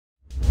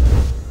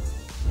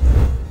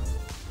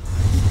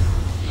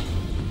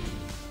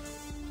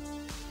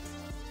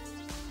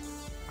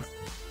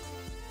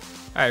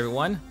Hi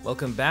everyone,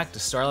 welcome back to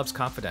S.T.A.R Labs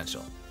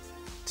Confidential.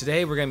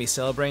 Today we're going to be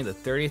celebrating the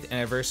 30th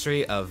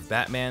anniversary of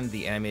Batman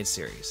the Animated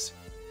Series.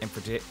 And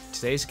for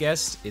today's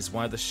guest is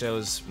one of the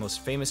show's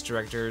most famous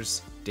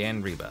directors,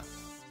 Dan Riba.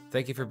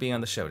 Thank you for being on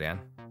the show, Dan.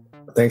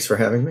 Thanks for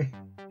having me.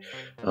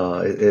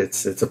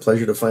 It's a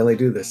pleasure to finally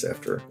do this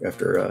after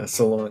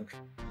so long.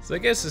 So I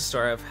guess to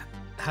start off,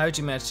 how did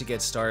you manage to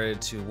get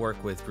started to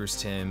work with Bruce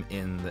Timm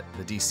in the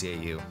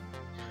DCAU?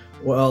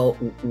 Well,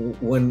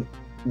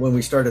 when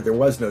we started, there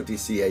was no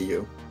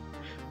DCAU.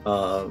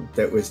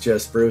 That was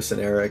just Bruce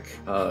and Eric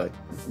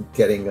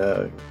getting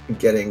a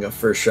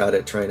first shot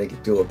at trying to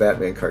do a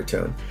Batman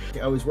cartoon.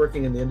 I was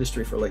working in the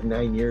industry for like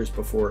 9 years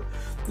before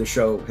the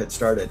show had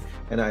started,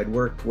 and I had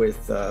worked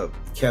with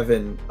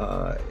Kevin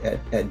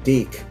at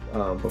Deke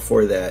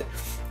before that,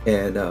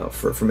 and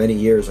for many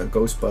years on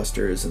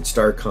Ghostbusters and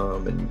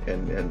Starcom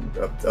and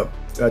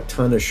a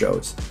ton of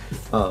shows,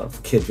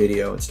 Kid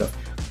Video and stuff.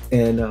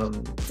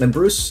 And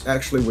Bruce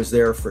actually was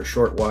there for a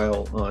short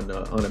while on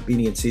a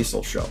Beanie and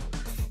Cecil show.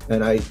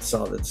 And I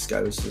saw that this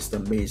guy was just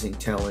amazing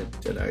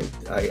talent. And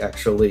I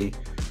actually,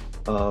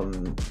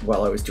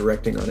 while I was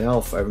directing on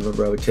Elf, I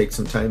remember I would take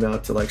some time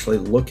out to actually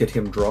look at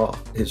him draw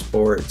his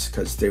boards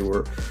because they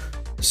were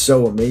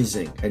so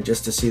amazing. And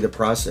just to see the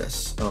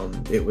process,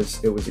 it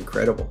was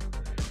incredible.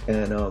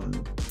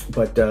 And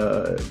but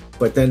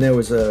then there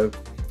was a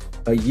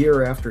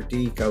year after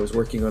Deke, I was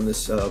working on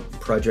this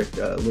project,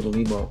 Little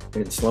Nemo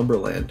in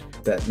Slumberland,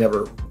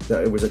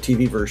 it was a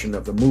TV version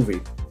of the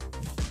movie,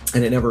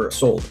 and it never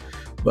sold.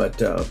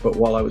 But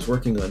while I was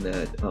working on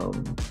that,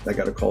 I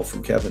got a call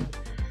from Kevin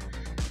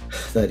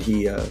that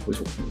he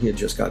had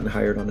just gotten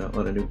hired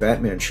on a new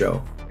Batman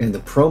show, and the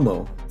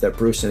promo that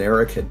Bruce and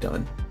Eric had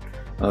done.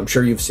 I'm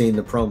sure you've seen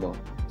the promo,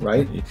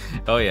 right?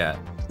 Oh yeah,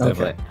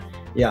 definitely. Okay.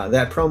 Yeah,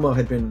 that promo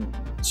had been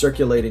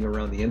circulating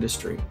around the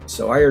industry,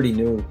 so I already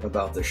knew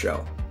about the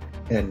show,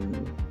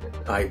 and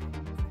I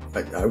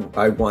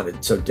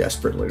wanted so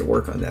desperately to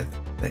work on that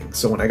thing.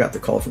 So when I got the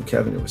call from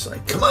Kevin, it was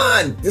like, come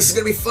on, this is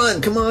gonna be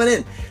fun, come on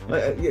in,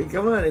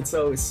 come on. And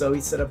so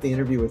he set up the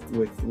interview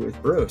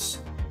with Bruce,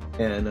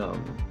 and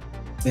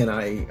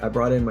I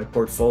brought in my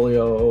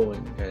portfolio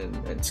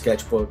and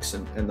sketchbooks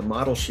and the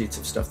model sheets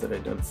of stuff that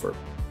I'd done for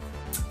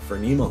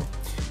Nemo.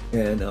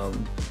 And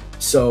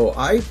so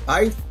I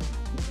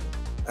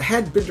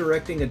had been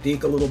directing at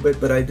Deke a little bit,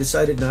 but I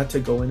decided not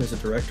to go in as a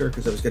director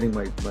because I was getting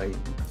I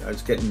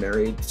was getting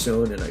married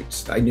soon, and I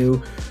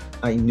knew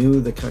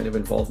the kind of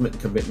involvement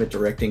and commitment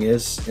directing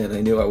is, and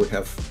I knew I would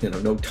have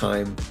no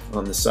time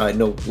on the side,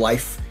 no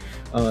life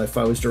if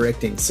I was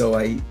directing. So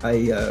I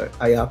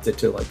opted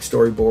to like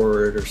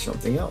storyboard or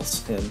something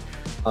else, and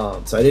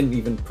so I didn't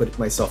even put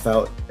myself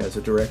out as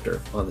a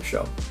director on the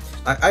show.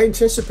 I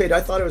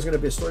thought I was going to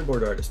be a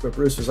storyboard artist, but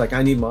Bruce was like,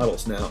 I need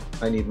models now.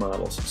 I need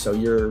models. So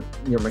you're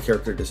my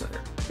character designer.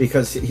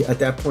 Because at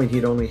that point,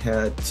 he'd only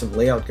had some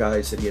layout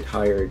guys that he had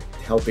hired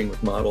helping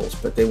with models,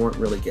 but they weren't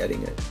really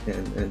getting it.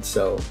 And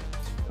so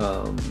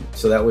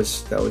that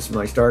was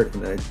my start.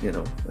 And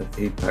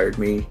he hired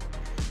me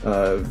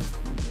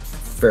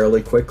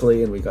fairly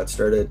quickly, and we got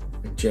started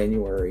in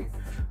January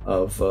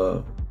of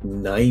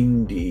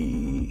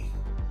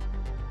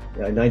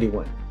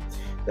 91.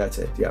 That's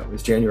it. Yeah, it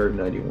was January of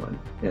 '91,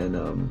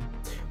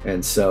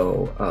 and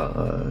so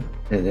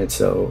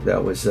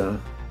that was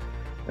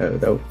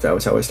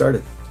how I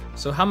started.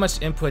 So how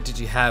much input did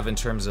you have in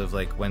terms of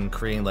like when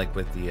creating like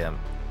with the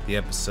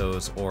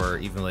episodes, or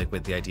even like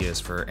with the ideas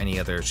for any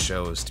other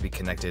shows to be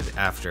connected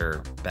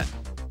after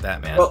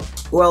Batman?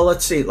 Well,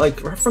 let's see. Like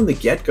from the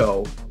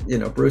get-go,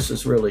 Bruce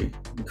is really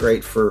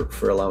great for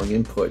allowing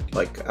input.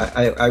 Like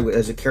I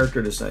as a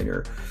character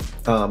designer,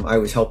 I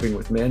was helping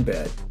with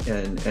Man-Bat,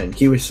 and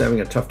he was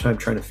having a tough time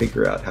trying to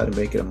figure out how to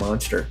make it a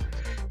monster,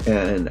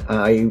 and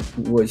I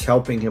was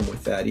helping him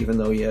with that. Even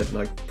though he had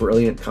like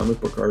brilliant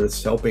comic book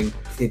artists helping,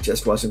 it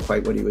just wasn't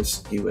quite what he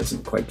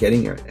wasn't quite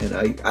getting it. And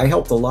I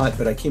helped a lot,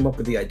 but I came up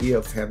with the idea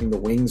of having the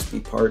wings be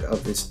part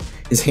of his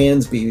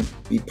hands be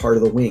part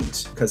of the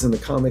wings, because in the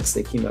comics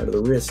they came out of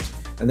the wrist,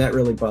 and that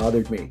really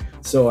bothered me.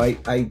 So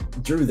I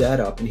drew that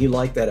up, and he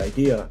liked that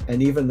idea.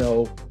 And even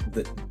though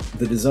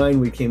the design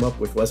we came up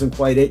with wasn't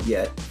quite it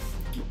yet,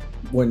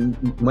 when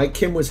Mike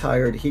Kim was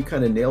hired, he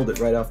kind of nailed it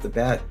right off the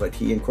bat, but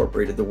he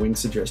incorporated the wing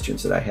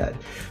suggestions that I had.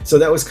 So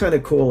that was kind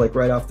of cool. Like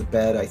right off the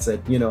bat, I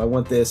said, I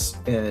want this,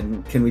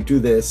 and can we do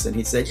this? And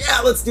he said, yeah,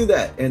 let's do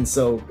that. And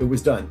so it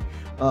was done.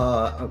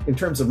 In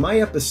terms of my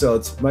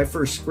episodes, my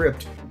first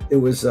script, it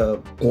was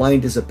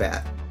Blind as a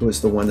Bat. It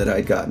was the one that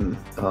I'd gotten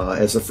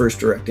as the first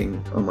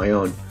directing on my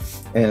own.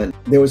 And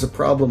there was a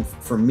problem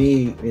for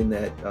me in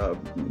that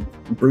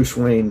Bruce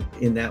Wayne,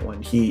 in that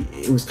one,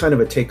 it was kind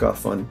of a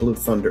takeoff on Blue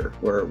Thunder,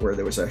 where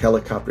there was a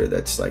helicopter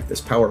that's like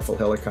this powerful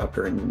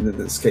helicopter, and in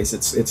this case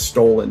it's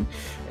stolen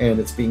and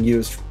it's being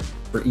used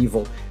for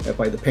evil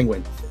by the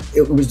Penguin.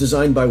 It was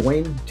designed by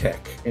Wayne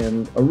Tech,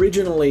 and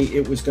originally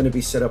it was going to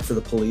be set up for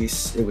the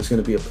police. It was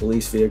going to be a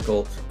police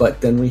vehicle,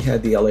 but then we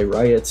had the LA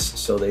riots,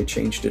 so they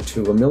changed it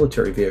to a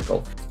military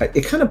vehicle.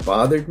 It kind of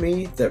bothered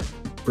me that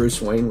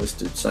Bruce Wayne was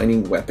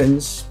designing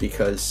weapons,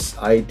 because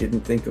I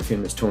didn't think of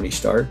him as Tony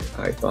Stark.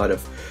 I thought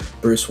of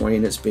Bruce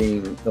Wayne as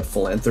being a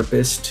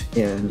philanthropist,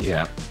 and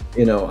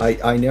you know, I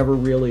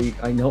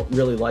don't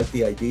really like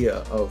the idea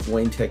of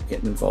Wayne Tech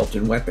getting involved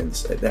in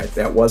weapons.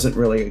 That wasn't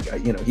really,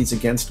 you know, he's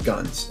against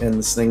guns, and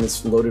this thing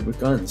is loaded with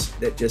guns.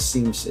 That just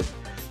seems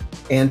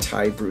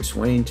anti Bruce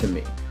Wayne to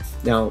me.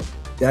 Now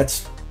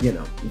that's, you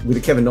know, with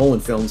the Kevin Nolan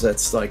films,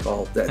 that's like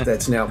all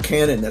that's now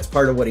canon. That's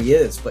part of what he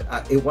is.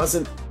 But it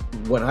wasn't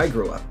when I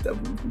grew up.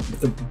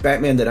 The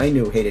Batman that I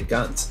knew hated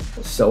guns,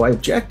 so I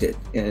objected.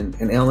 And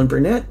Alan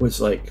Burnett was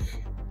like,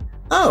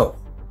 "Oh,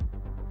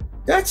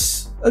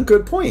 that's a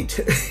good point."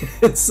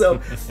 and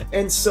so,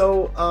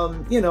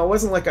 you know, it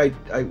wasn't like I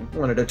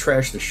wanted to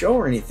trash the show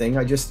or anything.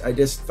 I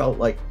just felt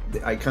like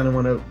I kind of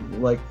want to,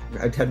 like,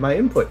 I'd had my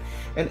input,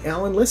 and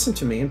Alan listened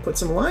to me and put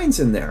some lines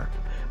in there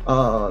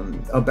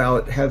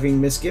about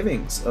having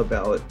misgivings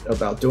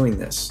about doing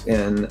this,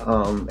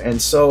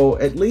 and so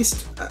at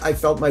least I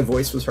felt my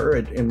voice was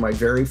heard in my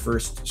very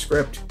first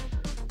script.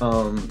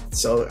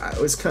 So that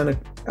was kind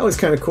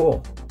of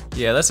cool.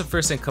 Yeah, that's the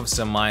first thing that comes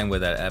to mind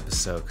with that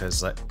episode,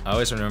 because like, I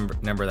always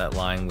remember that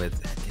line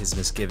with his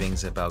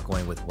misgivings about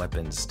going with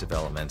weapons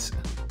development.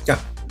 Yeah,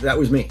 that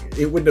was me.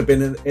 It wouldn't have been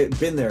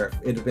there.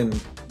 It'd have been,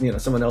 you know,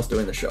 someone else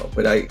doing the show,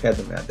 but I had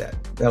them add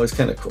that. That was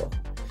kind of cool.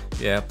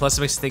 Yeah, plus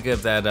it makes me think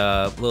of that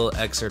little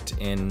excerpt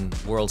in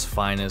World's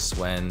Finest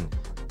when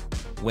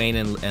Wayne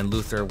and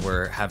Luthor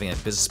were having a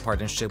business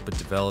partnership with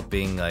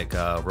developing like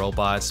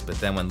robots, but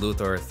then when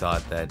Luthor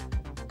thought that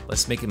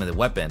let's make them into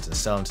weapons and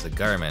sell them to the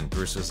government,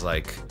 Bruce was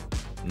like,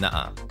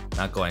 "Nuh-uh,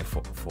 not going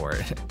for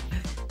it."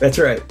 That's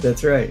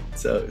right.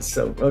 So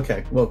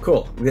okay, well,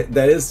 cool.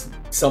 That is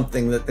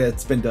something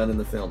that's been done in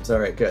the films. All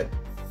right, good.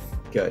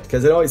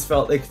 Because it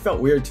felt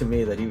weird to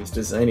me that he was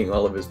designing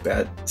all of his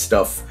bad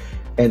stuff,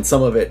 and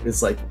some of it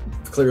is like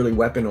clearly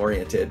weapon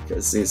oriented,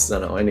 because he's, you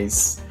know, and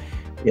he's,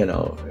 you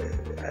know,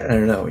 I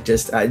don't know.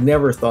 I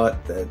never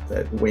thought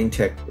that Wayne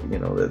Tech, you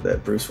know,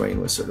 that Bruce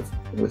Wayne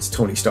was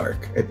Tony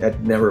Stark. It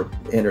had never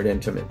entered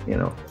into it, you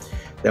know.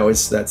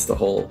 That's the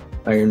whole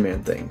Iron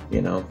Man thing,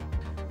 you know.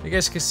 You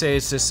guys could say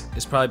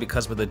it's probably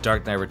because with the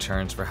Dark Knight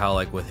Returns, for how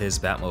like with his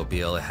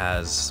Batmobile, it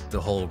has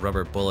the whole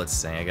rubber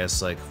bullets thing. I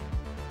guess like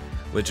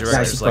with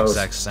directors like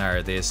Zack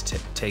Snyder, they just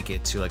take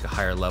it to like a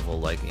higher level.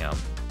 Like, you know,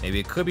 maybe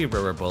it could be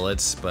rubber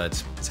bullets,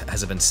 but it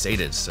hasn't been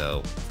stated.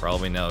 So for all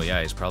we know,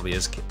 yeah, he probably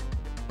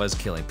was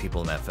killing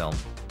people in that film.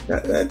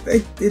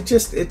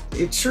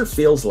 It sure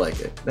feels like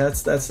it.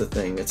 That's the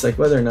thing. It's like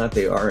whether or not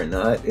they are or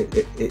not.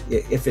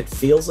 If it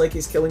feels like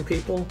he's killing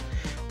people,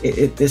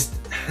 it just,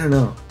 I don't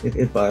know.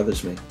 It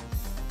bothers me.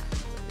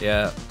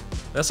 Yeah,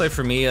 that's like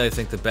for me. I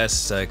think the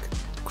best like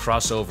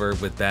crossover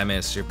with Batman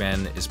and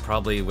Superman is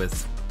probably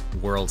with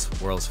World's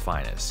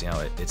Finest. You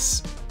know,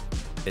 it's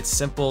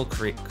simple,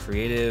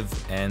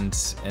 creative, and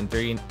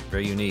very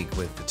very unique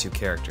with the two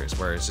characters,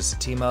 where it's just a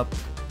team up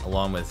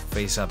along with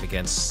face up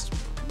against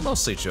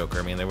mostly Joker.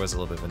 I mean, there was a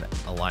little bit of an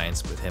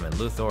alliance with him and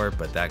Luthor,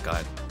 but that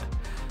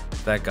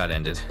got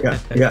ended.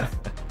 Yeah.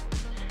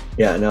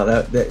 No,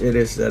 that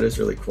is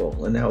really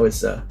cool, and that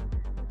was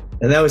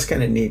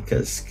kind of neat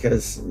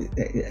because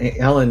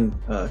Alan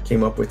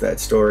came up with that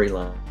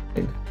storyline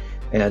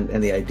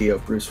and the idea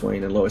of Bruce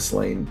Wayne and Lois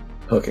Lane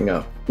hooking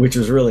up, which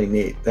was really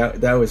neat.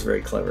 That was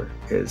very clever,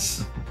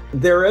 because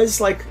there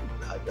is like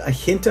a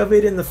hint of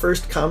it in the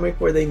first comic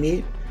where they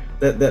meet.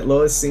 That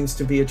Lois seems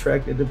to be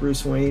attracted to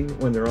Bruce Wayne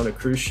when they're on a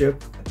cruise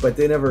ship, but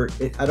they never.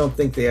 I don't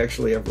think they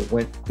actually ever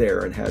went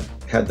there and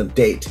had them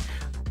date.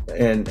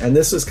 And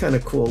this was kind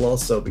of cool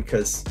also,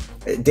 because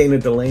Dana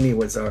Delaney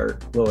was our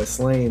Lois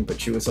Lane,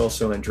 but she was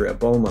also Andrea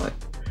Beaumont.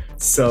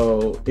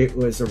 So it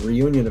was a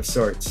reunion of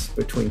sorts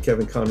between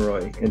Kevin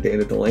Conroy and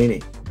Dana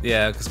Delaney.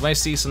 Yeah, because when I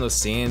see some of those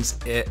scenes,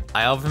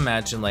 I often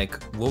imagine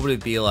like, what would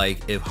it be like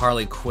if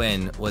Harley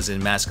Quinn was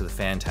in Mask of the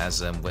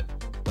Phantasm when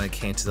it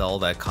came to all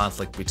that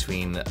conflict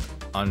between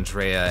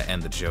Andrea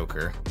and the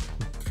Joker.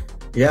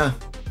 Yeah,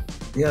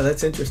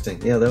 that's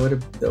interesting. Yeah, that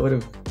would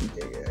have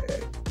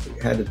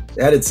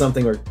added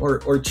something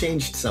or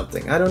changed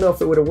something. I don't know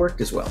if it would have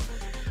worked as well.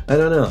 I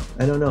don't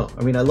know.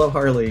 I mean, I love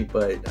Harley,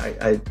 but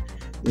I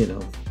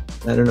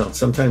don't know.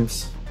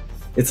 Sometimes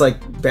it's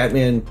like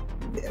Batman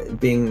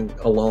being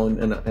alone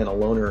and a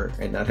loner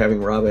and not having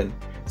Robin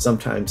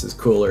sometimes is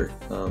cooler.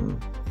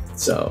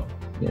 So,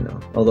 you know,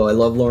 although I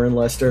love Lauren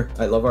Lester,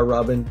 I love our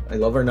Robin, I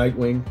love our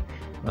Nightwing,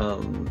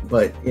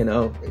 but, you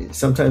know,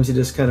 sometimes you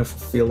just kind of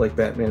feel like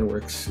Batman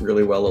works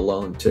really well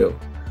alone too.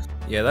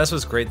 Yeah, that's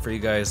what's great for you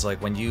guys.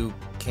 Like when you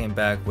came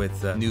back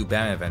with new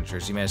Batman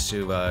Adventures, you managed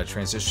to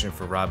transition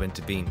for Robin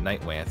to being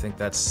Nightwing. I think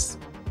that's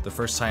the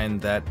first time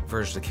that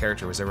version of the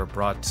character was ever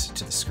brought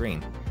to the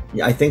screen.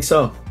 Yeah, I think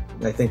so.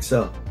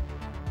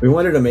 We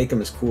wanted to make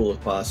him as cool as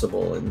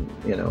possible, and,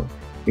 you know,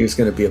 he was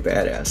going to be a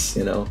badass,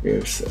 you know.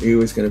 He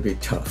was going to be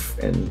tough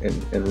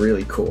and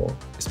really cool.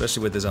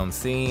 Especially with his own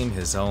theme,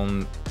 his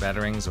own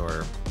batterings,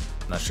 or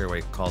I'm not sure what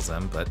he calls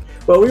them, but...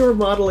 Well, we were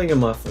modeling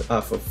him off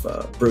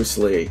of Bruce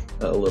Lee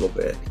a little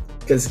bit.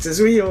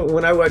 Because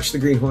when I watched The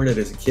Green Hornet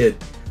as a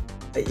kid,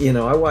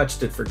 I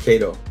watched it for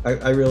Kato.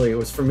 I really, it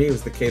was, for me, it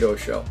was the Kato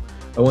show.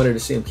 I wanted to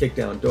see him kick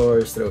down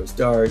doors, throw his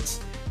darts,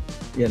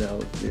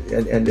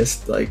 and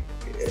just like,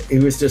 he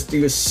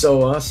was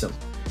so awesome.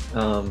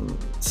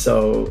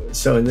 So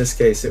in this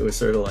case, it was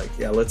sort of like,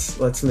 yeah,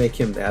 let's make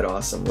him that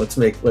awesome. Let's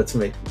make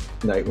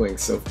Nightwing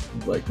so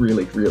like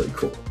really, really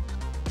cool.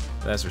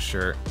 That's for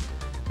sure.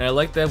 And I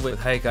like that with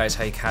how you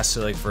cast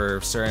it, like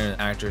for certain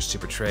actors to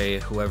portray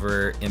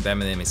whoever in Batman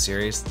the Animated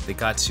Series, they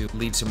got to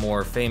lead to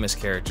more famous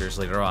characters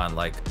later on,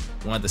 like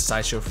one of the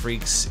sideshow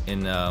freaks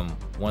in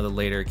one of the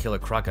later Killer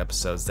Croc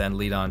episodes, then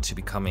lead on to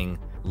becoming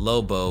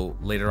Lobo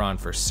later on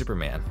for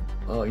Superman.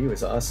 Oh, he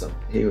was awesome.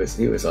 He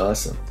was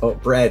awesome. Oh,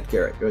 Brad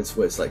Garrett was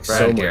like Brad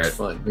so Garrett. much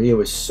fun. He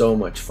was so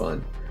much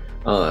fun.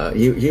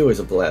 He was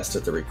a blast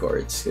at the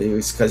records.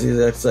 Because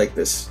that's like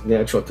this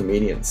natural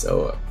comedian.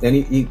 So and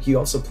he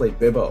also played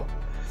Bibbo.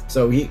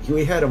 So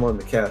we had him on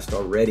the cast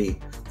already,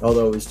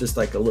 although it was just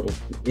like a little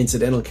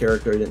incidental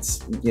character. Didn't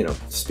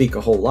speak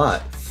a whole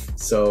lot.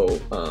 So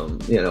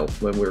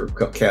when we were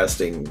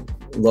casting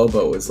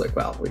Lobo, it was like,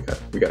 wow, we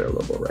got our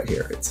Lobo right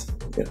here. It's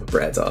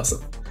Brad's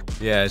awesome.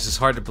 Yeah, it's just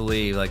hard to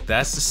believe. Like,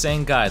 that's the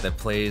same guy that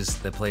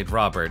played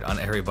Robert on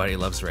Everybody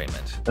Loves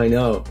Raymond. I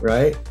know,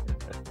 right?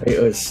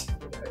 It was,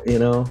 it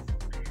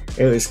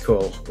was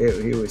cool. He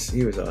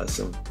was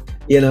awesome.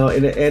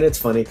 And it's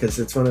funny because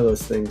it's one of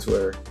those things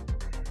where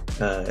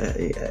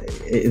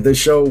the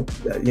show,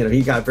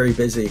 he got very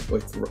busy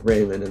with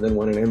Raymond and then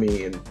won an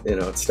Emmy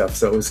and stuff.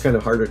 So it was kind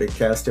of harder to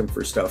cast him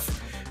for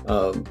stuff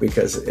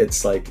because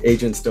it's like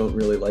agents don't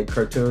really like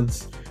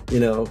cartoons,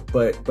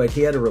 But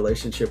he had a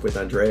relationship with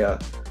Andrea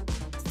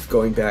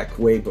going back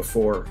way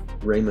before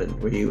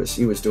Raymond, where he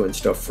was doing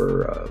stuff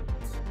for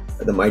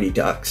the Mighty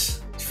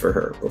Ducks for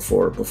her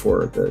before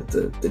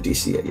the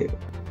DCAU.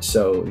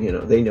 So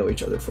they know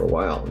each other for a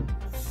while,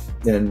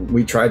 and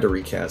we tried to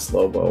recast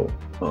Lobo,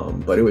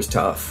 but it was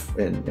tough,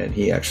 and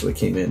he actually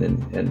came in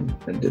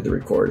and did the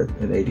record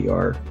in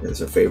ADR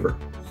as a favor.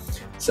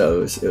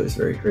 So it was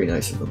very, very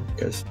nice of him,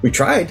 because we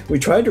tried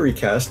to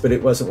recast, but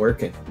it wasn't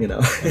working,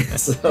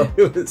 So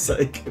it was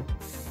like,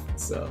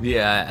 so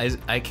yeah,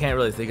 I can't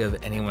really think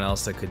of anyone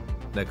else that could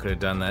have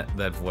done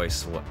that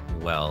voice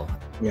well.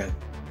 Yeah.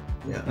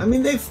 I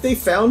mean, they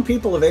found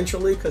people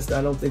eventually, because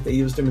I don't think they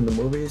used him in the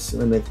movies,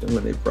 and then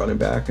when they brought him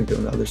back and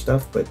doing other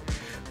stuff, but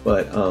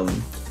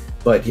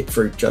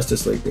for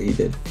Justice League,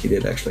 he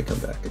did actually come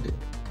back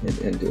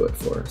and do it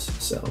for us.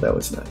 So that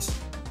was nice.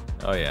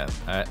 Oh yeah,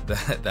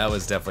 that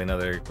was definitely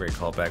another great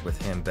callback with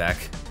him back.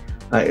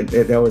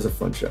 That was a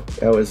fun show.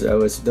 That was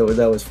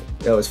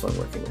fun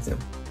working with him.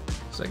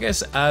 So I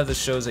guess out of the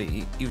shows that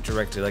you've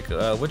directed, like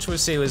which would you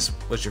say was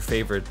your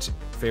favorite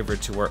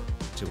to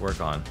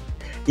work on?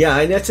 Yeah,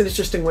 and that's an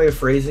interesting way of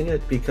phrasing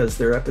it, because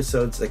there are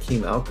episodes that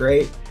came out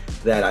great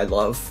that I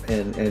love,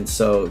 and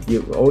so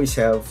you always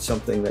have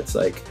something that's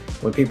like,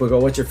 when people go,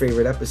 what's your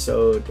favorite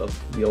episode of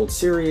the old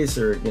series,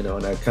 or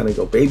and I kind of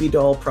go Baby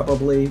Doll,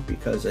 probably,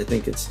 because I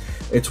think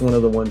it's one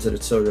of the ones that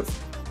it's sort of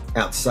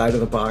outside of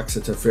the box.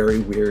 It's a very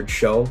weird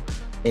show,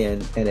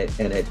 and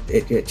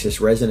it just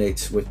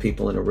resonates with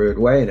people in a weird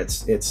way, and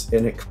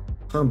it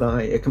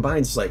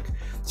combines like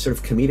sort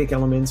of comedic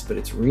elements, but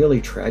it's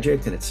really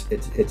tragic, and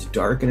it's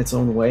dark in its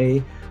own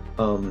way.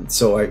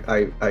 So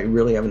I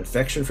really have an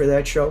affection for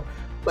that show,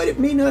 but it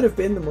may not have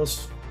been the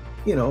most,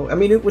 I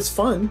mean, it was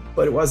fun,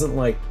 but it wasn't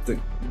like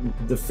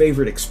the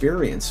favorite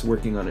experience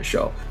working on a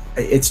show.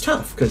 It's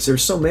tough because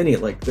there's so many,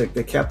 like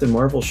the Captain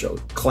Marvel show,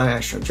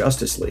 Clash on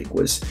Justice League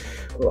was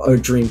a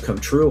dream come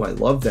true. I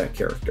love that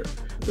character.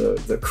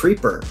 The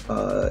Creeper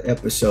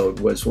episode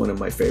was one of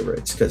my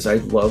favorites, because I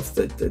love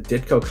the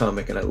Ditko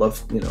comic, and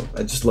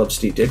I just love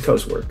Steve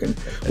Ditko's work, and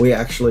we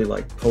actually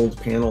like pulled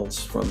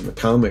panels from the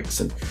comics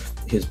and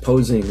his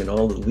posing and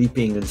all the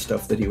leaping and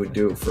stuff that he would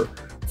do for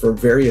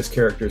various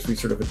characters. We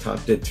sort of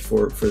adopted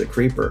for the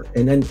Creeper,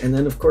 and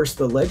then of course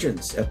the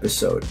Legends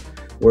episode,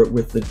 where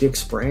with the Dick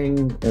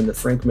Sprang and the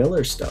Frank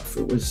Miller stuff.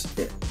 It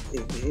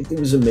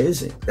was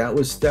amazing. That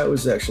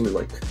was actually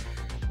like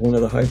one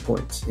of the high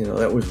points.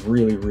 That was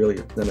really,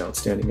 really an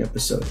outstanding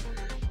episode.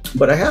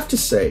 But I have to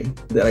say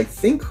that I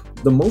think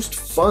the most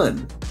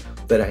fun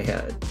that I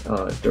had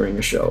during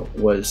the show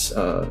was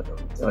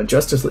a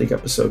Justice League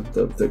episode,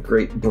 the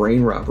Great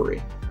Brain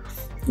Robbery,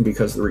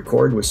 because the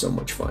record was so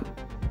much fun.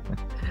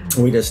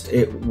 We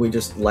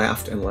just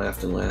laughed and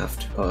laughed and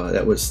laughed.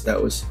 That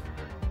was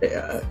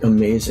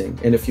amazing.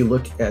 And if you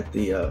look at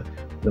the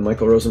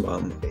Michael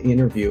Rosenbaum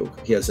interview,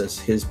 he has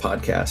his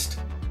podcast,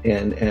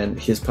 and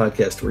his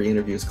podcast where he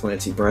interviews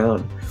Clancy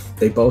Brown,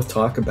 they both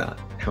talk about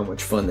how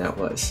much fun that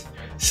was.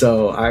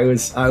 So I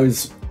was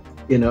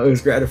it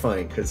was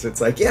gratifying, because it's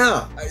like,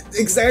 yeah,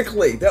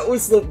 exactly, that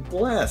was the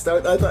blast.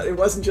 I thought it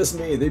wasn't just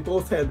me. They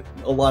both had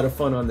a lot of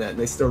fun on that, and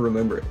they still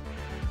remember it.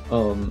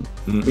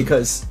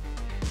 Because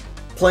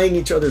playing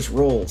each other's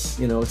roles,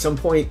 at some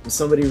point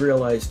somebody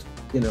realized,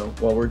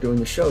 while we're doing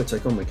the show, it's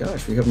like, oh my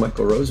gosh, we have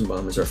Michael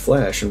Rosenbaum as our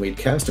Flash, and we'd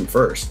cast him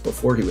first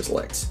before he was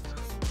Lex.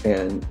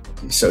 And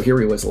so here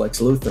he was, Lex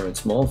Luthor in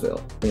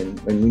Smallville,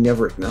 and we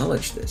never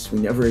acknowledged this. We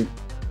never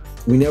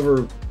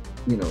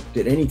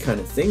did any kind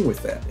of thing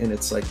with that. And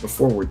it's like,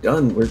 before we're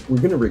done, we're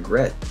going to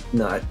regret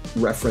not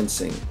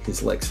referencing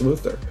his Lex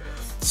Luthor.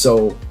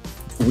 So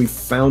we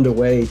found a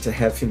way to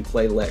have him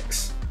play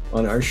Lex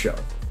on our show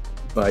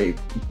by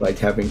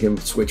having him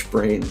switch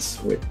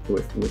brains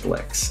with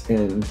Lex,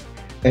 and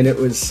it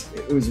was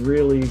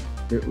really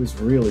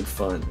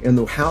fun.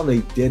 And how they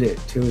did it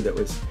too,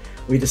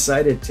 we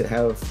decided to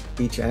have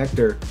each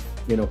actor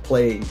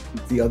play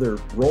the other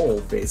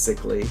role,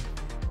 basically,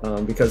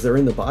 because they're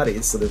in the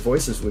bodies, so their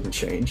voices wouldn't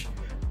change.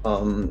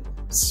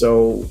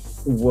 So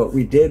what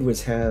we did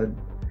was had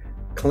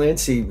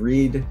Clancy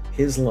read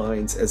his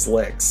lines as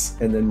Lex,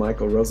 and then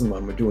Michael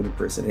Rosenbaum would do an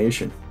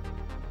impersonation.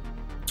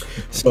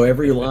 So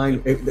every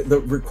line,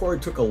 the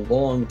record took a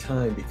long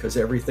time because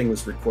everything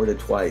was recorded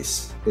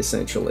twice,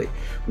 essentially,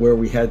 where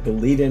we had the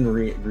lead-in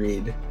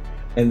read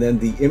and then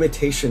the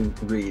imitation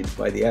read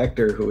by the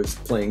actor who was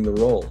playing the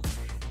role.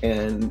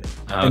 And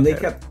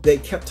they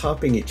kept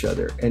topping each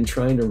other and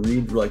trying to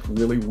read like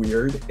really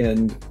weird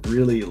and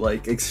really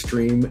like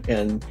extreme,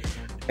 and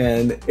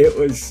it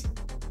was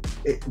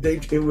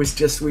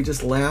just, we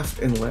just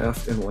laughed and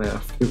laughed and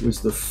laughed. It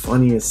was the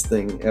funniest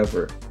thing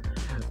ever.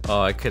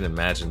 Oh, I can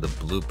imagine the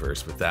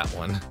bloopers with that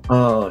one.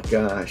 Oh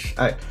gosh,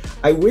 I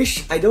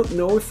wish, I don't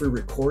know if we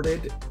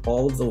recorded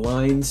all of the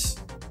lines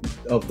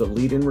of the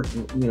lead-in,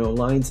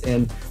 lines,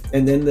 and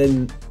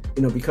then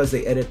because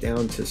they edit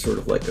down to sort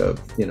of like a,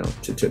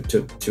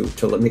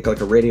 to make like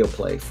a radio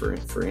play for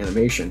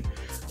animation.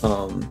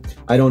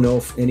 I don't know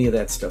if any of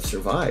that stuff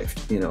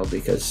survived,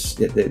 because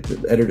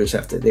the editors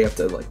have to,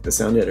 like the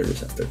sound editors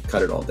have to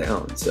cut it all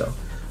down. So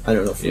I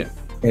don't know if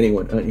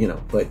anyone,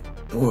 but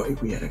boy,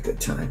 we had a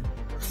good time.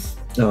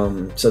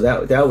 So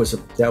that was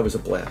a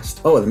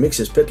blast. Oh, the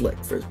Mixes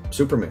Pitlick for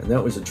Superman,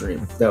 that was a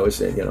dream. That was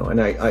it,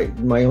 and I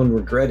my own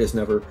regret is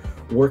never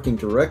working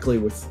directly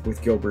with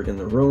Gilbert in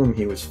the room.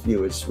 He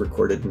was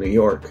recorded in New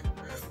York,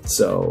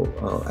 so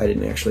I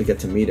didn't actually get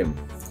to meet him,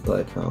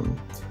 but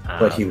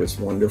he was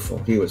wonderful.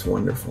 He was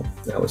wonderful.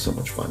 That was so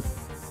much fun.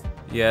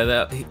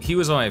 Yeah, he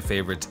was one of my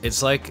favorites.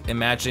 It's like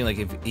imagining like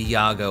if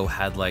Iago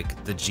had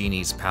like the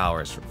genie's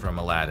powers from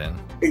Aladdin.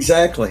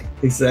 Exactly.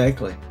 He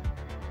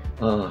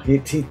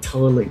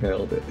totally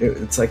nailed it.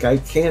 It's like, I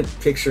can't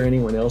picture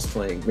anyone else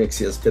playing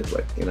Mixes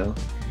Pitlick,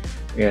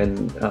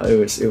 and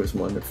it was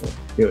wonderful.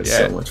 It was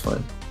so much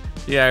fun.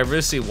 Yeah, I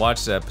recently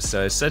watched the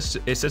episode.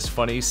 It's just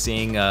funny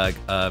seeing a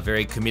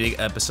very comedic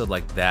episode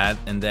like that,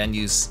 and then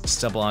you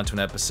stumble onto an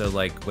episode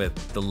like with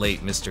the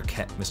late Mr.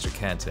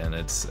 Kent, and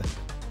it's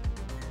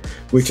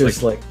which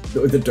is like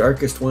the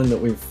darkest one that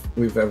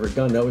we've ever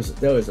done. That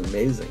was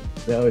amazing.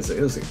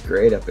 It was a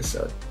great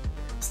episode.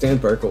 Stan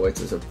Berkowitz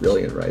is a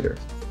brilliant writer.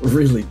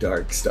 Really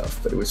dark stuff,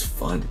 but it was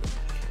fun.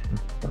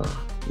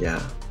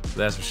 Yeah,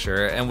 that's for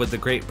sure. And with the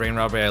Great Brain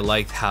Robbery, I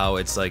liked how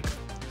it's like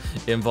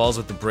it involves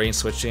with the brain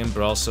switching,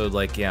 but also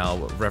like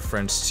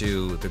reference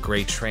to the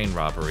Great Train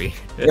Robbery.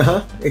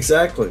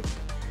 Exactly.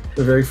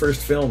 The very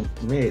first film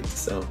made,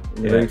 so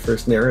the very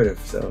first narrative.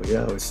 So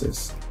yeah, it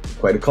was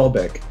quite a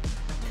callback.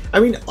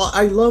 I mean,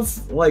 I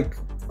love like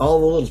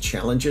all the little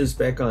challenges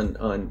back on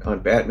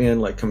Batman,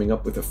 like coming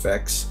up with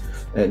effects,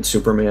 and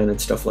Superman and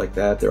stuff like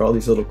that. There are all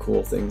these little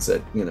cool things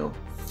that,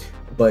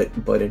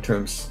 but in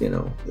terms,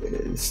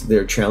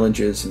 they're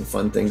challenges and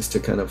fun things to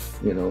kind of,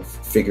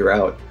 figure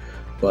out.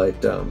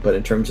 But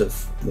in terms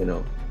of,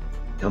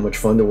 how much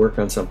fun to work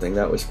on something,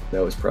 that was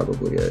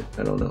probably it.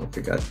 I don't know if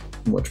it got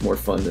much more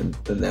fun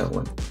than that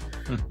one.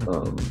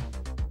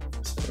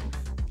 So.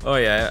 Oh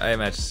yeah, I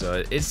imagine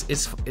so.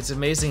 It's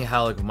amazing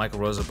how like Michael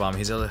Rosenbaum,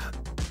 he's able to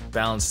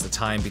balance the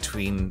time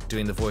between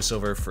doing the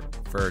voiceover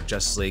for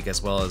Justice League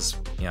as well as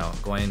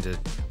going to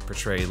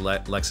portray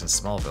Lex in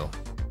Smallville.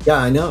 Yeah,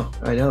 I know,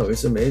 it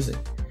was amazing.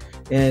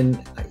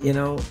 And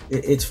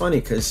it's funny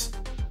because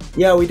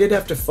we did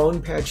have to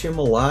phone patch him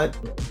a lot,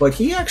 but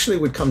he actually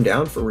would come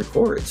down for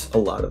records a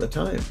lot of the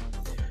time.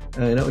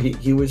 And I know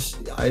he was,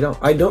 I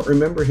don't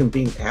remember him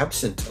being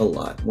absent a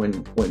lot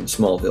when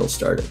Smallville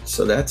started.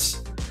 So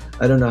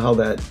I don't know how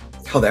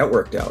that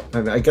worked out.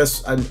 I mean, I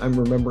guess I'm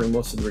remembering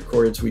most of the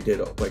records we did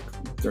like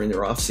during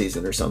their off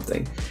season or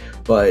something,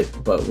 but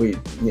we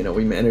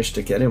managed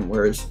to get him.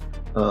 Whereas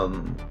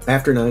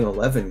after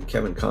 9/11,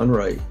 Kevin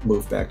Conroy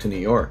moved back to New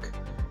York,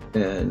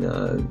 and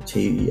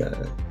he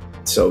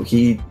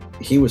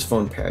was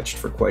phone patched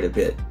for quite a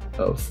bit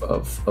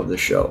of the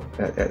show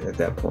at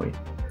that point.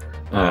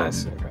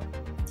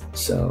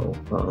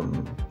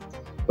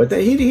 But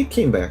he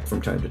came back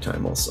from time to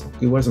time. Also,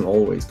 he wasn't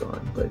always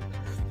gone,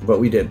 but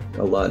we did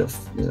a lot of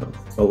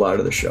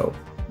the show,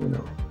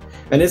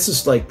 and this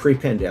is like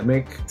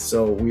pre-pandemic,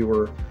 so we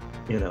were,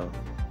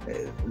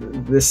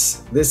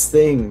 this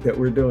thing that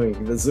we're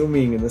doing, the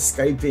Zooming and the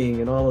Skyping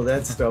and all of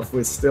that stuff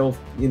was still,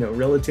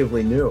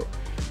 relatively new.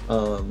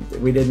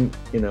 We didn't,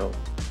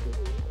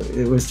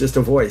 it was just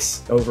a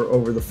voice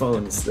over the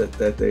phones that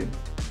they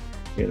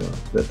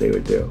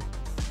would do,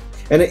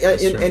 and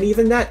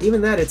even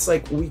that, it's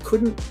like we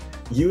couldn't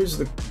use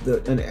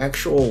an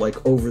actual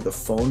like over the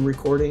phone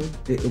recording.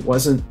 It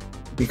wasn't,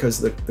 because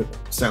the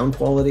sound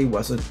quality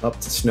wasn't up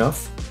to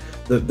snuff.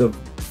 the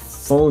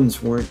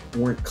phones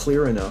weren't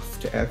clear enough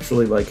to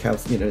actually like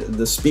have, you know,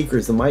 the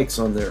speakers, the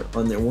mics on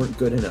there weren't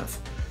good enough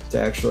to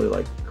actually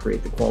like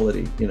create the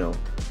quality, you know.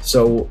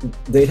 So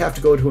they'd have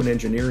to go to an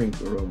engineering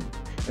room,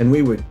 and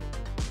we would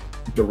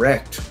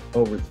direct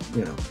over,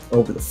 you know,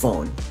 over the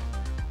phone,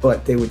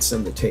 but they would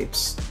send the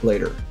tapes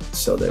later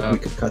so that we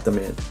could cut them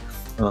in.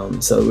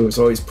 So it was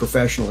always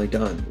professionally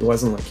done. It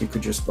wasn't like you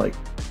could just like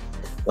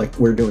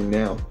we're doing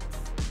now.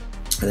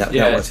 And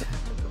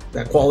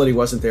that quality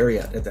wasn't there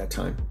yet at that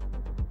time.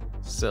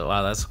 So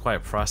wow, that's quite a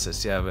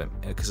process. Yeah,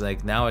 but because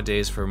like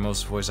nowadays for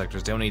most voice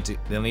actors, they'll need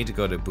to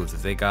go to a booth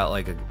if they got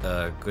like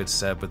a good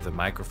setup with the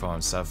microphone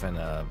and stuff, and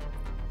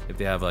if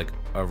they have like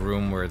a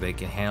room where they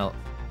can handle,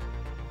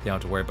 you don't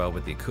have to worry about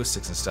with the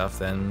acoustics and stuff,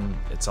 then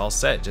it's all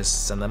set.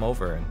 Just send them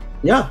over. And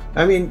yeah,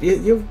 I mean,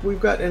 we've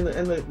got and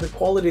the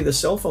quality of the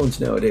cell phones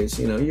nowadays.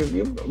 You know,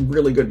 you have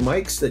really good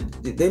mics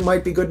that they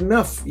might be good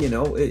enough. You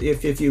know,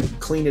 if you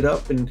clean it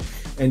up and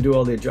do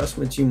all the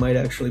adjustments, you might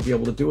actually be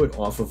able to do it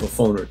off of a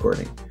phone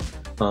recording.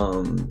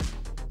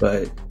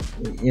 But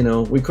you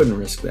know, we couldn't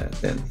risk that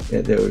then.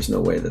 There was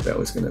no way that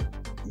was going to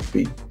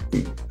be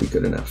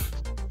good enough.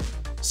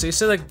 So you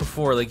said like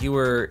before, like you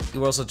were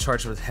also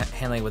charged with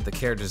handling with the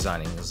character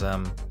designing.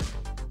 What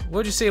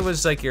would you say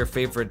was like your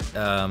favorite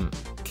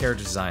character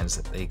designs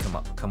that you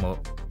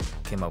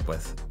came up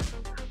with?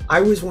 I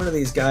was one of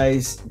these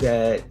guys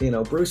that, you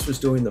know, Bruce was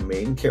doing the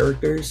main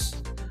characters.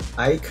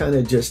 I kind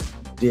of just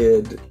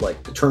did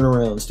like the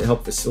turnarounds to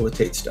help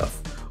facilitate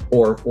stuff,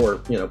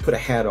 or you know, put a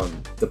hat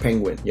on the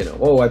Penguin. You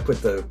know, I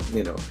put the,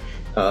 you know.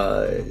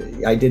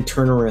 I did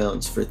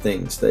turnarounds for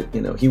things that, you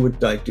know, he would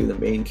like do the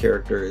main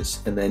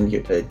characters, and then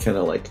you kind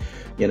of like,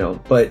 you know,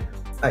 but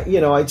I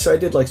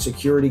did like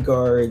security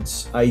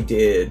guards. I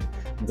did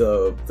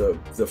the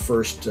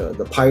first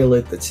the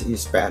pilot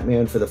he's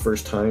Batman for the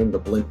first time, the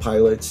blimp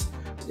pilots.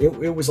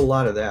 It was a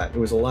lot of that. It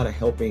was a lot of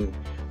helping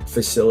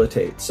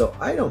facilitate. So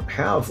I don't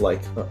have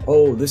like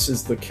this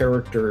is the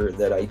character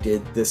that I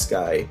did this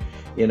guy.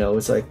 You know,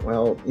 it's like,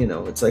 well, you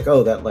know, it's like,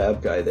 that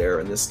lab guy there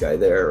and this guy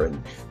there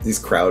and these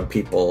crowd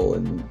people,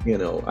 and you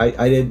know, I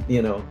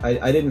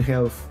didn't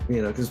have,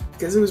 you know,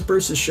 because it was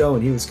Bruce's show,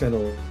 and he was kind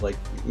of like,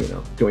 you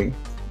know, doing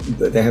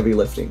the heavy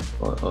lifting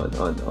on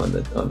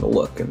the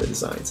look and the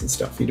designs and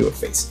stuff. You do a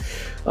face,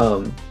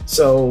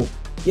 so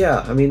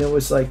yeah, I mean, it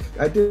was like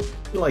I did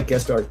like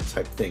guest art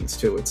type things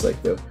too. It's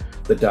like the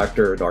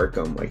Doctor at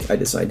Arkham, like I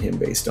designed him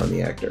based on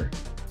the actor,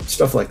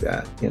 stuff like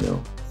that, you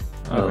know.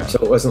 Okay. So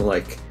it wasn't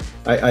like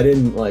I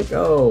didn't like,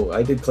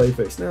 I did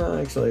Clayface. No,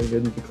 actually I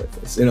didn't do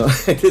Clayface. You know,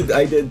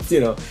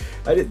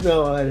 I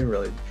didn't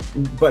really.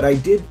 But I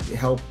did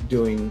help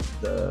doing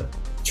the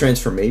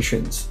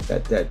transformations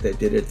that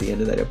did at the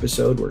end of that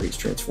episode, where he's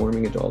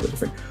transforming into all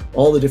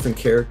the different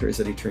characters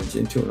that he turns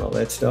into and all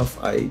that stuff.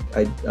 I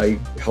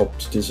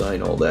helped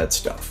design all that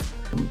stuff.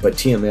 But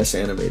TMS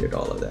animated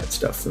all of that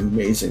stuff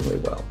amazingly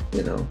well.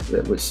 You know,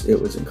 it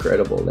was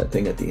incredible. That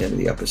thing at the end of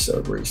the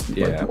episode where he's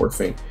like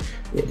morphing,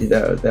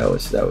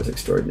 that was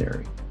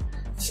extraordinary.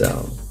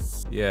 So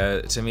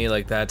yeah, to me,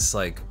 like that's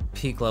like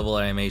peak level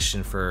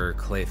animation for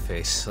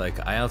Clayface.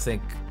 Like I don't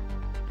think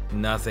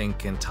nothing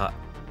could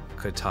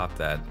top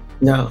that.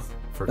 No,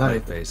 for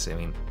Clayface. I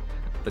mean,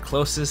 the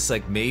closest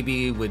like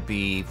maybe would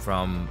be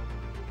from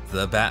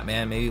the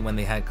Batman, maybe when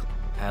they had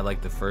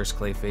like the first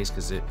Clayface,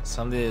 because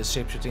some of the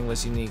shapeshifting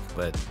was unique,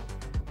 but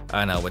I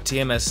don't know what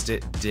TMS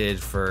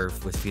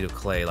did with Feet of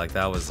Clay, like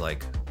that was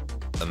like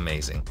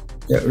amazing.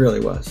 It really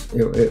was.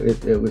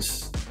 It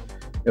was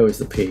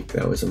the peak.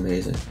 That was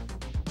amazing.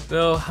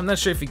 Though I'm not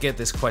sure if you get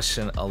this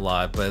question a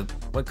lot, but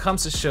when it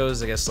comes to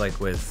shows, I guess like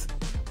with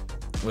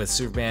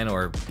Superman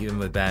or even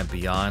with Batman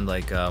Beyond,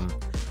 like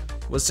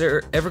was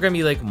there ever gonna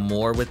be like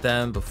more with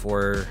them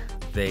before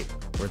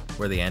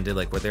where they ended?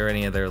 Like, were there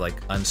any other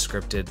like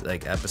unscripted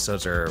like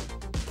episodes or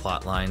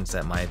plot lines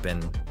that might have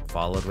been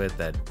followed with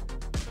that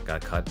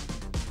got cut?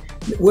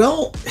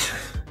 Well,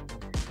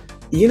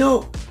 you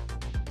know,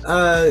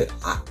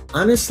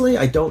 honestly,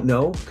 I don't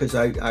know, because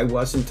I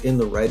wasn't in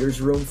the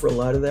writer's room for a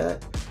lot of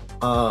that.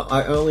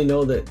 I only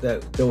know that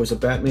there was a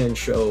Batman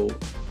show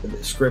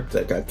script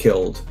that got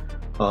killed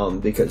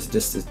because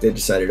they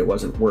decided it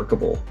wasn't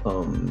workable.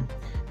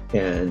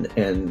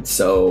 And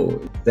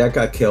so that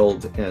got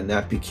killed, and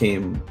that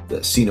became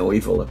the See No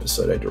Evil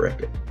episode I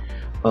directed.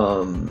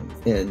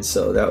 And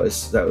so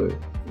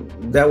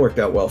that worked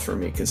out well for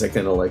me, because I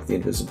kind of liked the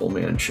Invisible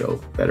Man show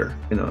better.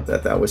 You know,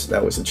 that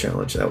was a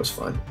challenge. That was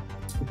fun.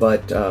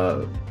 But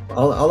I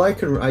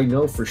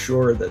know for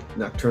sure that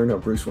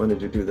Nocturna, Bruce wanted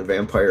to do the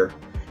vampire,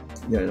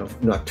 you know,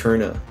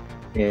 Nocturna,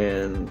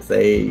 and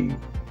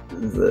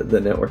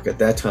the network at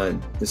that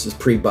time, this is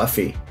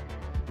pre-Buffy,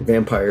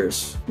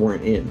 vampires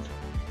weren't in.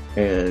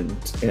 And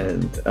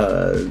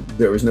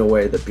there was no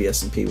way that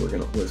BS&P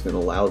was gonna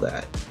allow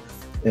that,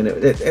 and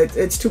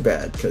it's too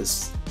bad,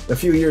 because a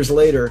few years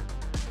later,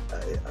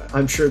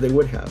 I'm sure they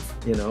would have,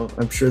 you know,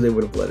 I'm sure they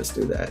would have let us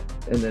do that.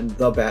 And then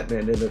the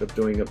Batman ended up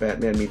doing a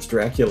Batman meets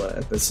Dracula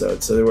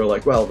episode, so they were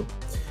like, well,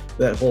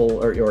 that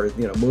whole or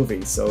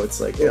movie. So it's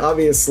like,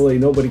 obviously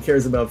nobody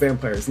cares about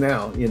vampires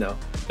now,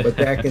 but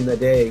back in the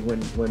day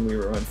when we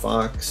were on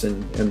Fox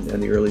and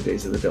the early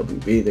days of the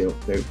WB,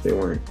 they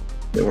weren't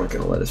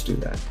going to let us do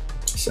that.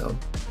 So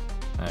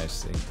I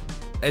see.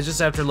 It's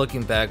just after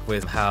looking back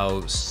with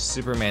how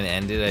Superman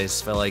ended, I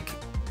just felt like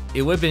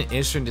it would have been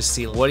interesting to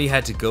see what he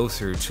had to go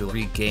through to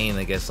regain,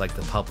 I guess, like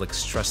the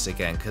public's trust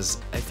again.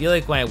 Because I feel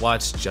like when I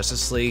watched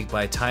Justice League,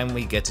 by the time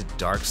we get to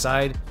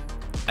Darkseid,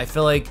 I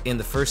feel like in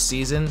the first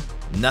season,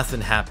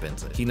 nothing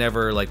happened. He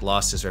never like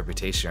lost his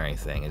reputation or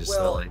anything. It just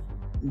felt like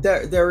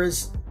there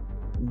is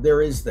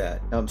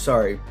that. I'm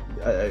sorry.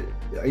 I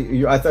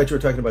thought you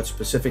were talking about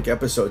specific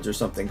episodes or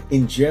something.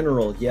 In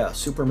general, yeah,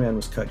 Superman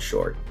was cut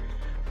short.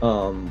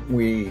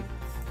 We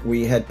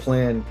had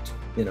planned,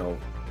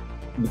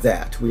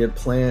 that we had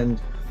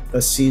planned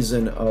a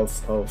season of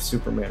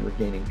Superman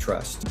regaining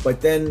trust,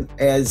 but then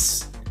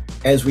as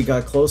we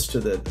got close to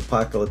the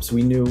apocalypse,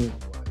 we knew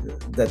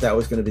that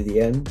was going to be the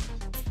end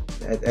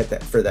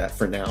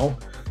for now.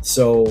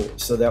 So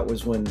that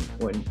was when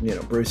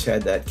Bruce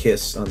had that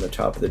kiss on the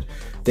top of the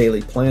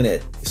Daily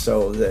Planet,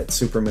 so that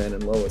Superman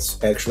and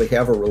Lois actually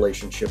have a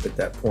relationship at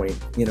that point,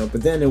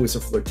 but then it was a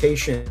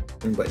flirtation,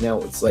 but now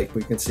it's like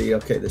we can see,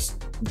 okay,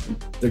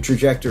 the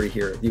trajectory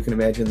here, you can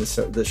imagine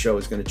the show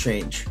is going to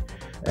change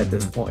at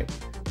this point.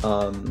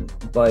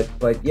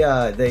 But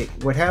yeah,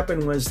 what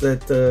happened was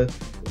that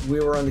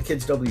we were on the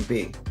kids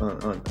WB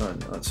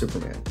on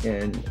Superman,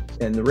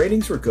 and the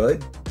ratings were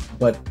good,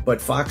 but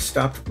Fox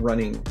stopped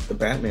running the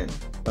Batman,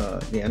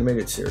 the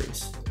animated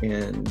series,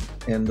 and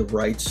the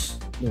rights,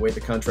 the way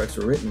the contracts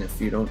were written, if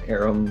you don't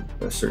air them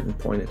at a certain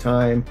point in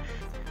time,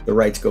 the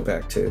rights go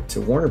back to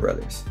Warner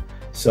Brothers.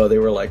 So they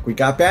were like, we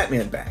got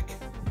Batman back,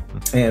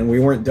 and we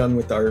weren't done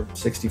with our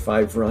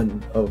 65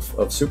 run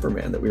of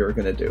Superman that we were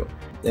going to do,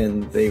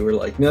 and they were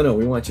like, no,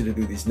 we want you to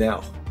do these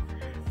now.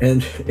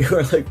 And we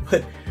were like,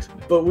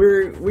 but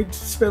we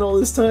spent all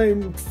this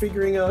time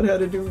figuring out how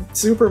to do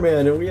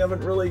Superman, and we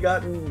haven't really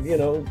gotten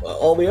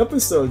all the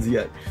episodes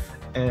yet.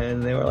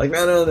 And they were like,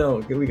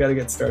 no, we got to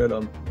get started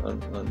on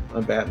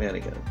Batman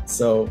again.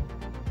 So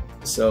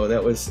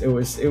it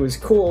was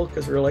cool,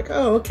 because we were like,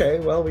 oh, okay,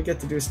 well, we get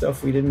to do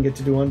stuff we didn't get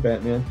to do on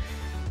Batman,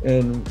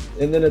 and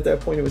then at that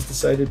point it was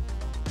decided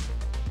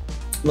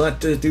not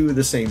to do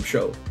the same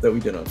show that we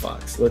did on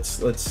Fox. Let's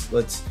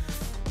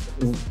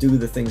do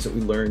the things that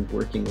we learned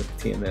working with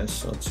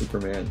TMS on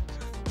Superman.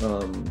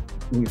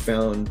 We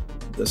found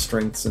the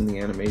strengths in the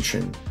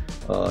animation,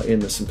 in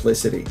the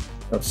simplicity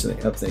of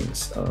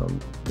things,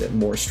 the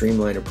more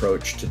streamlined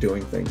approach to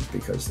doing things,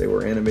 because they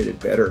were animated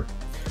better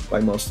by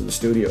most of the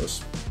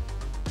studios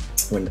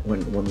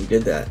when we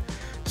did that.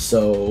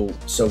 So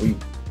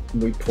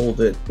we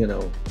pulled it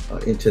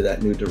into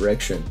that new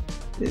direction.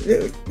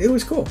 It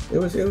was cool. It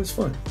was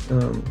fun.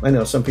 I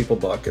know some people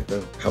balk at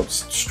how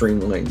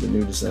streamlined the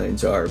new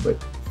designs are,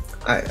 but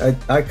I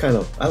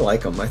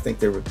like them. I think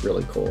they were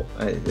really cool.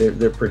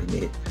 They're pretty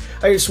neat.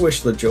 I just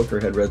wish the Joker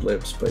had red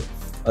lips, but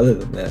other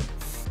than that.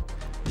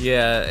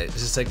 Yeah, it's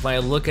just like when I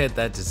look at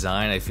that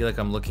design, I feel like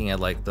I'm looking at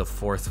like the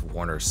fourth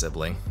Warner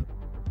sibling.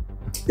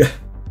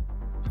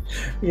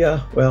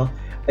 Yeah. Well,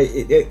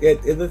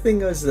 the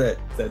thing is that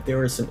there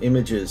were some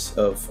images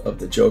of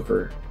the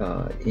Joker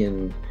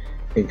in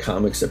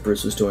comics that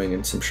Bruce was doing,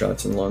 and some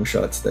shots and long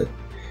shots that,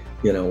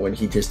 when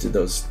he just did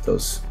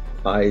those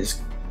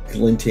eyes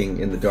glinting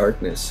in the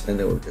darkness, and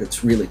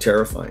it's really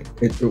terrifying.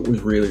 It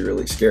was really,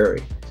 really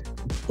scary.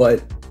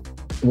 But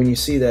when you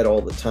see that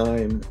all the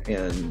time,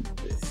 and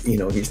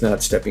he's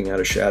not stepping out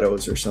of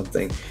shadows or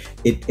something,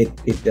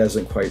 it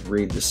doesn't quite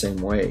read the same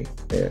way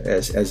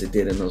as it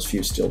did in those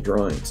few still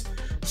drawings.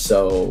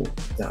 So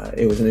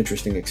it was an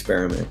interesting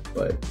experiment,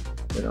 but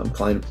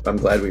I'm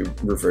glad we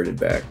reverted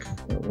back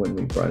when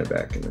we brought it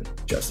back in the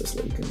Justice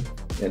League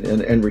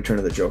and Return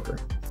of the Joker.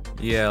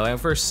 Yeah, when I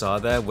first saw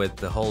that with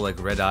the whole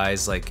like red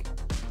eyes, like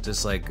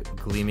just like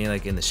gleaming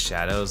like in the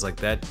shadows, like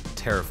that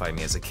terrified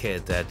me as a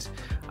kid. That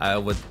I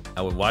would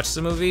watch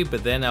the movie,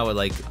 but then I would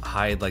like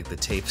hide like the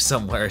tape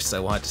somewhere, so I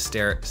wanted to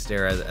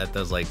stare at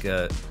those like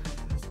the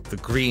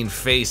green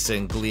face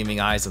and gleaming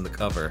eyes on the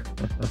cover.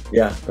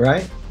 Yeah,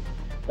 right.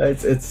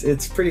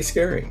 It's pretty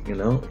scary,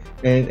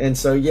 and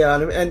so yeah,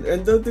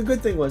 and the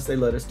good thing was they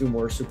let us do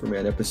more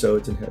Superman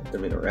episodes and had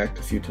them interact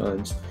a few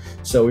times,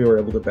 so we were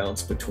able to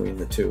bounce between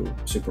the two,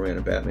 Superman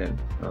and Batman,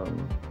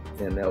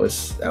 and that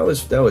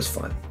was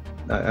fun.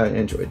 I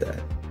enjoyed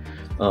that.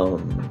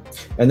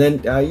 And then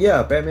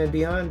Batman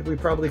Beyond, we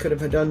probably could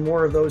have done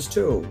more of those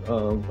too,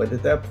 but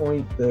at that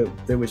point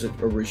there was a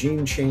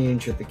regime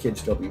change at the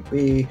kids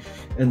WB,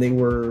 and they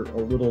were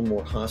a little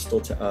more hostile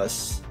to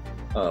us.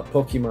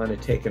 Pokemon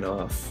had taken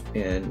off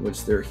and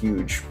was their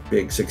huge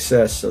big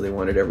success, so they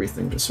wanted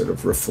everything to sort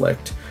of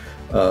reflect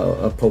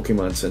a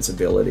Pokemon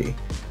sensibility,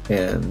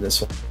 and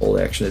this whole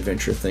action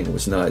adventure thing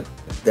was not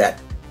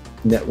that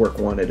network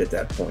wanted at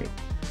that point.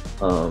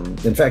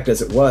 In fact,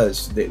 as it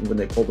was, when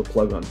they pulled the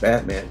plug on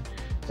Batman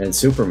and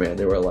Superman,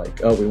 they were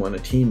like, oh, we want a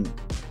team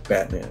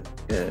Batman,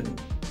 and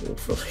we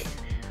were like,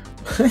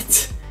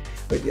 what?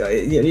 but yeah,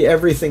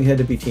 everything had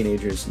to be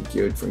teenagers and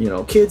cute.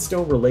 For, kids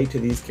don't relate to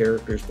these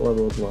characters, blah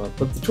blah blah.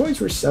 But the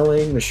toys were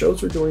selling, the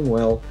shows were doing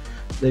well.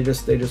 They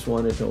just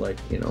wanted to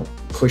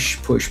push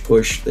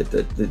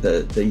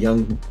the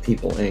young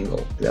people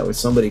angle. That was,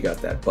 somebody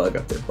got that bug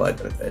up their butt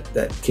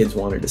that kids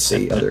wanted to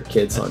see other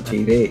kids on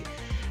TV.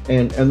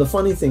 And the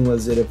funny thing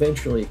was that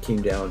eventually it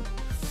came down.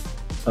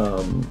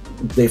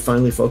 They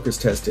finally focus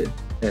tested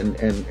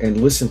and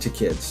listened to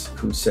kids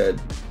who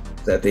said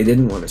that they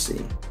didn't want to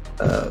see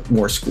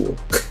more school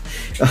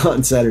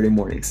on Saturday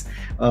mornings.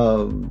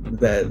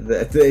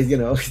 That they,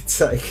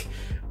 it's like,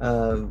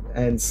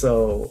 and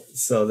so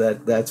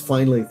that's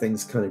finally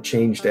things kind of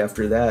changed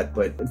after that.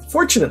 But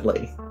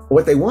fortunately,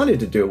 what they wanted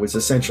to do was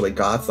essentially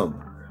Gotham,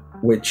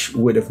 which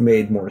would have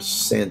made more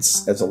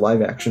sense as a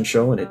live action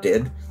show, and it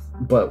did.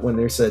 But when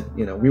they said,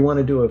 we want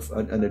to do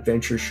an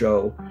adventure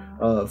show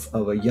of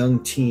a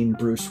young teen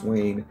Bruce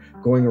Wayne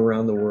going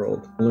around the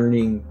world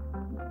learning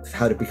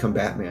how to become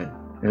Batman.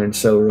 And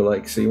so we're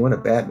like, so you want a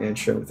Batman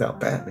show without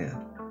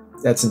Batman?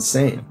 That's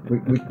insane.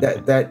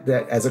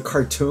 That as a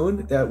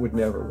cartoon, that would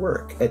never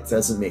work. It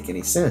doesn't make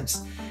any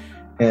sense.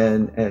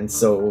 And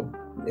so,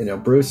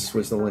 Bruce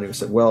was the one who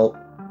said, well,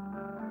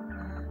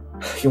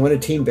 you want a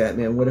teen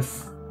Batman, what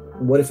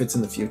if it's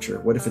in the future?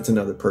 What if it's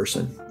another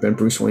person? Then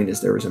Bruce Wayne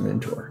is there as a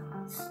mentor.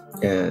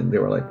 And they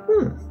were like,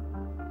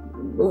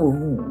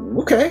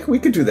 okay, we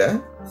could do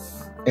that.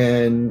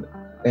 And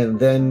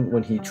then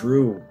when he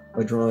drew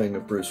a drawing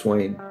of Bruce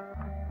Wayne,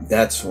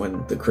 that's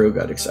when the crew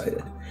got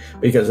excited.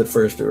 Because at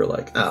first they were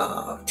like,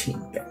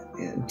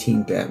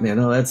 Teen Batman,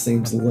 oh, that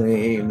seems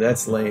lame,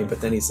 that's lame. But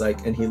then he's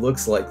like, and he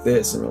looks like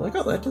this, and we're like,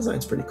 oh, that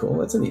design's pretty cool,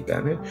 that's a neat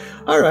Batman.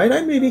 All right,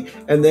 I maybe.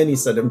 And then he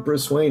said, and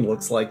Bruce Wayne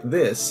looks like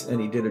this,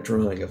 and he did a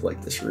drawing of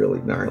like this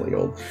really gnarly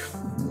old,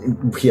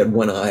 he had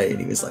one eye, and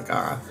he was like,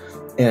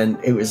 and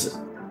it was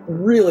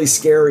really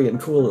scary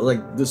and cool,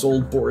 like this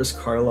old Boris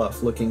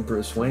Karloff looking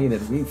Bruce Wayne,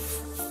 and we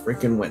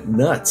freaking went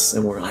nuts,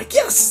 and we're like,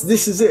 yes,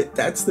 this is it,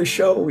 that's the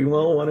show we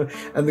all want to.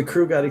 And the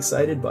crew got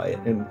excited by it,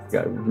 and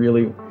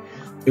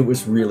it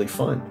was really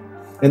fun.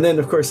 And then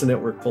of course the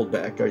network pulled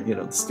back.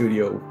 The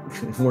studio,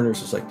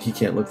 Warner's was like, he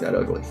can't look that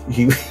ugly.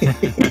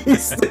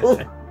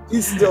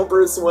 He's still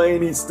Bruce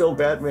Wayne, he's still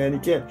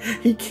Batman,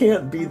 he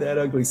can't be that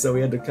ugly. So we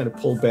had to kind of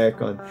pull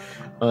back on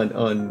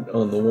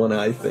the one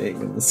eye thing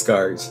and the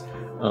scars.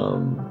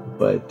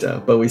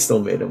 But we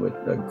still made him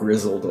a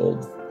grizzled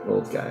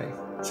old guy,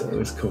 so it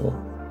was cool.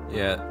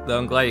 Yeah, though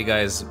I'm glad you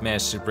guys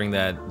managed to bring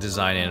that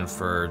design in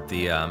for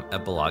the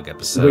epilogue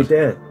episode.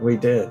 We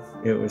did.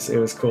 It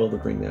was cool to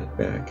bring that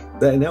back.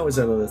 And that was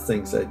one of the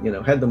things that,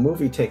 had the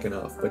movie taken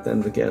off, but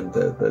then again,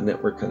 the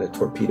network kind of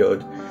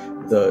torpedoed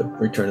the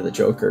Return of the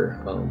Joker.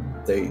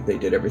 They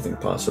did everything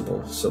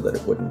possible so that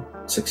it wouldn't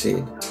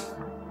succeed.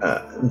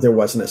 There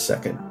wasn't a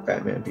second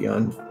Batman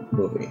Beyond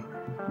movie.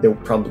 There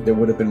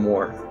would have been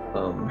more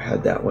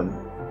had that one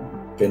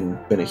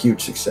been a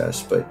huge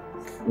success, but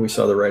we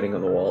saw the writing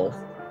on the wall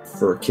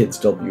for Kids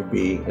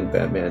WB and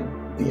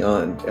Batman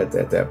Beyond at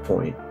that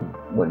point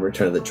when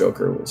Return of the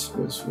Joker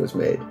was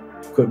made.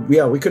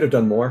 We could have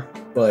done more,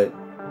 but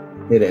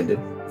it ended.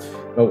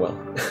 Oh well.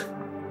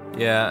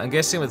 Yeah, I'm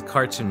guessing with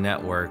Cartoon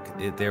Network,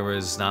 there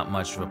was not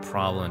much of a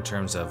problem in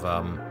terms of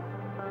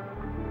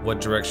what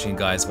direction you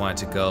guys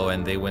wanted to go,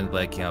 and they wouldn't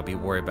be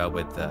worried about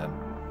with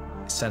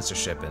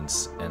censorship and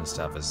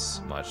stuff as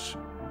much.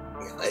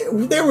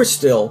 There were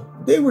still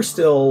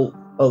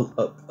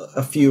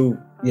a few,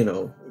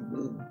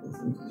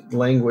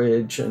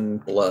 language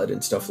and blood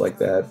and stuff like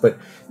that, but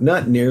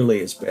not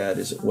nearly as bad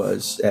as it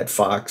was at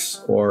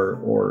Fox or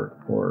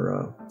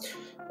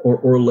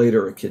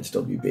later at Kids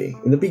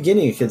WB. In the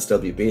beginning of Kids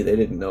WB, they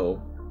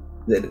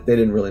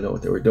didn't really know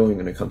what they were doing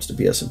when it comes to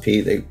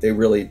BS&P. They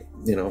really,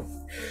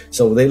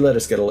 so they let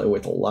us get away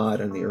with a lot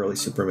in the early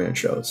Superman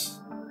shows.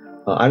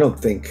 I don't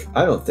think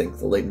the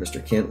late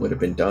Mr. Kent would have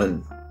been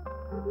done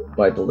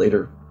by the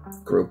later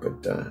group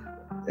at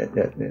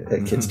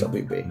Kids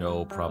WB.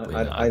 No, probably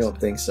not. I don't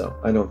think so.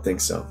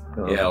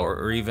 Yeah,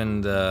 or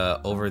even the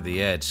Over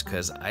the Edge,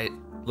 because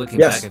looking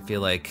Yes. back, I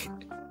feel like,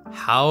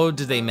 how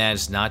did they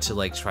manage not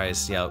to try to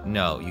see out?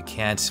 No, you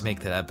can't make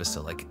that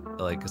episode.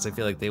 Because I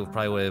feel like they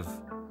probably would have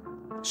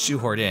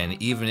shoehorned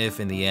in, even if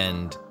in the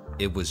end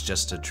it was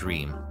just a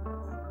dream.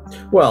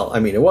 Well, I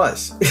mean, it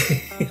was.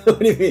 What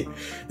do you mean?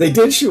 They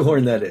did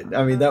shoehorn that in.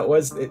 I mean, that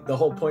was the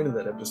whole point of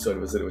that episode,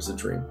 was that it was a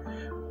dream.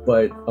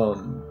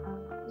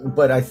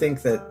 But I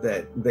think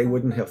that they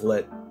wouldn't have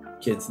let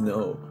kids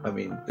know,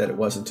 that it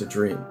wasn't a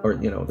dream, or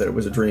that it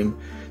was a dream.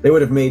 They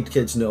would have made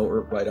kids know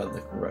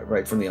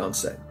right from the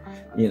onset.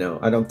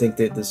 I don't think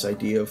that this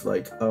idea of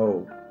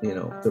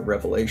the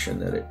revelation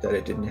that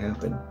it didn't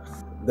happen,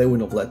 they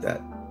wouldn't have let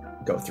that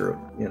go through.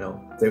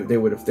 They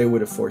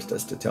would have forced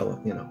us to tell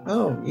them,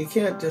 oh, you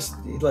can't just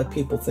let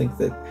people think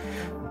that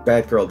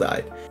Batgirl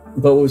died.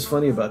 But what was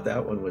funny about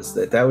that one was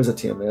that was a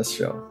TMS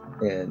show,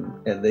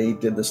 and they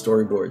did the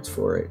storyboards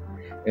for it,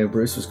 and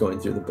Bruce was going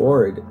through the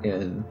board,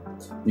 and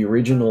the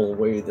original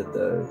way that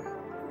the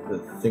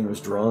thing was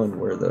drawn,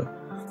 where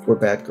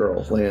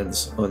Batgirl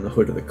lands on the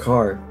hood of the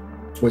car,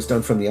 was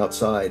done from the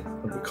outside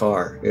of the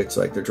car. It's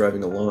like they're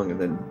driving along, and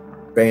then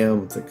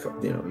bam,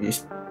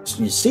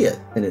 you see it,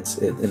 and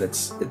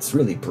it's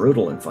really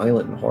brutal and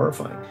violent and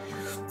horrifying.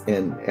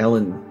 And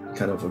Alan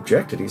kind of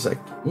objected. He's like,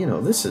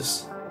 this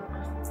is,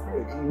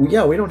 we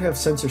don't have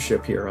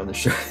censorship here on the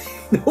show.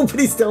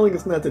 Nobody's telling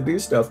us not to do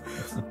stuff,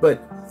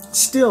 but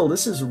still,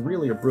 this is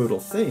really a brutal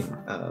thing.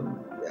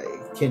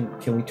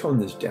 Can we tone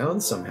this down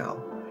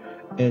somehow?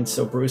 And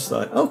so Bruce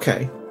thought,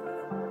 okay,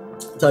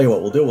 tell you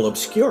what we'll do. We'll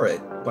obscure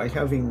it by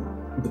having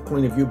the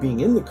point of view being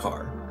in the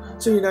car.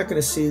 So you're not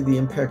going to see the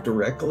impact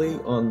directly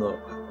on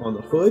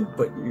the hood,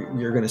 but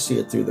you're going to see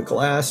it through the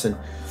glass.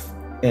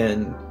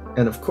 And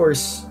of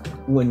course,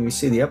 when you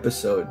see the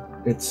episode,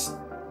 it's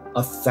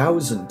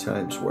 1,000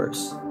 times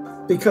worse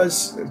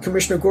because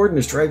Commissioner Gordon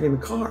is driving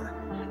the car.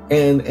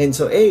 And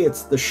so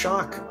it's the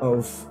shock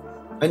of,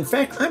 in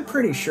fact, I'm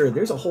pretty sure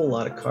there's a whole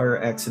lot of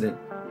car accident,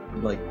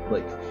 like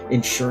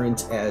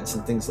insurance ads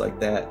and things like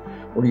that,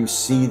 where you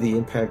see the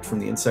impact from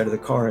the inside of the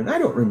car. And I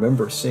don't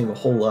remember seeing a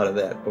whole lot of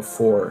that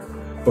before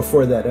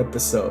that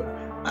episode.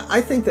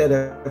 I think that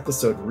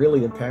episode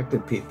really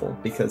impacted people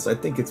because I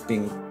think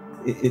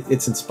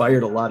it's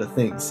inspired a lot of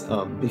things,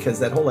 because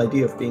that whole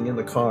idea of being in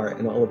the car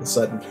and all of a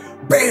sudden,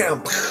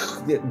 bam,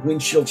 the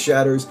windshield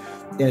shatters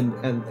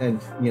and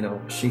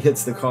she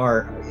hits the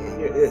car.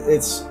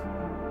 It's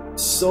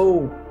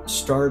so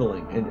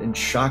startling and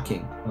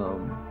shocking,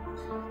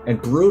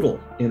 and brutal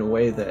in a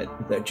way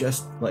that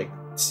just like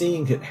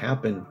seeing it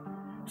happen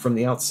from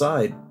the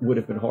outside would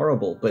have been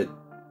horrible, but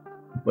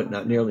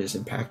not nearly as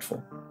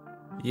impactful.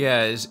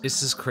 Yeah, it's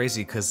just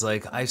crazy because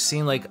like I've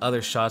seen like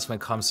other shots when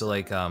it comes to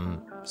like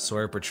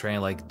sort of portraying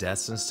like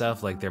deaths and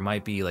stuff. Like there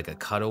might be like a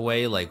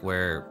cutaway, like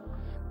where,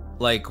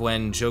 like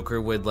when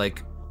Joker would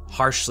like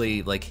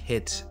harshly like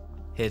hit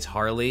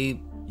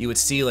Harley, you would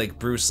see like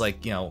Bruce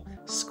like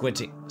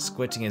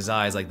squinting his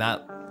eyes, like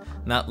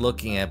not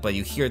looking at it, but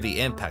you hear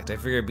the impact. I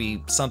figured it'd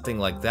be something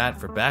like that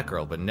for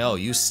Batgirl, but no,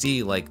 you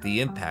see like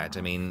the impact.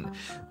 I mean,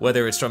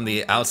 whether it's from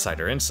the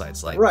outside or inside,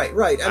 it's like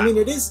right. I mean,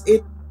 it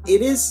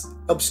is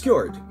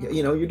obscured.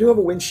 You do have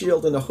a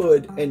windshield and a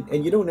hood,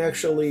 and you don't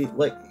actually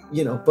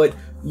but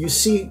you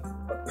see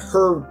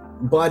her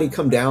body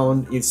come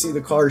down. You see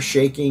the car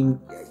shaking.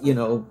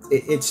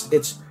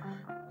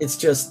 It's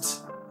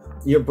just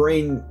your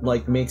brain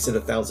like makes it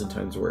 1,000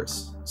 times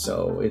worse.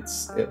 So it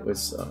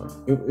was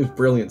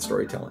brilliant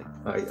storytelling.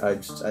 That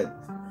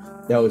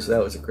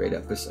was a great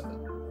episode.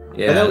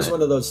 Yeah, and that was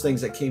one of those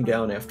things that came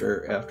down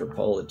after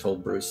Paul had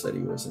told Bruce that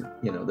he wasn't,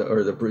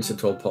 or that Bruce had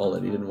told Paul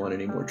that he didn't want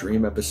any more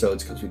Dream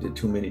episodes because we did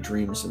too many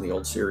dreams in the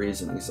old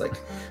series, and he's like,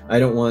 I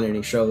don't want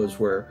any shows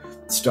where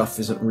stuff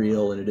isn't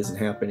real and it isn't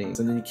happening.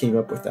 And then he came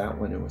up with that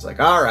one and was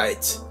like, all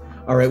right,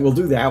 we'll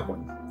do that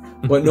one,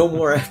 but no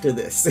more after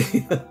this.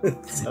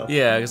 So.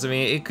 Yeah, because I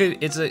mean,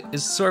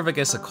 it's sort of, I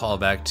guess, a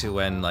callback to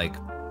when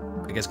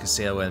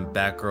Castillo when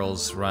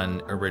Batgirl's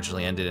run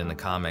originally ended in the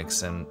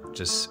comics, and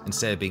just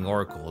instead of being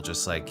Oracle,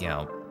 just like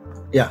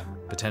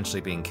potentially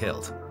being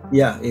killed.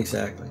 Yeah,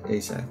 exactly.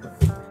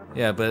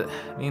 Yeah, but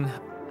I mean,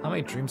 how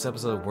many Dreams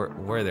episodes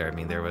were there? I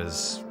mean, there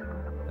was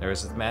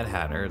the Mad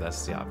Hatter,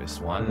 that's the obvious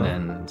one,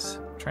 and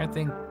I'm trying to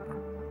think.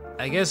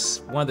 I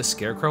guess one of the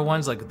Scarecrow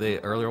ones, like the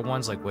earlier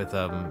ones, like with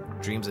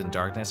Dreams in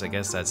Darkness. I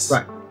guess that's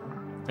right.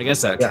 I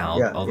guess that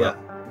counts. Yeah.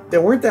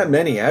 There weren't that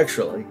many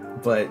actually.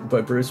 But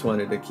Bruce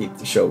wanted to keep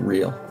the show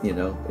real, and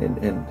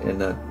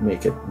not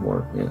make it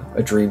more,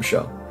 a dream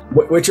show.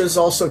 Which is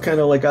also kind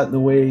of like got in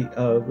the way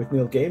with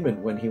Neil Gaiman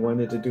when he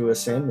wanted to do a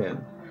Sandman,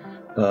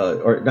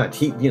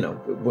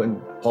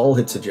 when Paul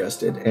had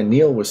suggested, and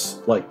Neil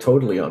was like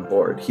totally on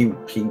board. He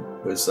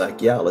was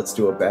like, yeah, let's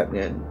do a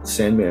Batman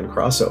Sandman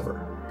crossover.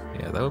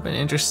 Yeah, that would have been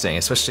interesting,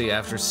 especially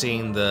after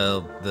seeing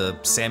the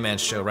Sandman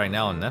show right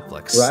now on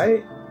Netflix.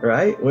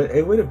 Right?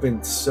 It would have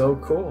been so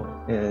cool,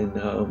 and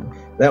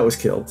that was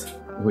killed.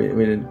 We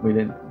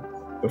didn't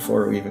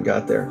before we even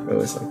got there. It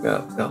was like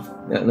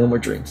no more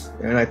dreams.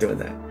 They're not doing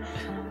that.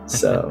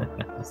 So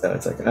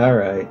it's like, all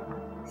right.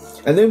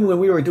 And then when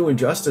we were doing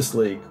Justice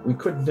League, we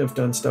couldn't have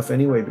done stuff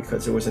anyway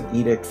because there was an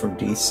edict from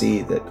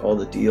DC that all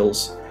the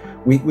deals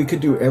we could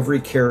do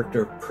every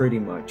character pretty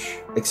much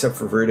except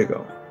for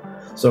Vertigo.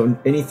 So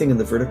anything in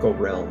the Vertigo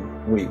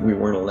realm, we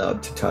weren't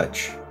allowed to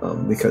touch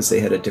because they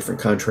had a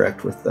different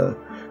contract with the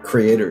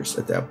creators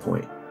at that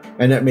point.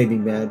 And that made me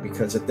mad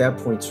because at that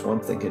point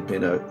Swamp Thing had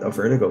been a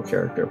Vertigo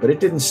character, but it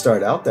didn't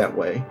start out that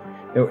way.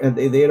 And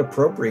they had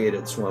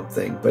appropriated Swamp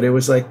Thing, but it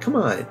was like, come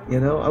on,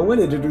 I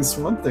wanted to do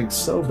Swamp Thing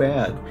so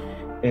bad.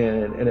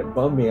 And it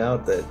bummed me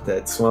out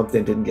that Swamp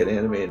Thing didn't get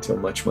animated until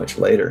much, much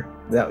later.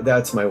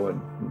 That's my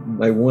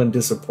one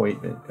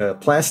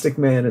disappointment. Plastic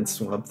Man and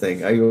Swamp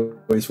Thing I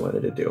always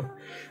wanted to do.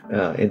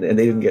 And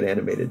they didn't get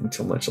animated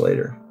until much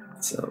later.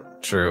 So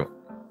true.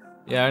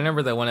 Yeah, I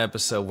remember that one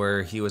episode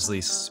where he was at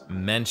least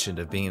mentioned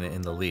of being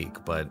in the league,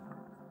 but...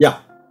 Yeah,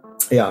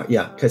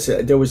 because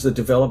there was the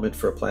development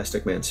for a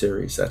Plastic Man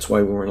series. That's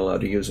why we weren't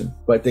allowed to use him.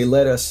 But they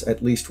let us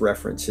at least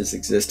reference his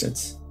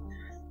existence.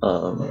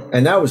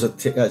 And that was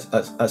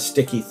a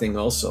sticky thing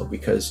also,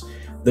 because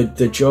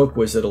the joke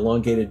was that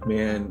elongated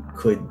man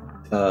could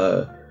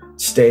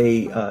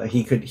stay.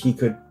 He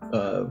could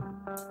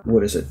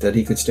what is it? That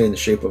he could stay in the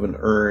shape of an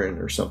urn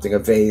or something, a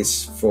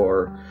vase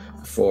for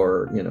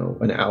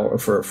an hour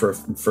for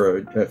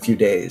a few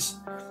days,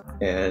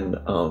 and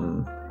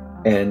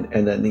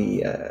then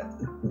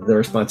the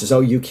response is,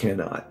 oh, you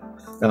cannot,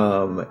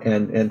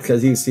 and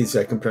because he's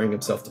comparing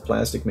himself to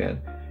Plastic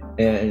Man.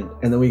 And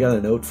then we got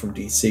a note from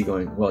DC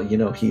going, well,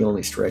 he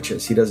only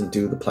stretches. He doesn't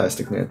do the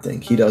Plastic Man thing.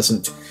 He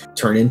doesn't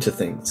turn into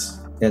things.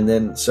 And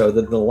then so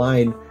the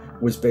line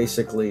was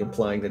basically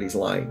implying that he's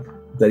lying,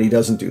 that he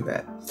doesn't do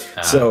that.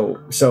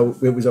 So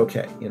it was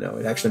okay.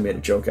 It actually made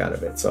a joke out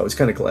of it. So I was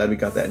kind of glad we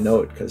got that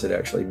note, because it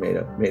actually made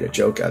a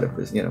joke out of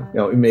his,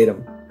 it made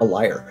him a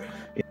liar.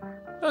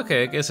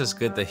 Okay, I guess it's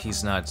good that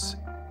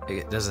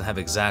it doesn't have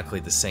exactly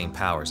the same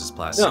powers as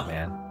Plastic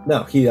Man.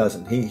 No, he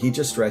doesn't. He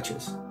just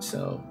stretches.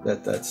 So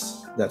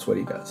that's what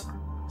he does.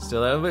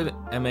 Still,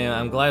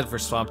 I'm glad for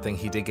Swamp Thing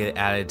he did get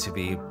added to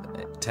be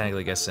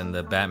technically, I guess, in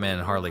the Batman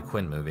and Harley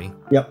Quinn movie.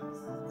 Yep.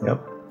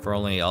 For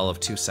only all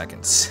of 2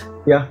 seconds.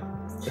 Yeah.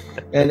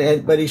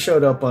 But he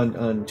showed up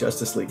on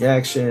Justice League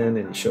Action,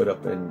 and he showed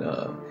up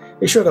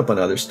on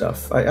other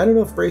stuff. I don't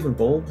know if Brave and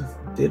Bold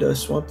did a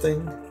Swamp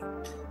Thing.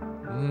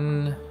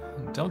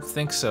 Don't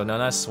think so. No,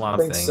 not Swamp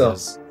Thing. So.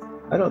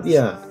 I don't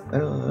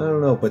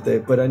know,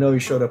 but I know he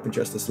showed up in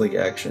Justice League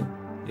Action.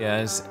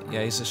 Yeah,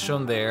 he's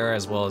shown there,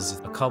 as well as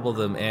a couple of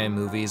the anime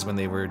movies when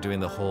they were doing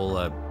the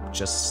whole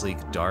Justice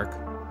League Dark.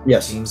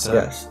 Yes.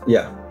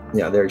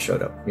 There he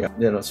showed up.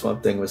 Yeah,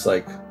 Swamp Thing was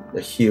like a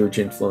huge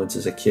influence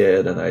as a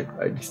kid, and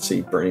I'd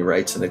see Bernie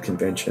Wright's in the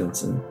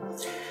conventions, and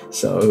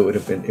so it would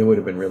have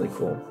been really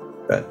cool.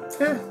 But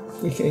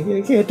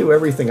you can't do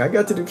everything. I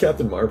got to do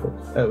Captain Marvel.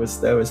 That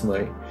was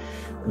my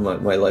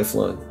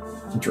lifelong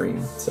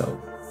dream. So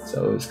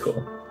it was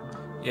cool.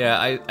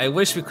 Yeah, I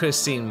wish we could have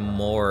seen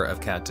more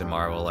of Captain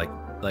Marvel. Like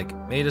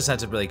maybe he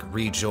doesn't have to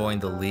rejoin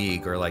the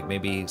League, or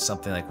maybe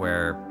something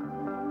where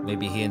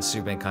maybe he and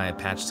Superman kind of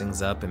patch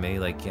things up, and maybe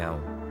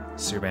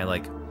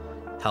Superman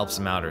helps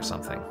him out or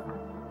something.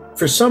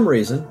 For some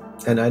reason,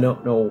 and I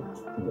don't know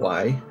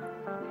why,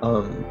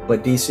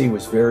 but DC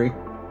was very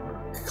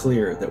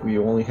clear that we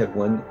only had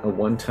a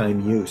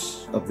one-time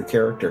use of the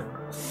character,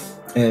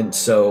 and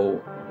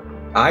so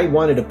I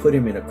wanted to put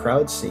him in a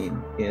crowd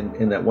scene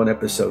in that one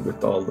episode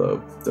with all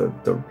the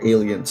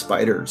alien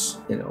spiders,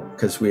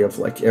 because we have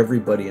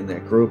everybody in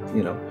that group,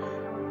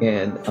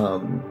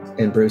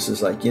 and Bruce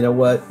is like, you know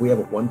what, we have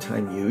a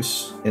one-time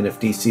use, and if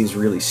DC's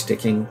really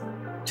sticking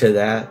to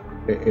that,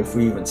 if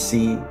we even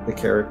see the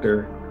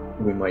character,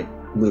 we might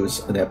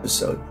lose an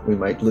episode, we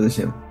might lose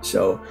him,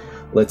 so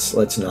let's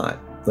not.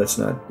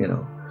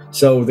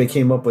 So they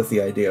came up with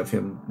the idea of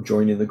him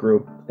joining the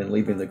group and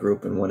leaving the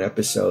group in one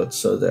episode,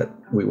 so that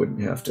we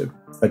wouldn't have to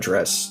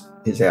address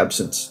his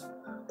absence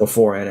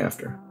before and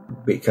after,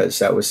 because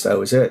that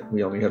was it.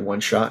 We only had one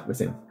shot with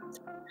him,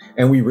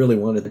 and we really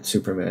wanted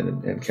Superman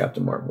and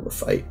Captain Marvel to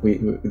fight.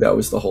 That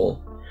was the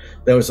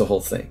whole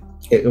thing.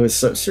 It was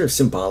sort of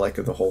symbolic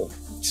of the whole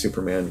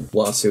Superman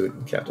lawsuit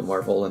and Captain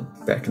Marvel and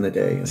back in the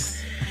day,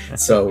 and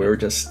so we were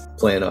just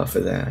playing off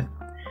of that,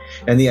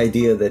 and the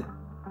idea that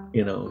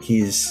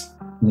he's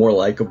more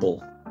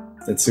likable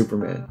than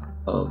Superman,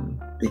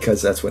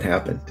 because that's what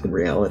happened in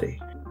reality.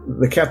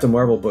 The Captain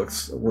Marvel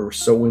books were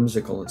so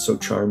whimsical and so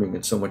charming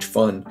and so much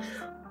fun.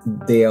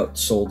 They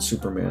outsold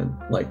Superman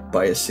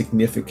by a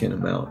significant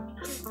amount.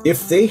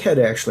 If they had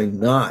actually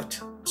not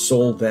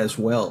sold as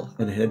well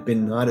and had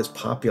been not as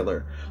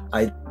popular,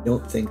 I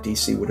don't think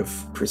DC would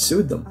have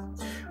pursued them.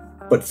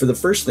 But for the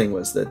first thing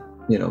was that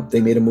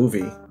they made a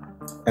movie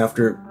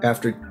after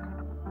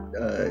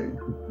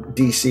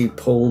DC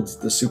pulled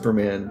the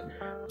Superman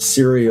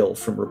serial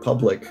from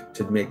Republic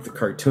to make the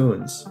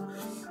cartoons,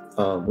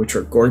 which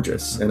are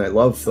gorgeous, and I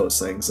love those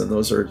things, and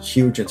those are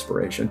huge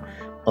inspiration.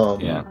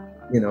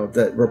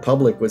 That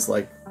Republic was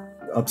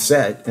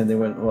upset, and they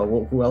went,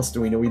 well, who else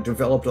do we know? We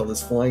developed all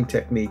this flying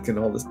technique and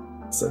all this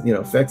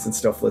effects and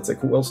stuff. Let's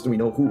who else do we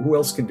know? Who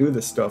else can do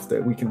this stuff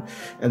that we can?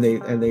 And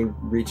they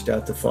reached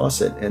out to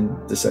Fawcett and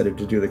decided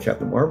to do the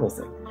Captain Marvel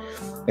thing,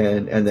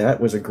 and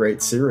that was a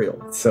great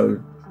serial. So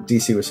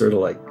DC was sort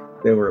of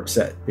they were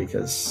upset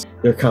because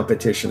their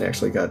competition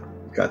actually got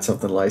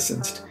something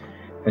licensed,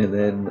 and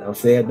then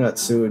if they had not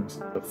sued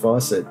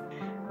Fawcett,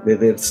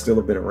 they'd still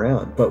have been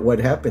around. But what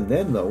happened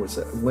then, though, was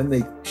that when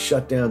they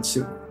shut down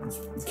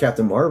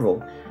Captain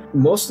Marvel,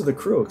 most of the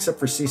crew, except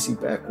for CC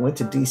Beck, went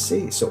to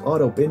DC. So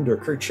Otto Binder,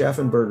 Kurt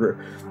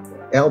Schaffenberger,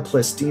 Al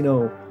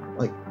Plastino,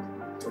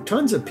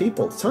 tons of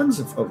people, tons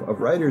of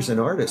writers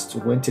and artists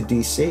went to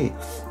DC,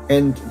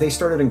 and they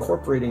started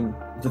incorporating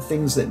the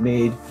things that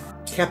made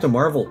Captain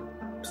Marvel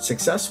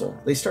successful.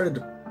 They started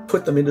to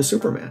put them into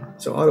Superman.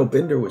 So Otto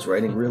Binder was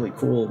writing really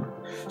cool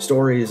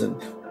stories, and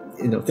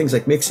things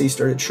like Mixie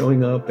started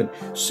showing up, and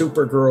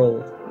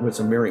Supergirl was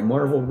a Mary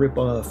Marvel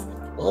ripoff.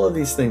 All of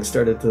these things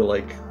started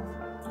to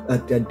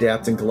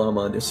adapt and glom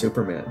onto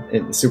Superman,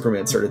 and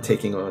Superman started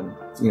taking on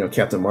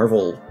Captain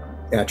Marvel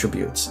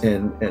attributes,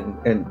 and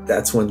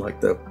that's when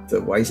like the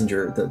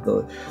Weisinger,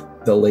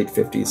 the late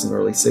 50s and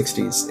early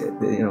 60s,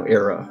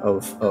 era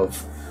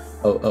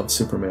of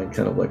Superman,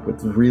 kind of like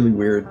with really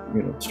weird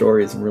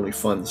stories and really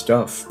fun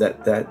stuff.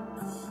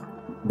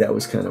 That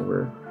was kind of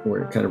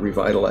where it kind of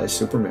revitalized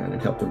Superman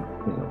and helped him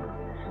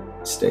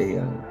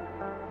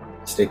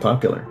stay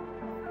popular.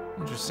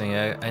 Interesting.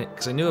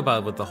 Because I knew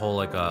about with the whole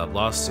like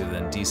lawsuit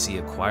and DC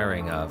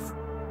acquiring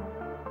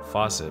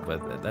Fawcett,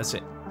 but that's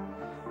it.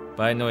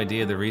 But I had no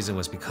idea the reason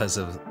was because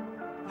of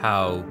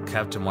how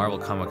Captain Marvel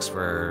comics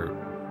were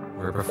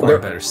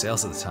performing better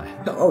sales at the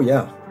time. Oh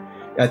yeah,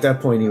 at that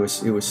point he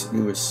was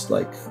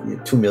like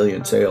 2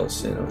 million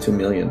sales, 2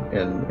 million,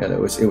 and it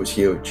was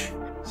huge.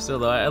 Still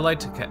though, I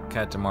liked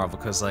Captain Marvel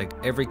because like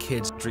every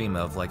kid's dream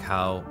of like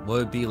what it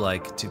would be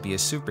like to be a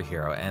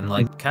superhero, and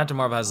like Captain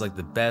Marvel has like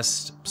the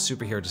best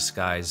superhero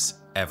disguise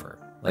ever.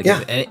 Like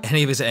if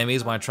any of his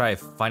enemies want to try to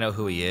find out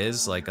who he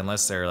is, like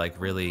unless they're like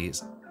really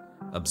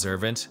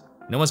observant,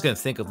 no one's gonna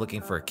think of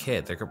looking for a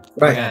kid. They're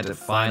gonna have to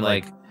find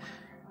like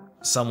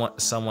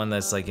someone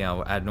that's like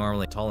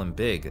abnormally tall and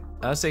big.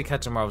 I would say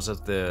Captain Marvel's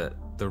like the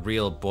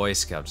real Boy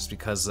Scout, just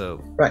because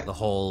of the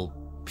whole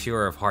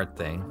pure of heart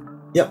thing.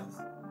 Yep,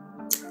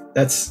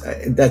 that's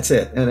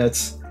it, and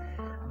it's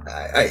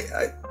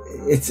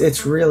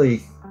really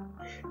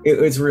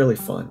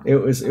fun. It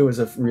was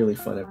a really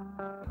fun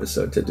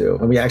episode to do,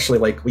 and we actually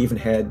we even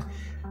had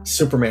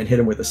Superman hit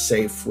him with a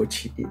safe,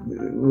 which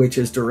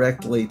is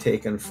directly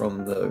taken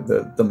from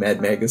the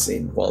Mad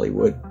Magazine Wally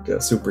Wood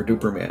Super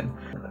Duper Man.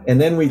 And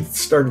then we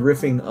started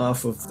riffing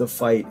off of the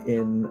fight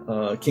in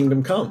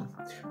Kingdom Come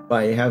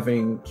by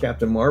having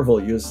Captain Marvel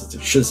use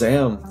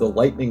Shazam, the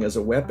lightning, as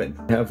a weapon,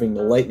 having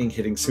the lightning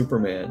hitting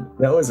Superman.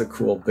 That was a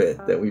cool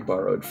bit that we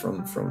borrowed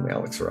from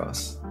Alex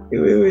Ross. It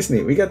was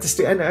neat. We got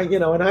to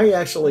and I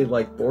actually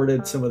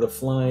boarded some of the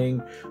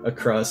flying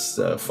across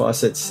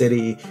Fawcett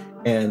City,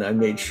 and I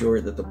made sure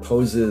that the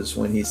poses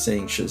when he's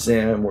saying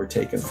Shazam were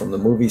taken from the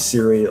movie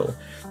Serial,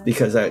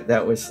 because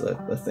that was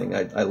the thing.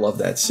 I love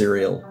that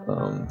Serial.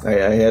 I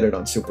had it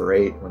on Super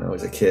 8 when I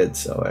was a kid,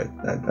 so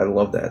I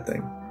love that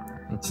thing.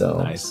 So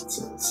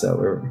nice. So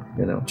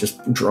we're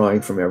just drawing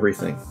from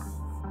everything.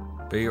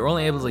 But you're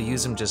only able to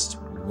use them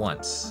just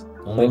once.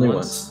 Only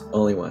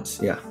once.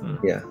 Yeah.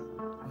 Yeah.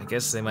 I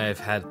guess they might have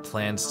had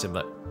plans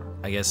to,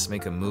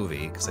 make a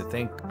movie, because I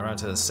think around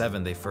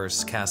 2007 they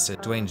first casted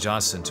Dwayne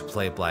Johnson to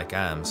play Black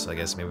Adam, so I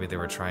guess maybe they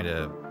were trying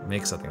to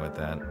make something with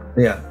that.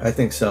 Yeah, I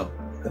think so.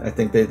 I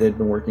think they'd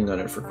been working on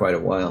it for quite a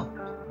while.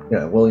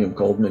 Yeah, William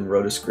Goldman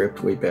wrote a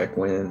script way back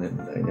when, and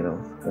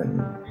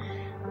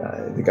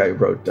the guy who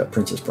wrote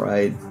Princess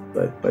Bride,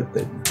 but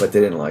they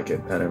didn't like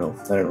it. I don't know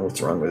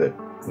what's wrong with it,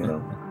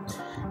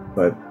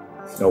 but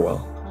oh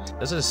well.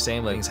 Those are the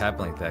same things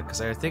happen like that, because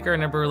I think I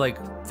remember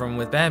from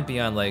with Batman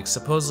Beyond,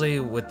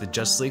 supposedly with the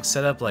Justice League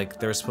setup,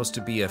 there was supposed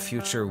to be a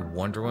future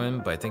Wonder Woman,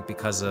 but I think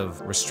because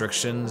of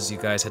restrictions, you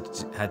guys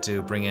had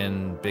to bring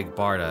in Big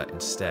Barda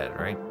instead,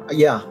 right?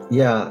 Yeah,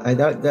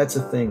 that's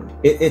a thing.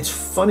 It's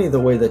funny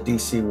the way that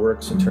DC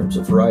works in terms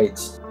of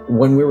rights.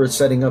 When we were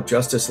setting up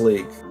Justice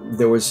League,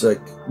 there was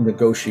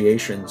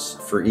negotiations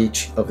for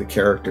each of the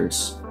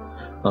characters.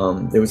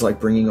 It was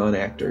bringing on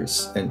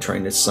actors and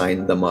trying to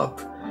sign them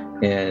up,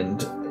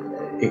 and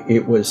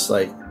it was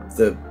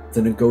the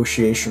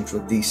negotiations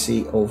with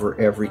DC over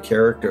every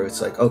character.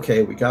 It's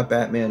okay, we got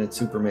Batman and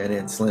Superman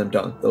in, slam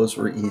dunk, those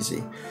were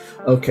easy.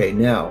 Okay,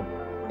 now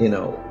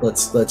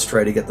let's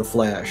try to get the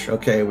Flash.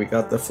 Okay, we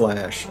got the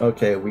Flash.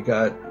 Okay, we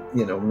got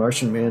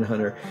Martian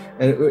Manhunter,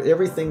 and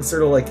everything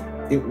sort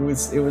of it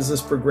was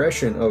this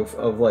progression of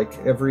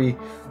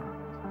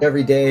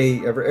every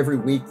day, every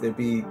week there'd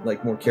be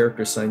more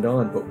characters signed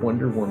on, but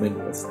Wonder Woman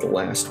was the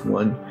last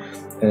one,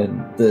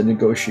 and the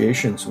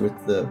negotiations with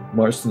the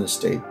Marston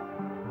estate.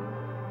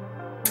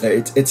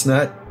 It's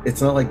not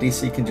like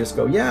DC can just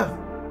go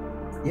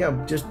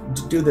just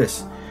do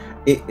this.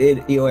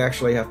 You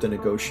actually have to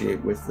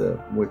negotiate with the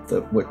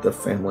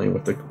family,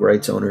 with the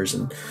rights owners,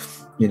 and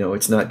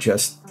it's not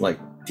just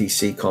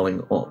DC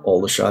calling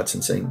all the shots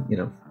and saying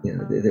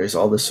there's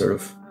all this sort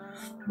of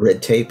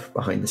red tape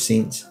behind the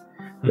scenes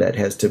that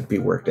has to be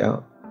worked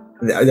out.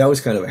 That was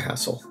kind of a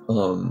hassle,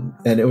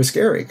 and it was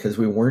scary because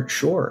we weren't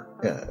sure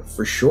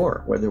for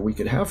sure whether we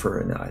could have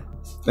her or not.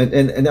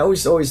 And that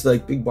was always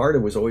Big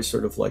Barda was always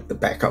sort of the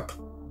backup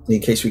in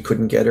case we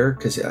couldn't get her,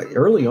 because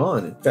early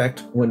on, in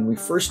fact, when we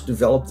first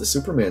developed the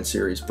Superman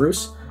series,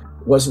 Bruce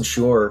wasn't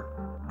sure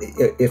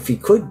if he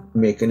could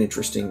make an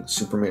interesting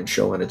Superman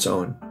show on its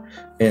own,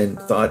 and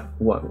thought,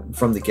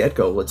 from the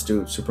get-go, let's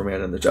do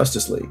Superman and the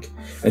Justice League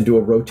and do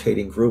a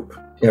rotating group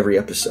every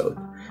episode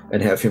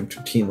and have him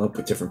team up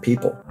with different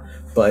people.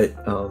 But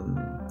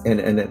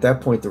and at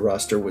that point the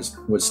roster was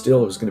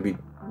going to be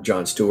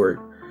Jon Stewart,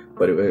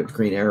 but it was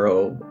Green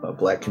Arrow,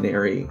 Black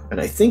Canary, and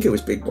I think it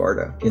was Big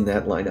Barda in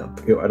that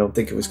lineup. I don't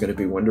think it was going to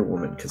be Wonder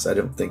Woman, because I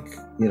don't think,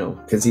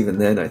 because even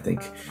then I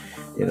think,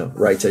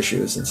 rights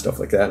issues and stuff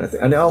like that.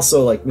 And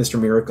also like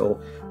Mr.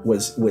 Miracle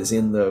was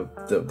in the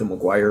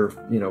Maguire,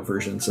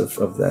 versions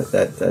of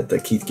that the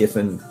Keith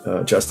Giffen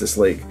Justice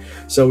League.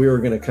 So we were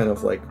going to kind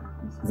of like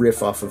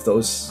riff off of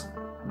those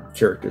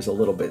characters a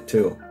little bit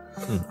too.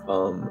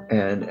 And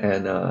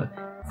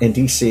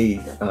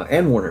DC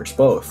and Warner's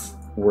both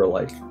were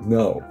like,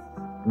 no,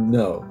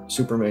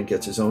 Superman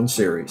gets his own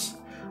series.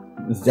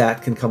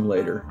 That can come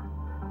later,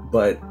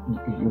 but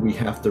we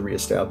have to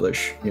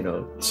reestablish,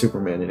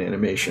 Superman in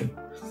animation.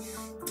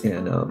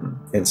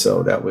 And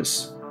so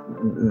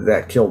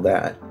that killed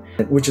that,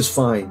 which is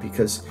fine,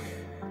 because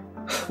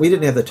we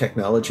didn't have the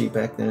technology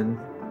back then,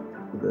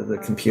 the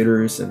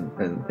computers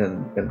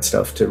and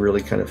stuff to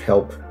really kind of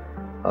help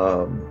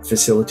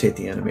facilitate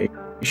the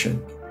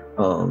animation.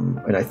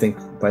 And I think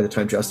by the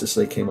time Justice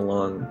League came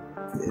along,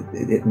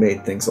 it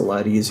made things a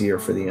lot easier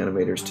for the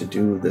animators to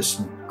do this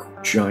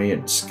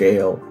giant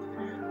scale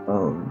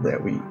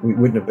that we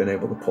wouldn't have been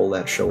able to pull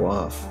that show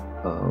off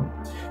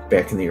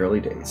back in the early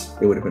days.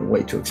 It would have been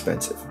way too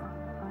expensive.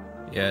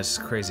 Yeah, it's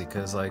crazy,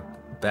 because like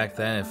back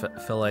then it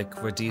felt like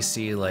for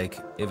DC, like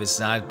if it's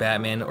not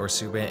Batman or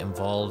Superman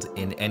involved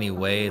in any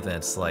way, then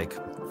it's like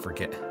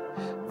forget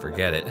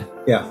it.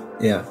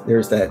 Yeah,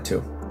 there's that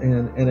too.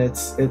 And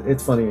it's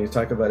funny when you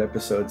talk about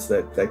episodes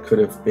that could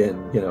have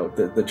been,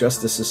 the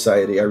Justice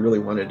Society. I really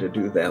wanted to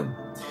do them,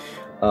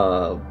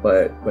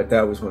 but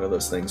that was one of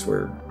those things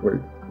where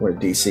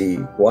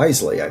DC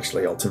wisely,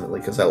 actually,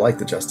 ultimately, because I like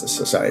the Justice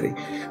Society,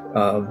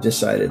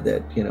 decided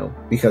that,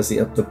 because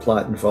the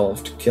plot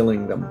involved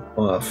killing them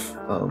off,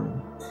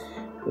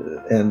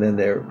 and then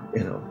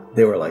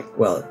they were like,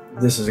 well,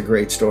 this is a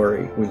great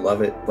story, we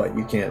love it, but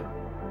we can't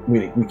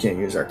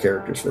use our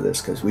characters for this,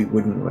 because we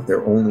wouldn't want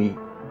their only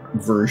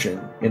version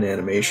in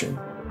animation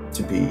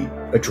to be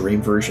a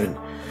dream version,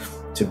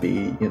 to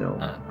be,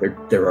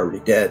 they're already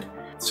dead.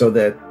 So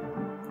that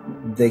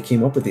they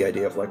came up with the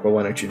idea of like, well,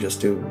 why don't you just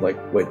do like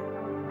what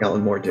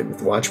Alan Moore did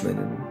with Watchmen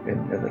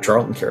and the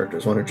Charlton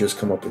characters? Why don't you just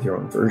come up with your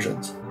own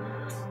versions?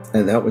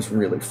 And that was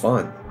really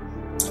fun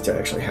to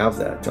actually have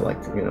that, to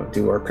like,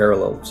 do our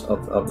parallels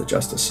of the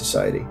Justice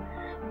Society.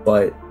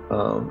 But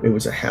it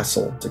was a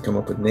hassle to come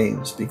up with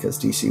names, because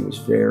DC was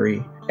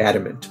very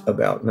adamant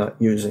about not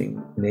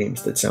using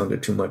names that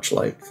sounded too much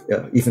like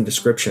even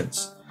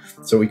descriptions.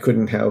 So we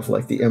couldn't have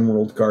like the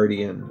Emerald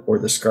Guardian or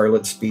the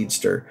Scarlet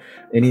Speedster,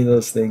 any of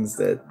those things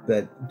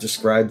that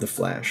describe the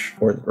Flash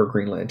or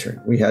Green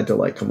Lantern. We had to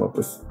like come up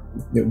with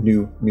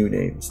new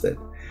names.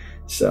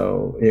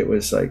 So it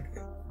was like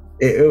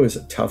it was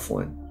a tough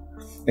one.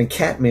 And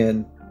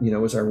Catman,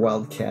 was our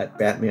Wildcat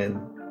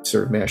Batman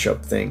sort of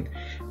mashup thing.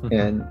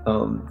 And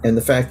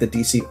the fact that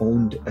DC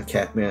owned a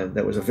Catman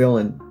that was a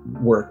villain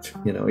worked,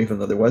 even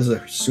though there was a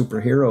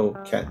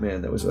superhero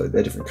Catman that was a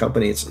different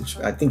company. It's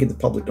I think in the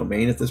public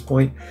domain at this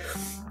point.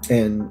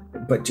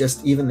 But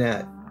just even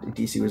that,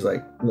 DC was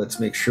like, let's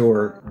make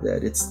sure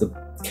that it's the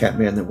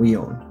Catman that we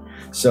own.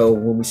 So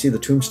when we see the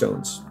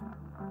Tombstones,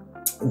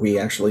 we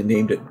actually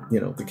named it,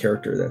 the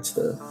character that's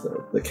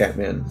the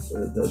Catman,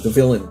 the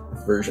villain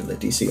version that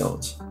DC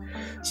owns.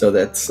 So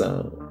that's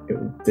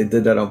they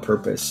did that on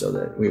purpose, so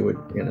that we would,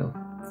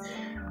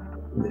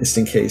 just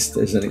in case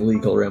there's any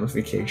legal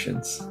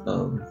ramifications,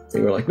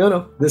 they were like,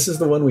 no, this is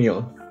the one we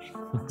own.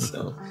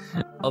 So,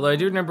 although I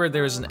do remember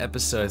there was an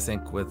episode, I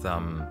think, with I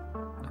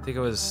think it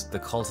was the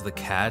Cult of the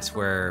Cat,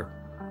 where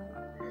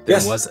there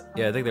was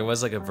I think there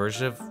was like a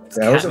version of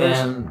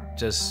Catman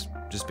just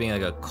being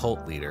like a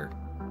cult leader.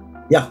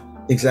 Yeah,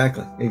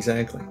 exactly.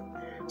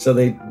 So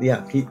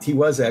he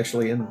was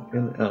actually in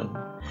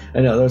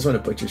I know that was one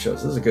of Butcher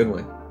shows. This is a good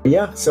one.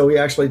 Yeah, so we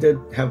actually did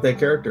have that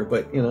character,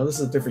 but this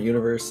is a different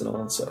universe and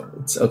all, so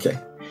it's okay.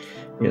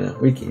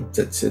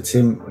 It's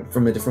him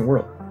from a different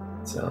world,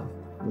 so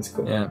it's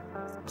cool. Yeah.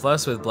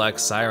 Plus, with Black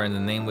Siren, the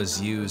name was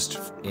used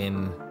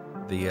in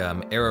the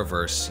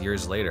Arrowverse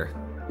years later.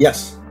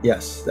 Yes.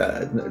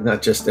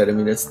 Not just that. I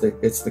mean, it's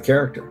the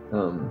character,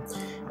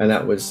 and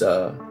that was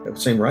the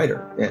same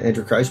writer.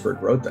 Andrew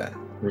Kreisberg wrote that.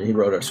 He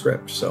wrote our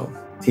script, so.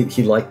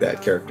 He liked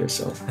that character,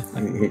 so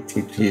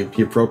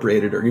he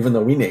appropriated her, even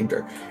though we named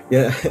her.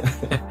 Yeah.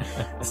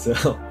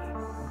 So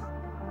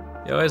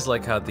you always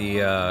like how the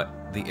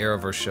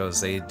Arrowverse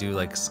shows, they do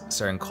like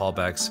certain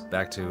callbacks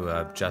back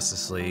to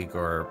Justice League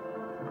or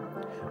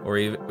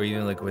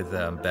even like with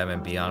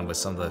Batman Beyond with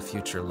some of the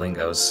future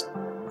lingos.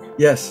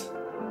 Yes.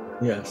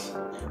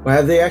 Well,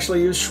 have they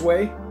actually used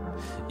Shui?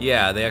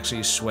 Yeah, they actually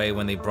used Shui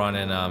when they brought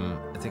in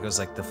I think it was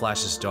like the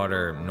Flash's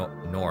daughter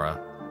Nora.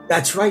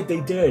 That's right,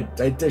 they did.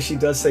 She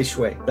does say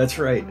Shui. That's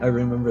right, I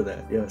remember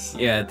that. Yes.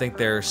 Yeah, I think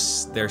their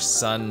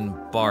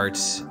son Bart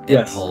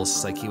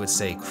Impulse, like he would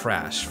say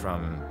Crash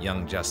from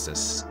Young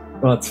Justice.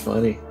 Oh, that's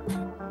funny.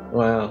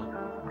 Wow,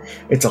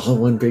 it's all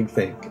one big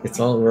thing.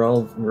 We're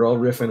all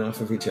riffing off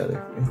of each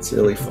other. It's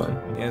really fun.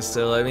 Yeah,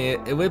 so I mean,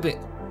 it would be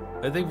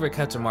I think for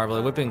Captain Marvel,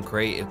 it would have been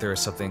great if there was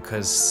something,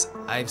 because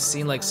I've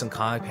seen like some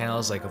comic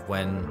panels, like of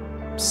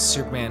when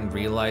Superman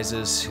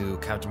realizes who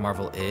Captain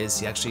Marvel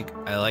is. I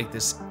like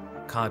this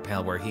comic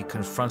panel where he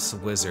confronts the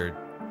Wizard,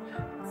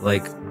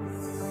 like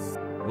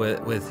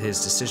with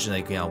his decision,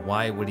 like,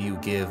 why would you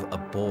give a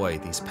boy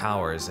these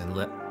powers and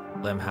let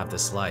him have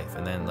this life?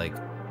 And then like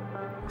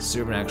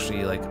Superman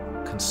actually like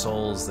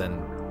consoles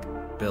then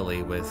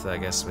Billy with, I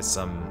guess, with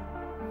some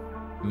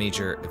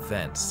major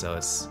event. So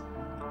it's,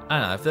 I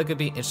don't know, I feel like it'd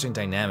be an interesting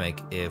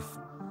dynamic if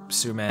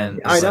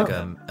Superman is like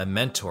a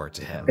mentor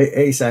to him.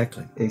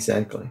 Exactly.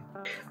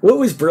 What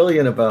was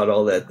brilliant about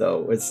all that,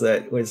 though, was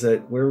that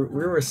we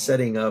were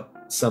setting up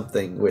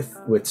something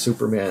with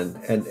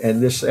Superman,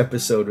 and this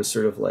episode was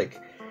sort of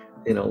like,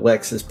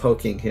 Lex is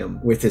poking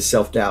him with his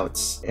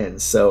self-doubts, and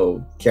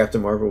so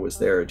Captain Marvel was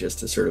there just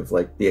to sort of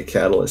like be a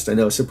catalyst. I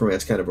know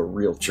Superman's kind of a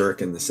real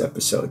jerk in this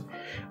episode.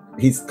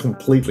 He's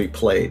completely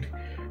played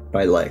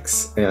by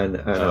Lex,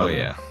 and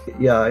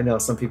yeah, I know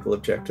some people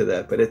object to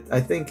that, but I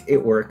think it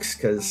works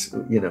because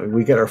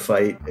we get our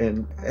fight,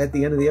 and at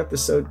the end of the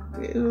episode,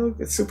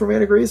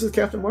 Superman agrees with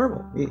Captain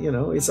Marvel.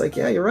 He's like,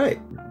 yeah, you're right,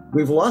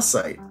 we've lost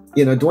sight.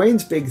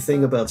 Dwayne's big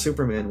thing about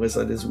Superman was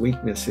that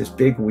his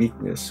big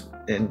weakness,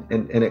 and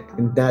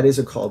that is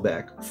a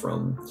callback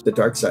from the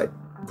Dark Side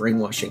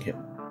brainwashing him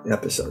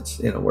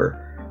episodes,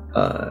 where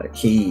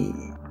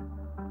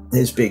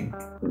his big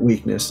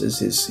weakness is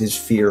his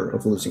fear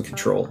of losing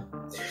control.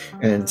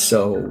 And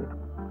so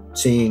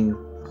seeing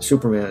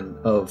Superman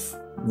of,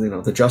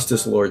 the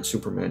Justice Lord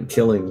Superman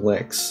killing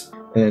Lex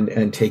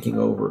and taking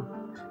over,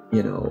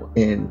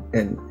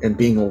 and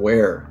being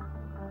aware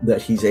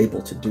that he's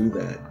able to do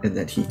that, and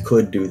that he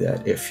could do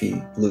that if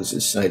he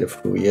loses sight of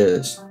who he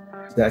is,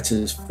 that's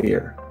his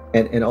fear.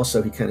 And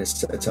also he kind of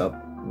sets up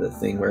the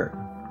thing where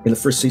in the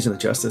first season of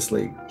Justice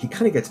League, he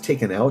kind of gets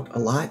taken out a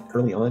lot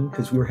early on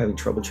because we were having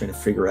trouble trying to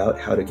figure out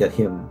how to get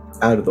him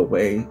out of the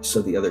way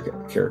so the other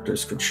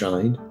characters could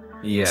shine.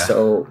 Yeah.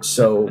 So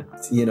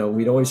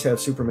we'd always have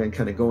Superman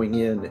kind of going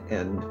in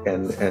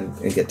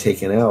and get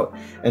taken out,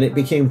 and it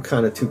became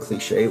kind of too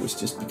cliche.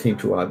 It became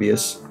too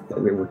obvious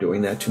that we were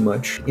doing that too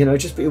much.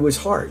 It was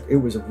hard. It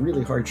was a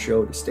really hard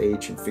show to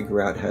stage and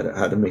figure out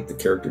how to make the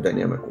character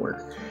dynamic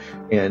work,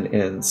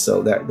 and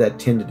so that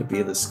tended to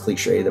be this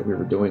cliche that we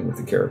were doing with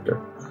the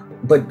character.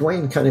 But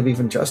Dwayne kind of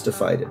even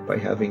justified it by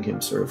having him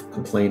sort of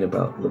complain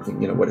about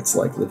living, what it's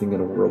like living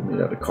in a world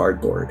made out of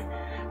cardboard,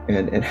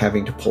 and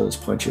having to pull his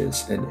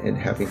punches and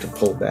having to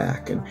pull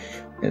back, and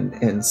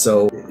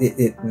so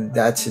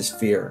that's his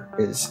fear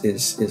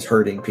is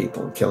hurting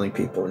people and killing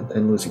people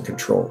and losing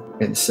control.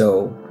 And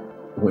so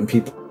when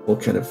people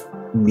kind of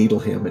needle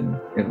him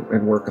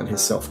and work on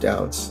his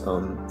self-doubts,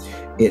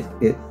 it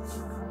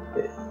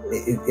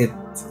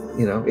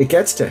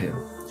gets to him.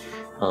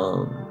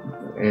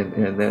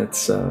 And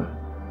that's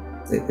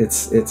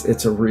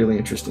it's a really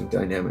interesting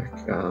dynamic.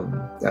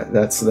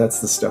 That's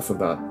the stuff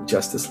about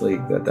Justice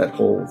League, that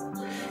whole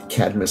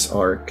Cadmus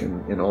arc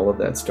and all of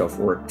that stuff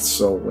worked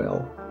so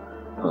well.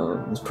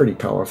 It's pretty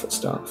powerful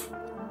stuff.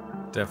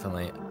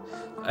 Definitely.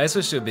 I just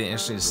wish it would be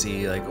interesting to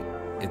see like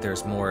if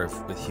there's more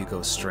with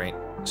Hugo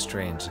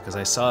Strange, because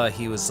I saw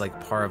he was like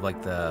part of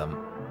like the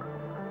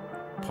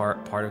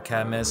part of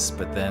Cadmus,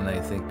 but then I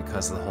think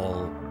because of the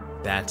whole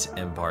Bat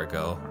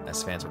embargo,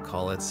 as fans would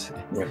call it,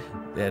 yeah,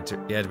 he had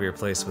to be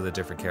replaced with a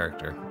different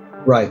character.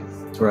 Right.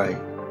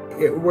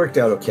 It worked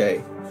out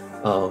okay,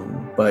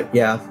 but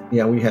yeah,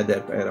 we had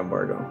that Bat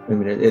embargo. I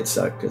mean, it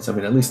sucked.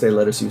 At least they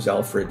let us use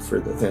Alfred for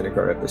the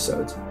Thanagar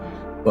episodes,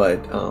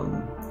 but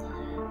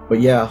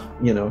yeah,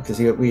 because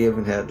we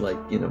even had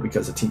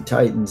because of Teen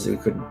Titans, we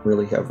couldn't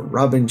really have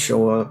Robin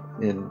show up,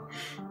 and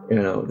it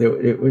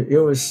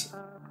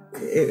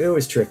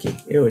was tricky.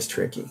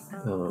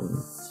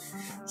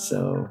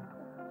 So.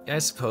 I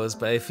suppose,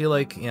 but I feel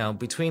like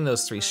between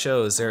those three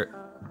shows,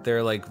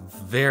 they're like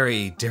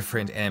very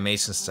different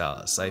animation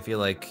styles. I feel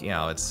like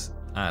it's,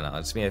 I don't know.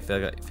 It's me. I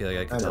feel like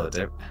I can tell the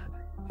difference.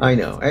 I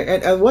know,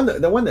 and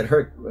the one that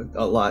hurt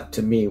a lot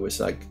to me was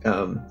like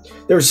there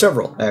were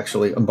several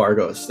actually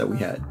embargoes that we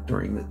had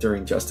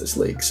during Justice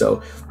League.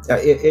 So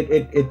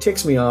it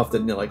ticks me off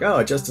that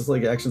Justice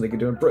League action, they can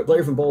do it.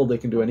 Brave and Bold, they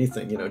can do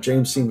anything.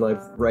 James seemed like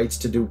rights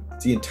to do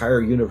the entire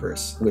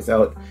universe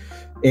without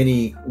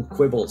any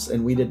quibbles,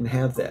 and we didn't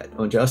have that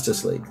on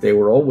Justice League. They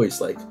were always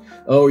like,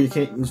 oh, you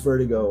can't use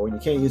Vertigo, and you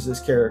can't use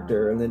this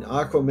character, and then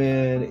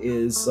Aquaman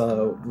is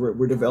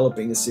we're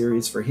developing a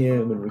series for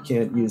him, and we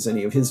can't use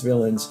any of his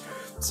villains.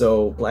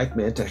 So Black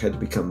Manta had to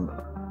become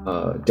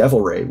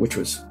Devil Ray, which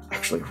was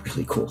actually a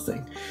really cool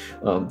thing.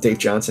 Dave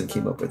Johnson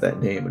came up with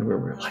that name, and we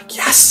were like,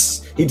 yes!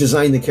 He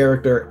designed the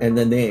character and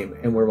the name,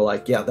 and we were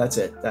like, yeah, that's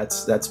it.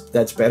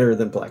 That's better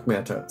than Black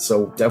Manta.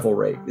 So Devil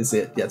Ray is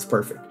it. Yeah, it's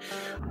perfect.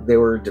 They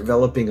were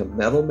developing a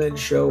Metal Men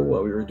show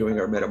while we were doing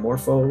our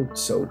Metamorpho,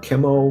 so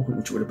Chemo,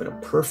 which would have been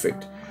a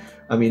perfect.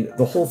 I mean,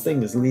 the whole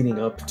thing is leading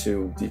up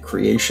to the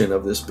creation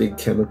of this big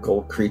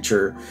chemical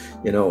creature,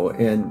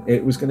 and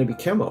it was going to be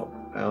Chemo,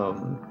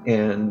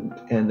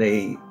 and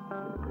they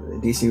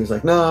DC was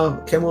like,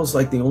 no, Kimmel's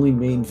like the only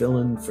main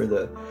villain for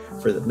the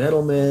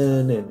Metal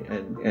Men,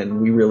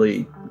 and we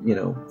really,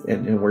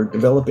 and we're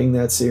developing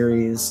that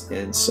series,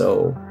 and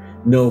so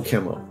no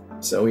Kimmel.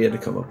 So we had to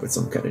come up with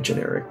some kind of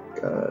generic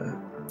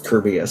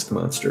Kirby-esque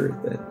monster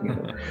that,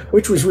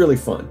 which was really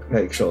fun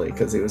actually,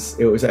 because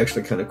it was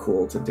actually kind of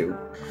cool to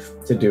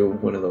do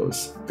one of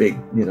those big,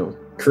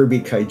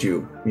 Kirby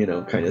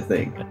kaiju, kind of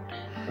thing.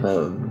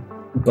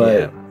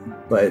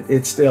 But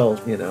it's still,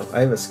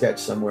 I have a sketch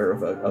somewhere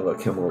of a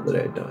Kimmel that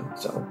I had done,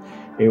 so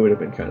it would have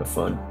been kind of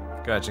fun.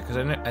 Gotcha, because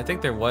I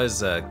think there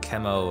was a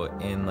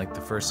Chemo in like the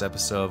first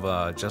episode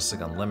of Justice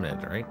League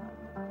Unlimited, right?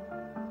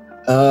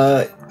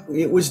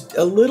 It was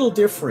a little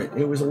different.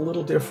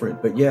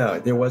 But yeah,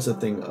 there was a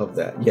thing of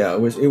that. Yeah,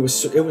 it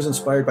was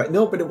inspired by,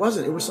 no, but it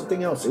wasn't. It was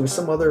something else. It was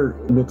some other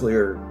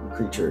nuclear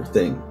creature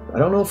thing. I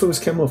don't know if it was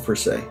Chemo per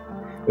se.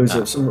 It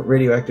was some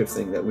radioactive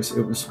thing it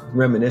was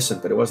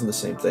reminiscent, but it wasn't the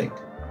same thing.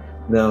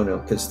 No,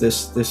 because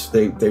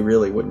they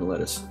really wouldn't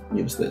let us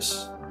use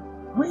this.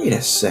 Wait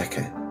a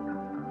second.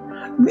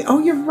 Oh,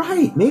 you're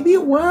right. Maybe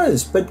it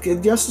was, but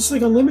Justice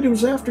League Unlimited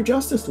was after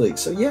Justice League,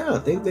 so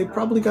yeah, they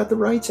probably got the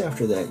rights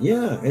after that.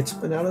 Yeah,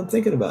 now that I'm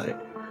thinking about it.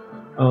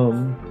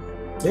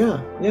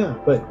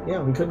 But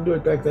we couldn't do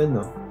it back then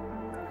though.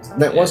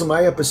 That wasn't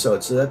my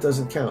episode, so that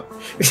doesn't count.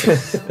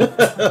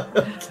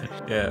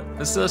 Yeah,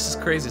 but still, this is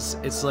crazy.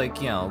 It's like,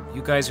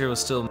 you guys are able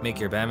to still make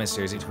your Batman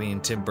series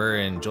between Tim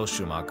Burton and Joel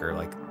Schumacher.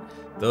 Like,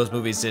 those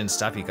movies didn't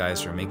stop you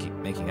guys from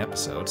making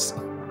episodes.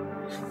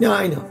 Yeah,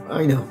 I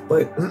know.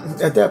 But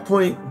at that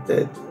point,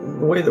 the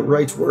way the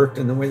rights worked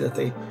and the way that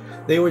they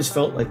always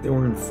felt like they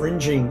were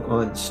infringing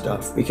on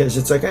stuff, because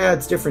it's like,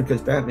 it's different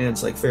because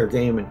Batman's like fair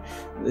game, and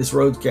this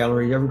Rogues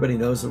Gallery, everybody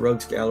knows the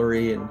Rogues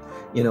Gallery, and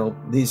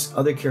these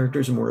other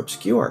characters are more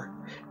obscure,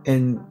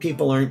 and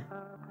people aren't,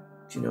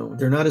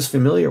 they're not as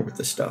familiar with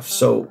the stuff.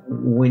 So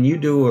when you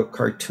do a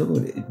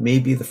cartoon, it may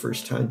be the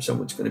first time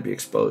someone's going to be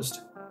exposed,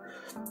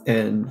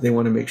 and they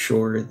want to make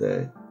sure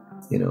that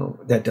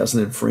that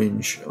doesn't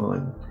infringe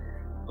on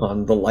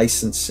the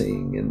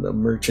licensing and the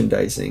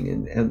merchandising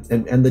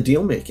and the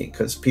deal making,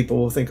 because people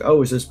will think,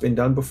 oh, has this been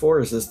done before?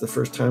 Is this the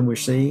first time we're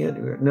seeing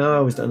it?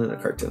 No, it was done in a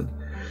cartoon.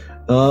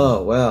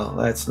 Oh, well,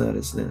 that's not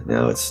as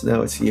now it's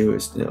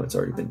used. It's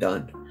already been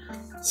done.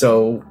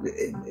 So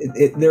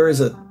there is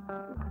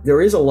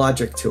a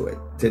logic to it,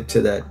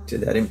 to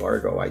that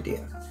embargo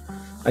idea.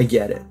 I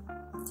get it.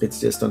 It's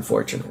just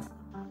unfortunate.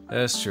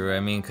 That's true. I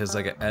mean, because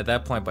like at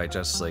that point by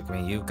Justice League,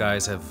 you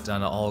guys have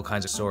done all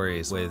kinds of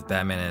stories with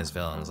Batman and his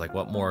villains. Like,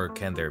 what more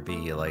can there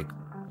be? Like,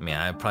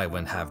 I probably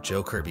wouldn't have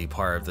Joker be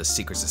part of the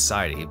secret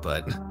society,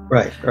 but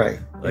right.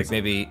 Like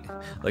maybe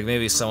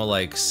someone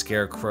like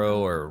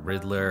Scarecrow or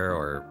Riddler,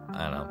 or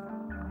I don't know.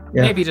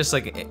 Yeah. Maybe just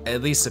like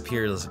at least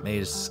appear in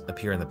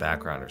the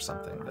background or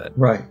something. But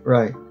right.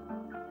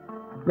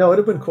 No, it would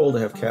have been cool to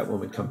have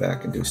Catwoman come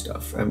back and do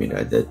stuff.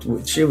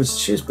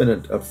 She's been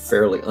a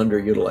fairly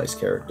underutilized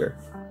character.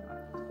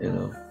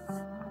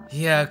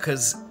 Yeah,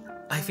 because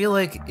I feel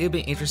like it'd be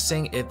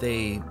interesting if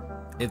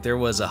there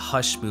was a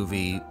Hush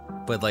movie,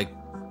 but like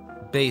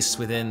based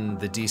within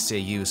the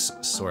DCAU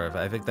sort of.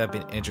 I think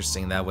that'd be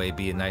interesting. That way, it'd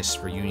be a nice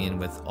reunion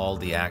with all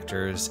the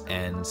actors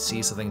and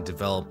see something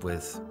develop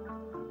with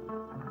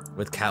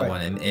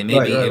Catwoman, right. and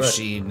maybe if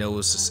she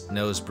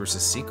knows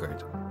Bruce's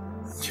secret.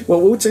 Well,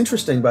 what's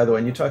interesting, by the way,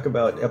 and you talk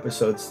about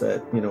episodes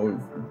that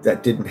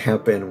that didn't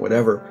happen,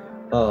 whatever.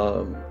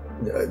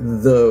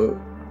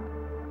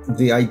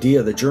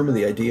 The germ of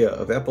the idea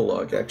of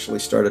Epilogue actually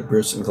started.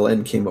 Bruce and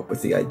Glenn came up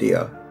with the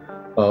idea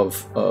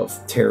of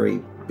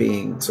Terry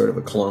being sort of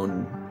a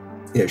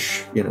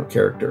clone-ish,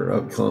 character,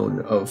 a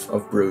clone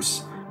of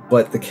Bruce.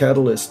 But the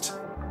catalyst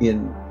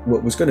in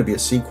what was going to be a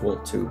sequel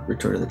to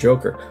Return of the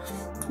Joker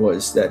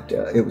was that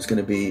it was going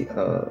to be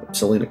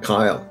Selina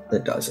Kyle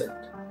that does it.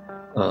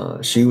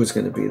 She was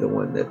going to be the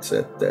one that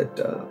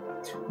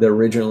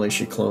originally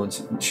she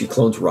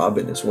clones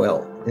Robin as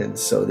well, and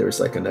so there's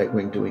like a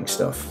Nightwing doing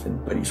stuff,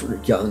 but he's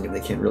really young and they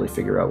can't really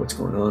figure out what's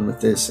going on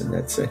with this, and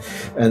that's it.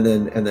 And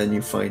then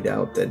you find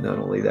out that not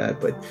only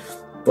that, but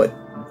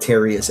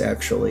Terry is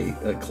actually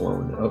a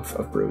clone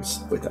of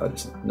Bruce without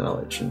his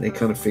knowledge, and they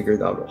kind of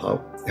figured out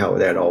how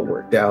that all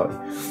worked out.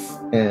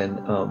 And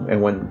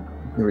when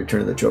the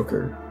Return of the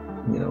Joker,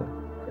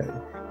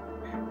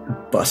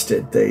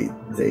 busted, they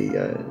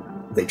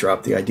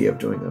dropped the idea of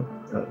doing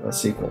a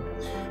sequel.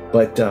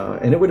 But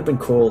and it would have been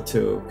cool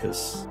too,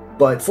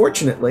 but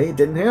fortunately it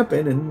didn't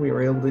happen, and we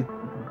were able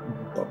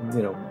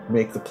to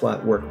make the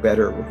plot work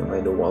better with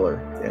Amanda Waller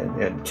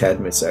and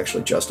Cadmus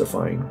actually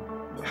justifying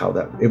how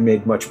that it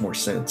made much more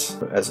sense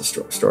as a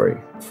story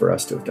for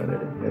us to have done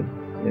it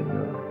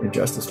in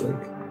Justice League.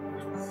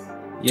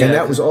 Yeah, and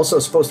that was also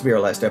supposed to be our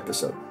last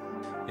episode.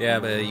 Yeah,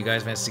 but you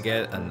guys managed to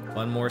get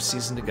one more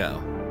season to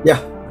go. Yeah.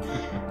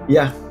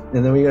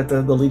 And then we got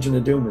the Legion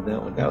of Doom in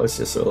that one. That was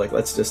just sort of like,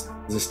 let's just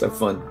have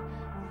fun.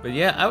 But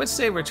yeah, I would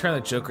say Return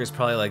of the Joker is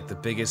probably like the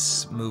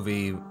biggest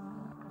movie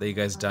that you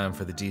guys done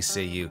for the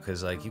DCAU,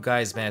 because like you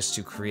guys managed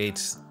to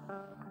create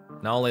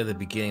not only the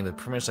beginning but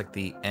pretty much like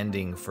the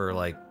ending for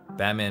like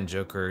Batman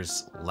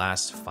Joker's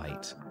last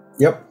fight.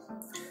 Yep.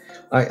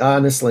 I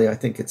honestly, I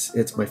think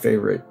it's my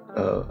favorite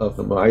of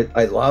them.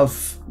 I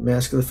love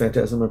Mask of the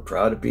Phantasm. I'm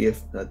proud to be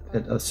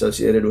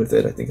associated with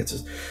it. I think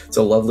it's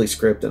a lovely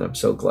script, and I'm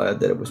so glad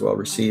that it was well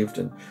received.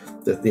 And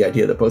the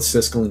idea that both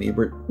Siskel and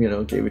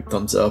Ebert, gave it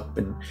thumbs up,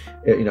 and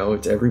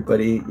it's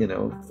everybody,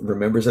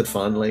 remembers it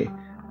fondly.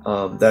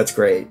 That's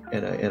great,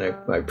 and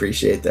I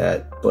appreciate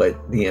that.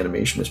 But the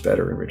animation was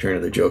better in Return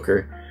of the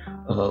Joker.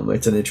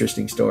 It's an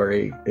interesting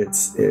story.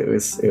 It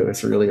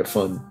was really a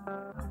fun.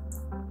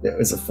 It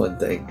was a fun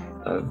thing.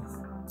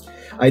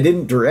 I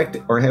didn't direct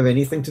or have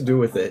anything to do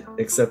with it,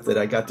 except that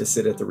I got to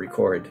sit at the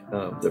record,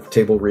 the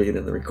table read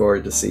and the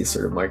record, to see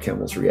sort of Mark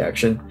Hamill's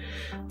reaction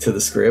to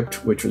the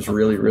script, which was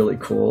really, really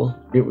cool.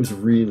 It was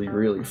really,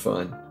 really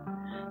fun.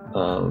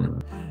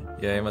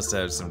 Yeah, you must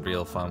have had some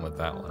real fun with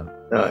that one.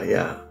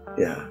 Yeah,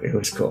 it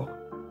was cool.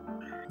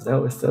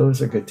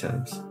 Those are good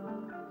times.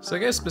 So I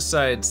guess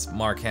besides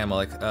Mark Hamill,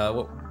 like,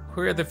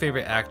 who are the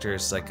favorite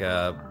actors, like,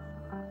 that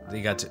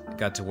you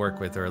got to work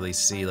with, or at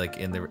least see, like,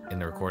 in the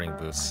recording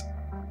booths?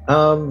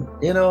 I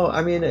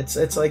mean,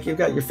 it's like you've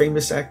got your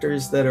famous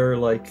actors that are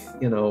like,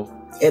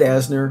 Ed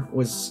Asner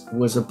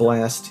was a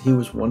blast. He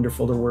was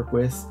wonderful to work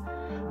with.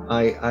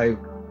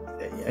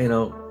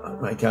 Oh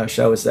my gosh,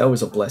 that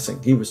was a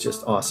blessing. He was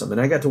just awesome,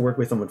 and I got to work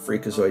with him on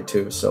Freakazoid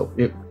too. So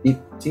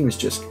he was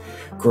just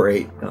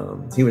great.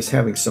 He was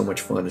having so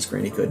much fun as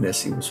Granny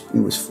Goodness. He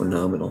was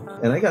phenomenal,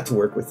 and I got to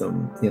work with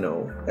him,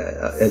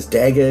 as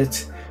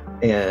Daggett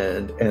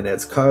and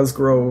as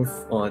Cosgrove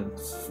on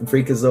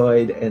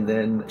Freakazoid, and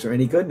then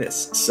Granny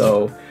Goodness.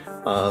 So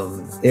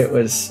it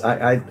was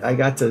I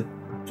got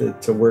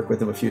to work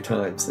with him a few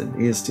times, and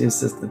he's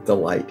just a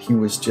delight. He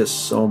was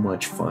just so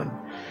much fun.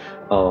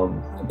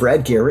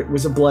 Brad Garrett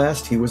was a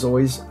blast. He was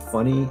always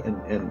funny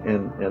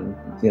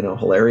and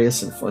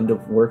hilarious and fun to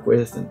work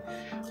with. And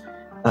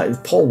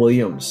Paul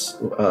Williams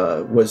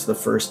was the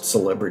first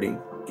celebrity,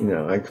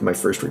 my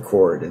first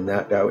record, and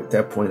at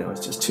that point I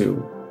was just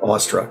too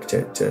awestruck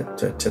to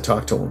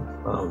talk to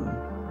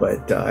him.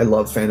 But I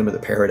love Phantom of the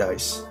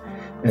Paradise,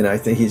 and I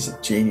think he's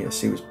a genius.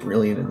 He was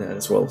brilliant in that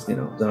as well.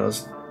 That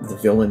was the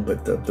villain,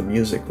 but the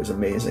music was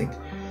amazing.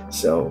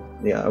 So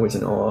yeah, I was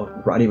in awe.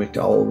 Roddy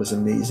McDowell was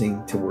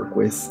amazing to work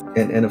with,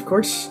 and of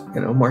course,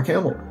 Mark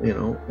Hamill.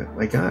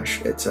 My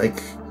gosh, it's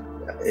like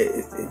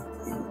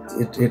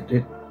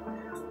it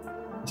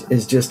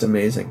is just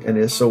amazing, and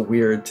it's so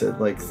weird to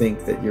like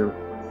think that you're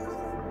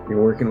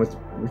working with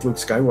Luke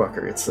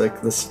Skywalker. It's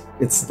like this.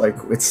 It's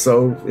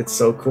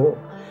so cool.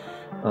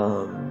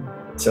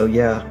 So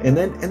yeah, and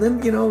then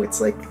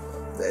it's like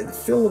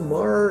Phil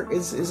Lamar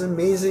is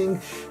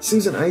amazing.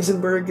 Susan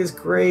Eisenberg is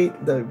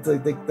great.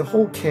 The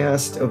whole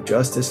cast of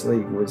Justice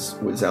League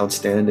was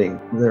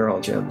outstanding. They're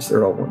all gems.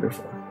 They're all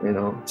wonderful.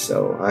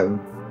 So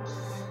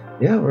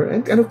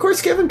and of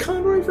course Kevin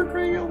Conroy, for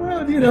crying out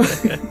loud.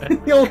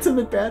 The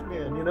ultimate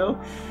Batman.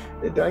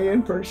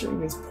 Diane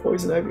Pershing is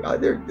Poison Ivy.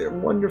 They're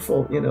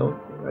wonderful.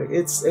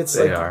 It's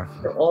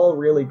they're all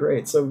really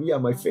great. So yeah,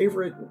 my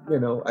favorite,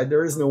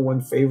 there is no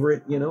one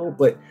favorite,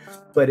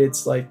 but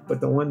it's like, but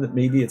the one that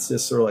maybe it's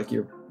just sort of like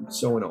you're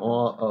so in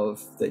awe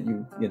of that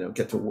you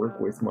get to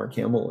work with Mark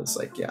Hamill. It's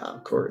like, yeah,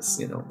 of course,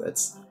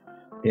 that's,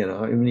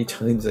 how many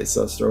times I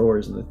saw Star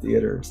Wars in the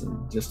theaters,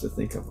 and just to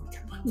think of, like,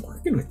 I'm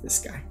working with this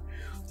guy.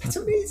 That's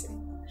amazing.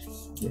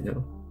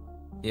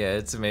 Yeah,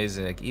 it's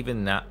amazing. Like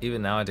even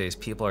nowadays,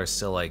 people are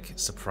still like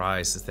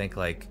surprised to think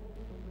like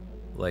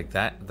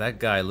that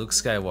guy Luke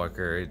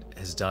Skywalker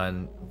has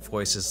done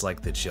voices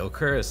like the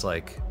Joker. It's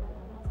like,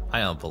 I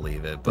don't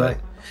believe it,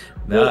 but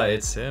no,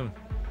 it's him.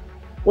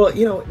 Well,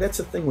 that's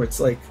the thing where it's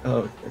like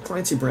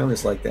Clancy Brown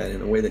is like that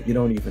in a way that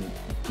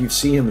you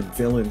see him in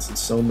villains in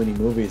so many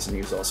movies, and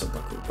he's also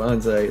Buckaroo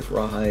Banzai, he's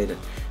Rawhide,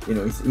 and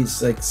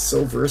he's like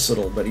so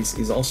versatile, but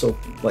he's also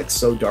like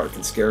so dark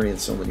and scary in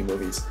so many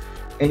movies.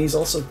 And he's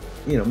also,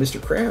 Mr.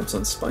 Krabs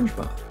on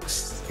SpongeBob,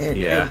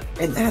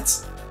 and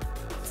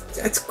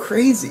that's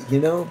crazy,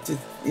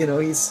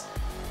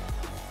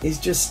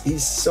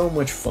 he's so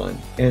much fun,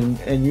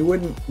 and you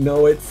wouldn't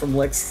know it from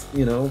Lex,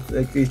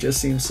 like he just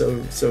seems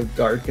so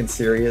dark and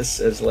serious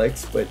as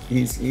Lex, but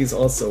he's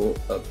also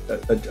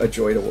a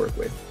joy to work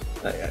with,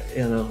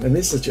 and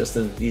this is just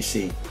in the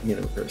DC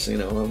universe.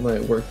 I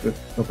worked with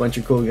a bunch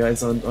of cool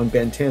guys on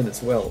Ben 10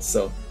 as well,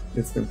 so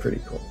it's been pretty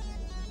cool.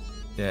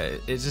 Yeah,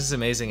 it's just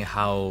amazing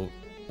how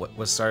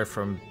what started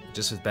from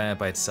just with Batman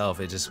by itself,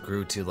 it just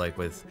grew to like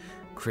with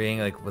creating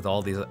like with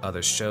all these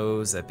other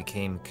shows that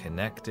became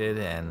connected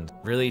and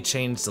really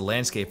changed the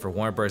landscape for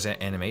Warner Bros.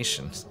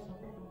 Animation.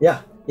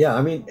 Yeah.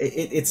 I mean,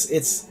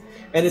 it's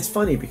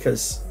funny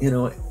because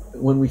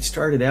when we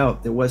started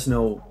out, there was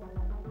no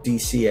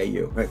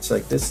DCAU, right? It's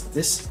like this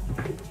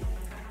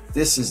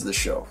is the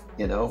show.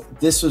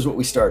 This was what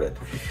we started,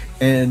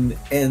 and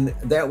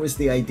that was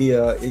the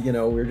idea.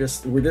 We're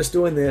just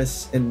doing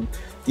this, and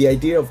the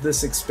idea of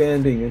this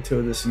expanding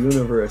into this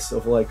universe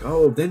of like,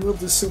 oh, then we'll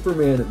do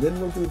Superman, and then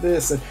we'll do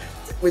this, and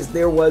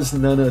there was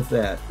none of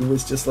that. It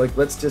was just like,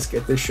 let's just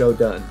get this show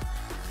done,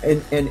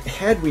 And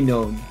had we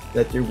known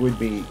that there would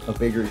be a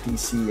bigger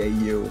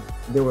DCAU,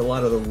 there were a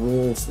lot of the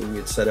rules that we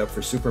had set up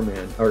for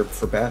Superman or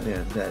for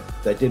Batman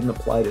that didn't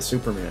apply to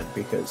Superman,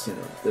 because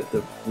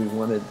we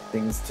wanted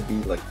things to be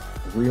like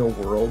real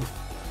world.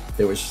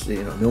 There was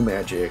no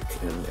magic,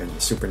 and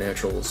the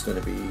supernatural was going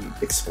to be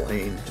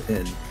explained,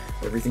 and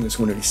everything was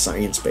going to be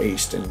science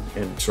based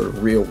and sort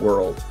of real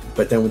world.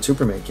 But then when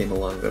Superman came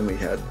along, then we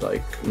had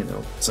like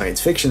science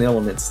fiction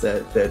elements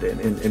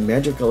and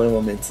magical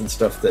elements and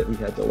stuff that we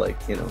had to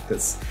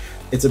because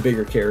it's a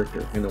bigger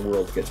character and the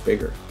world gets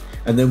bigger.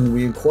 And then when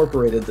we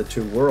incorporated the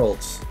two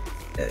worlds,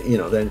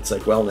 then it's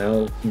like, well,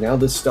 now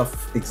this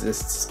stuff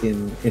exists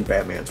in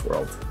Batman's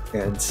world,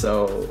 and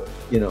so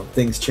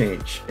things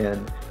change.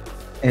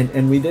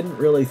 And we didn't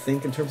really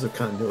think in terms of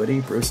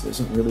continuity. Bruce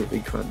wasn't really a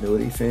big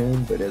continuity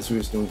fan, but as we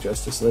was doing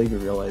Justice League, we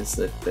realized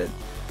that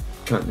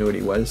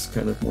continuity was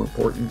kind of more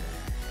important.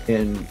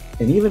 And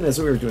even as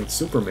we were doing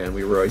Superman,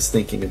 we were always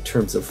thinking in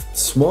terms of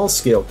small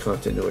scale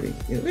continuity.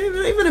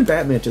 Even in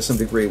Batman to some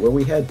degree, where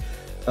we had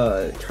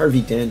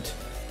Harvey Dent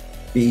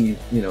be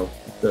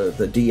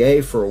the DA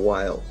for a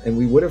while, and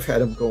we would have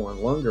had him go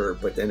on longer,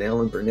 but then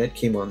Alan Burnett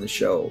came on the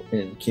show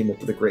and came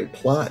up with a great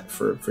plot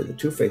for the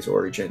Two-Face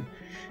origin.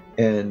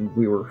 And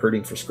we were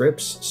hurting for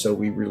scripts, so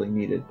we really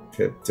needed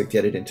to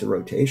get it into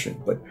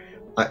rotation. But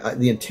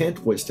the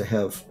intent was to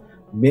have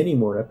many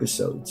more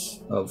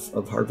episodes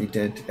of Harvey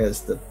Dent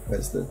as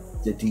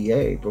the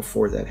DA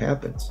before that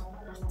happens.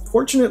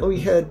 Fortunately, we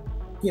had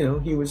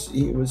he was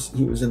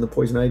in the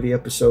Poison Ivy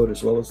episode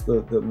as well as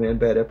the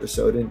Man-Bat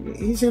episode, and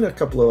he's in a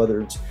couple of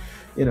others.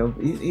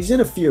 He's in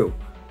a few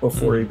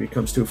before he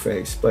becomes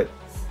Two-Face, but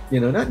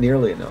not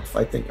nearly enough.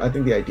 I think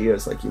the idea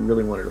is like you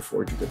really wanted to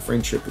forge a good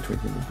friendship between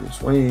him and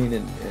Bruce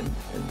Wayne,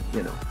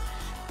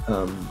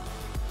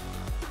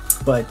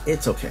 but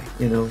it's okay.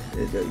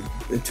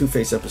 The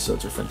Two-Face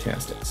episodes are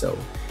fantastic, so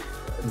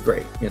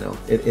great.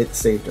 It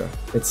saved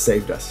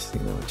us.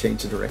 It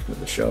changed the direction of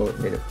the show. It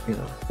made it.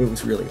 It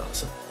was really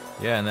awesome.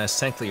 Yeah, and that's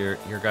technically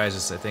your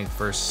guys' I think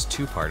first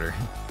two-parter.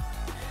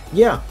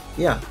 Yeah,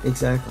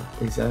 exactly.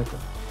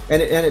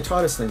 And it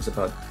taught us things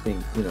about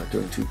being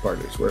doing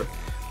two-parters where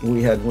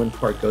we had one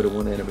part go to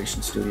one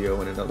animation studio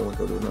and another one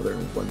go to another,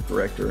 and one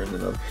director and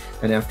another.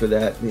 And after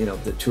that,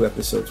 the two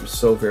episodes were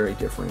so very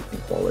different in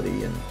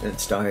quality and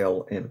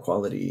style and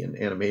quality and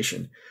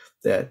animation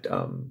that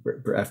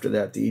after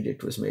that, the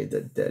edict was made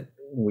that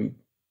we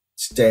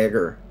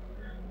stagger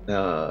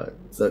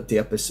the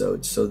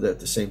episodes so that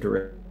the same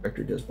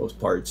director does both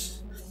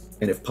parts,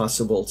 and if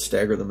possible,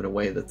 stagger them in a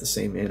way that the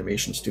same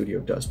animation studio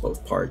does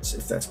both parts,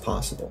 if that's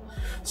possible,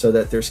 so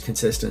that there's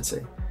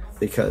consistency,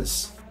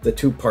 because the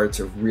two parts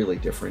are really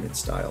different in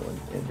style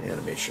and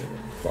animation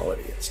and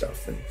quality and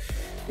stuff, and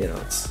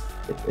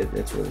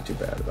it's really too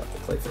bad about the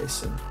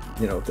Clayface. And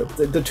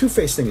the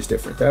Two-Face thing is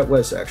different. That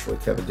was actually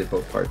Kevin did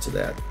both parts of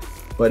that,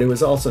 but it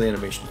was also the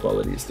animation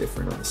quality is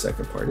different on the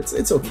second part.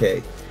 It's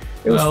okay.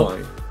 It was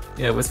fine.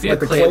 Yeah, with Feet of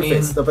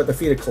Clay, but the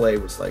Feet of Clay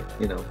was like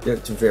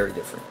it's very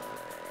different.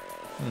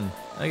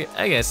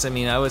 I guess I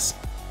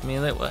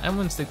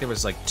wouldn't think there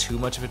was like too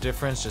much of a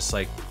difference. Just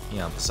like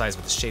besides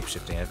with the shape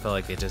shifting, I felt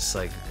like it just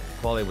like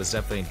quality was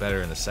definitely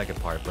better in the second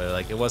part, but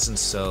like it wasn't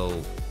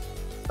so.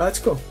 That's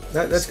cool.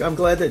 I'm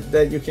glad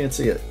that you can't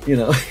see it.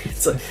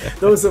 It's like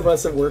those of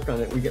us that work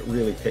on it, we get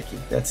really picky.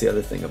 That's the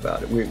other thing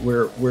about it.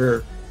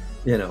 We're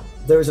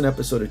there was an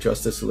episode of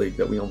Justice League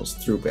that we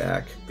almost threw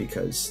back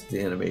because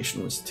the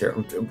animation was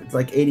terrible,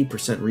 like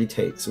 80%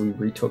 retake. So we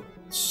retook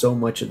so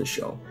much of the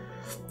show,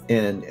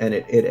 and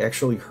it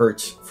actually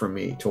hurts for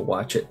me to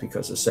watch it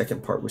because the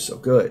second part was so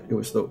good. It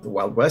was the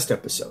Wild West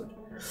episode,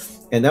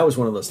 and that was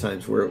one of those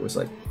times where it was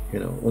like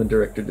one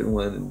director did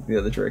one and the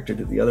other director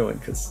did the other one,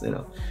 because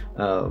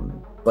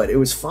but it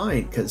was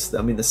fine because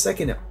the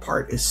second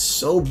part is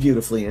so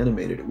beautifully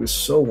animated. It was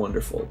so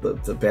wonderful,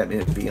 the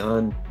Batman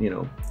Beyond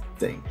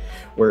thing,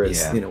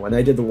 whereas when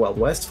I did the Wild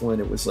West one,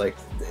 it was like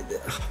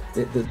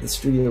the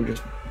studio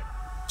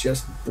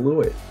just blew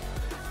it,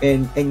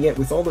 and yet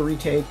with all the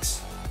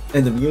retakes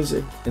and the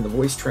music and the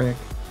voice track,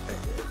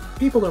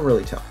 people don't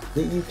really tell.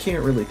 You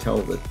can't really tell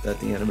that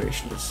the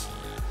animation is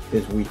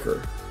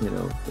weaker.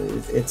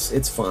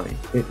 It's fine.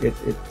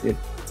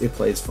 It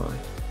plays fine,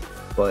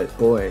 but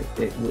boy,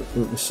 it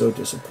was so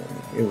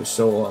disappointing. It was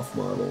so off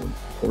model and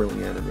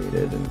poorly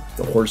animated, and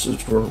the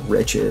horses were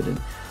wretched,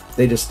 and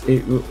they just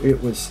it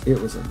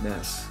was a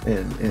mess,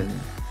 and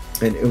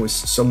it was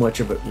so much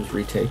of it was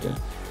retaken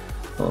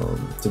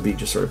to be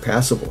just sort of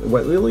passable.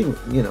 What really,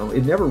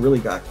 it never really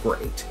got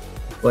great,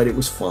 but it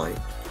was fine.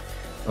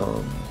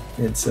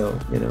 And so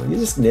you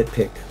just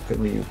nitpick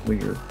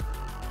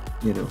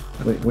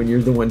when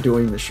you're the one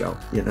doing the show.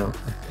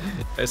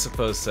 I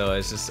suppose so.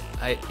 It's just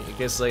I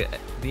guess like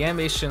the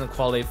animation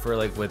quality for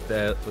like with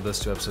those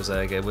two episodes,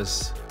 like it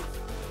was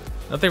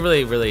nothing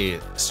really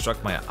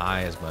struck my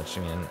eye as much.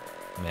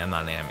 I'm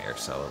not an animator,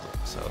 so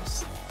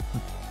it's...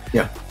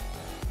 Yeah,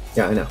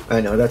 I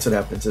know. That's what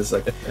happens. Is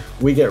like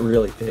we get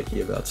really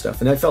picky about stuff,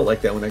 and I felt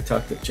like that when I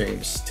talked to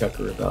James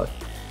Tucker about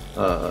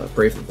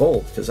Brave and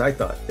Bold, because I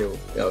thought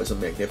that was a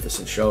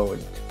magnificent show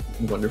and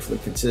wonderfully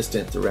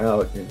consistent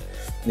throughout, and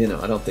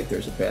I don't think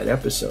there's a bad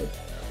episode.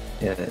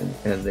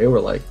 And they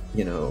were like,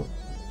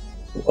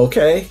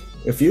 okay,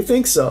 if you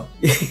think so,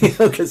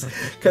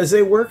 because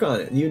they work on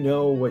it. You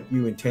know what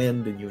you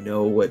intend, and you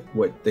know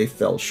what they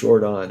fell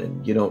short on,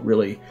 and you don't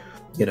really,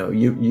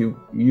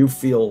 you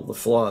feel the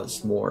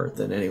flaws more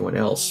than anyone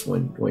else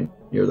when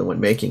you're the one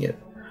making it.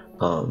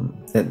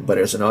 But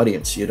as an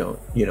audience, you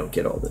don't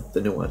get all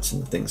the nuance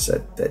and the things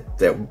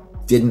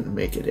that didn't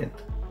make it in.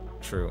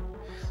 True.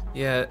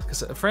 Yeah,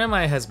 because a friend of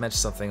mine has mentioned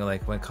something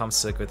like when it comes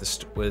to like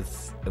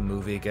with a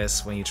movie, I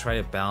guess when you try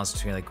to balance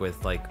between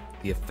with the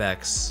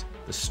effects,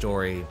 the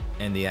story,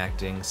 and the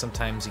acting,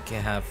 sometimes you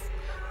can't have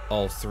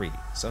all three.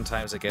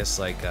 Sometimes I guess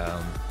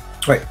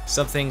right,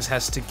 some things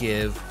has to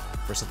give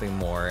for something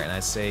more. And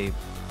I say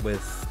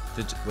with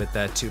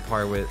that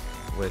two-part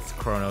with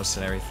Kronos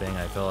and everything,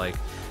 I feel like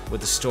with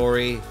the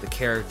story, the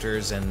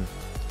characters, and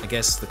I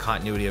guess the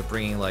continuity of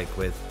bringing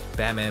with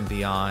Batman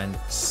Beyond,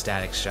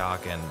 Static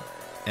Shock,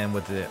 and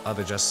with the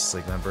other Justice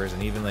League members,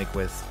 and even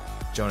with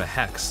Jonah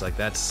Hex,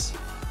 that's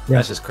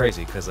just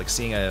crazy, because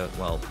seeing a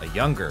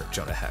younger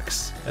Jonah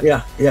Hex.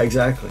 Yeah,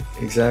 exactly.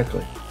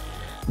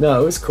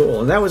 No, it was cool,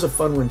 and that was a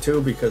fun one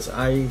too, because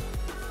I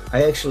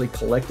actually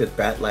collected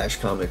Batlash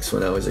comics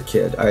when I was a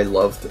kid. I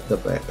loved the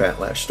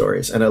Batlash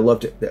stories, and I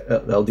loved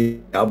El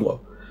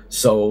Diablo.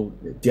 So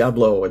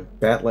Diablo and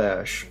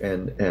Batlash,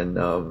 and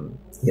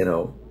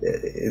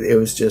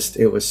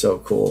it was so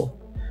cool.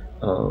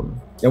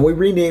 And we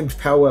renamed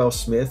Powwow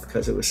Smith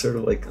because it was sort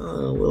of a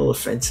little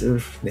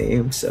offensive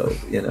name. So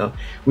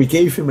we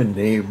gave him a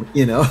name,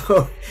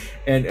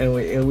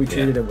 and we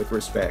treated him with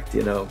respect,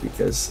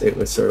 because it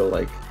was sort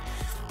of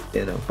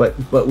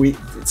but we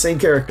same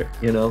character,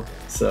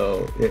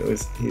 So it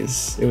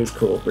was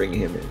cool bringing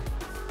him in.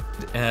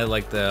 And I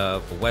like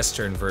the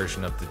Western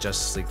version of the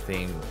Justice League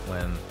theme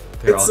when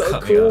they're all so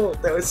coming cool.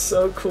 up. That was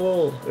so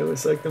cool. It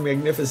was like the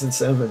Magnificent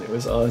Seven. It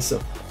was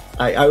awesome.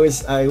 I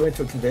went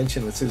to a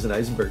convention with Susan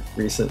Eisenberg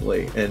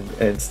recently,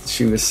 and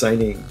she was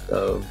signing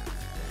a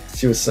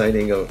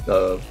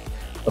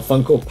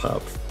Funko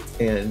Pop,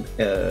 and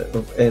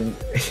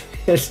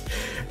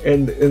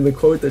the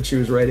quote that she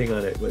was writing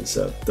on it was,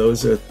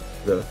 "Those are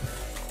the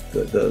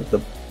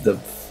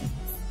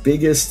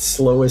biggest,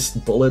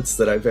 slowest bullets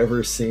that I've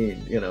ever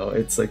seen."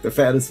 It's like the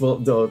fattest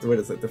what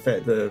is it?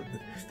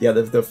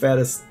 The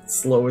fattest,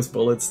 slowest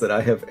bullets that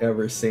I have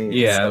ever seen.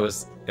 Yeah, so, it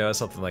was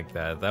something like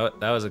that.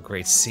 That was a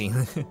great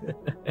scene.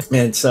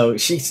 And so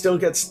she still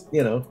gets,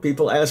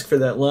 people ask for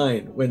that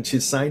line when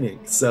she's signing.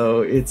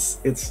 So it's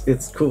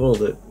cool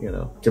that,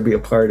 to be a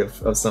part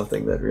of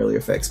something that really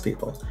affects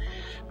people.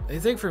 I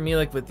think for me,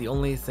 with the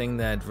only thing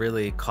that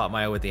really caught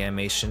my eye with the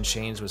animation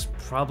change was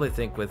probably, I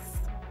think, with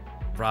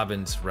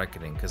Robin's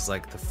Reckoning, because the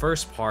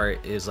first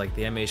part is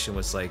the animation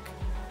was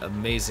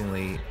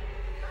amazingly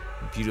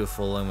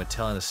beautiful and with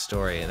telling the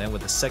story, and then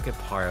with the second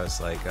part I was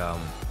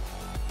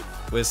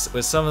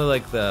with some of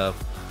the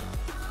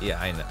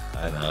I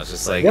know it's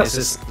just it's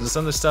just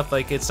some of the stuff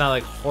it's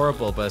not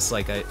horrible, but it's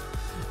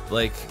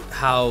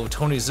how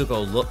Tony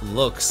Zuko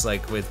looks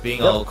with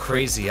being all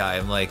crazy eye.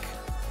 I'm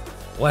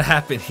what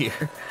happened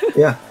here?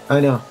 Yeah, I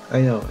know,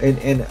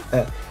 and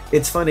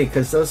it's funny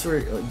because those were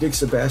Dick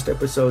Sebast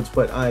episodes,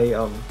 but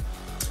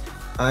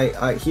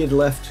he had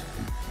left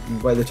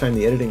by the time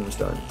the editing was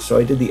done, so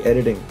I did the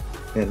editing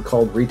and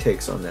called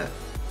retakes on that.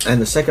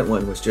 And the second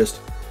one was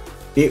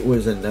it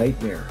was a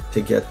nightmare to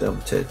get them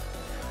to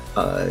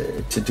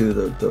do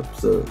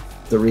the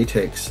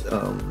retakes,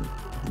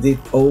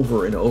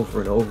 over and over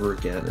and over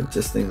again, and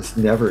just things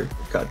never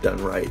got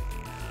done right.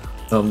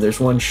 There's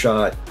one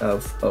shot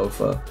of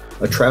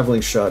a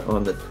traveling shot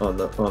on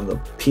the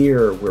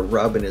pier where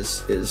Robin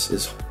is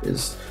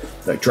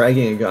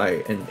dragging a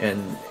guy, and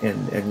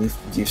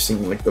you've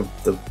seen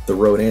the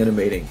road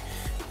animating,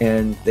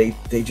 and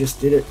they just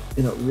did it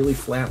in a really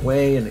flat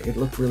way, and it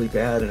looked really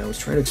bad. And I was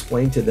trying to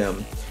explain to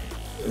them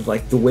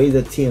the way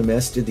that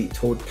TMS did the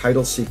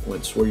title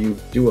sequence, where you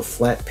do a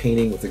flat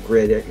painting with a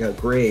grade,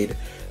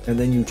 and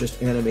then you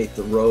just animate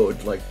the road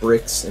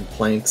bricks and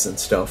planks and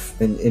stuff,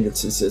 and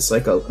it's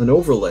like an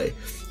overlay,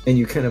 and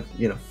you kind of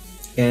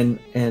and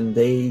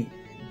they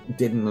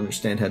didn't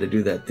understand how to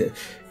do that,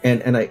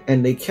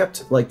 and they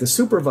kept the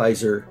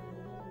supervisor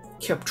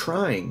kept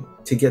trying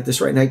to get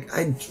this right, and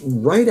I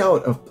write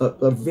out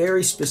a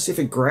very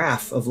specific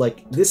graph of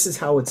this is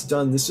how it's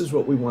done, this is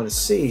what we want to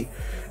see.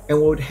 And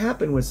what would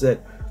happen was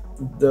that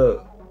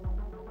the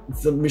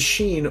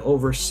machine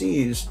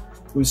overseas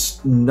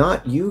was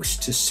not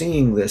used to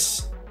seeing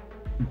this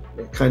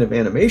kind of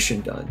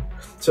animation done.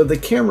 So the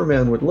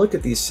cameraman would look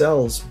at these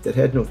cells that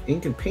had no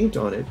ink and paint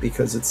on it,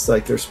 because it's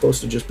they're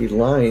supposed to just be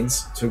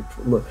lines to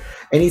look,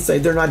 and he'd say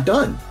they're not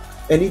done,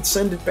 and he'd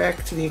send it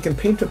back to the ink and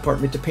paint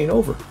department to paint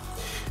over.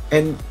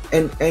 And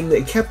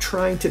they kept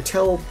trying to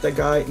tell the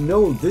guy,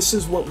 no, this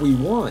is what we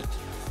want,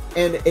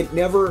 and it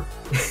never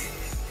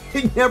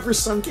it never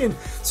sunk in.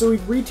 So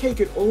he'd retake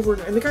it over,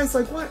 and the guy's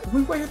like, what?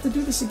 We might have to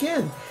do this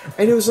again.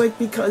 And it was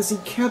because he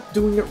kept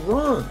doing it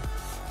wrong.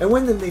 And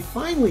when then they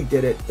finally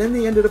did it, then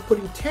they ended up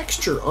putting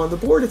texture on the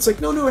board. It's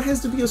like, no, it has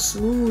to be a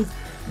smooth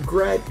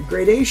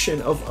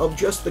gradation of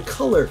just the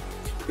color,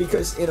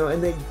 because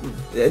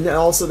and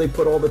also they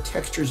put all the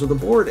textures of the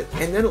board,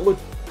 and then it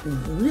looked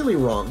really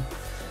wrong.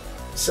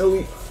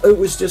 So it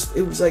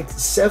was like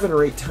 7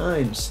 or 8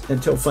 times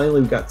until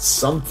finally we got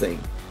something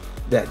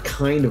that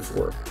kind of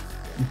worked,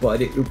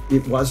 but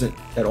it wasn't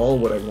at all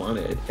what I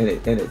wanted, and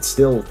it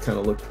still kind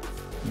of looked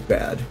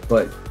bad,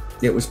 but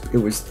it was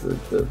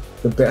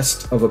the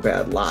best of a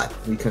bad lot.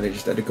 We kind of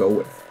just had to go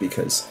with,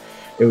 because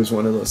it was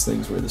one of those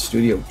things where the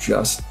studio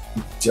just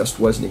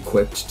wasn't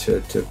equipped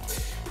to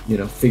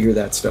figure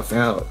that stuff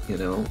out,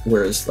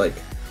 whereas like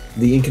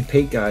the ink and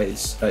paint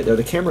guys,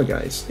 the camera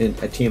guys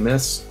at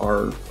TMS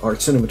are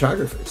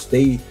cinematographers.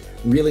 They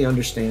really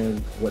understand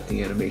what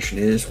the animation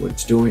is, what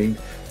it's doing.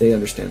 They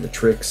understand the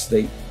tricks.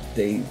 They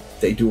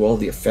do all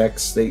the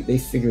effects. They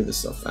figure this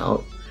stuff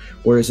out.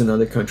 Whereas in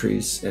other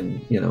countries,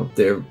 and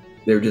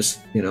they're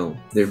just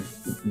they're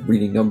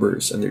reading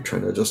numbers, and they're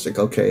trying to just like,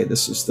 okay,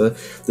 this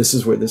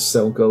is where this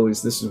cell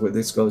goes, this is where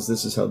this goes,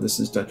 this is how this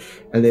is done,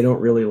 and they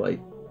don't really like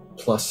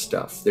plus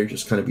stuff. They're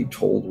just kind of being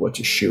told what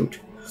to shoot,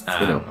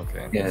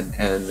 okay.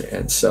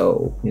 and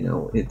so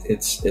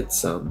it's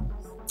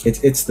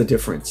the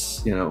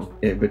difference,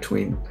 in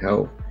between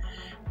how,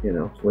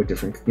 what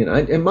different,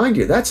 and mind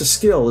you, that's a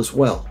skill as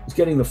well. It's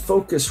getting the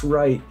focus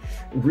right,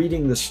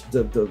 reading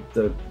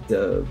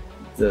the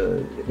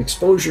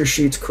exposure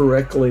sheets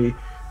correctly,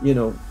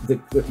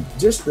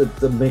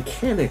 the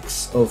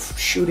mechanics of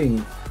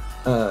shooting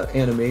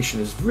animation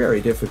is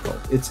very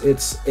difficult.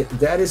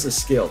 That is a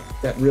skill.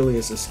 That really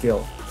is a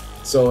skill.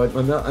 So I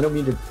don't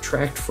mean to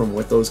detract from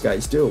what those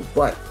guys do,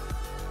 but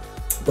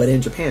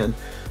in Japan,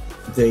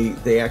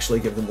 they actually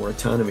give them more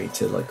autonomy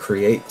to like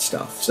create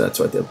stuff. So that's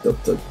why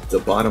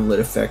the bottom lit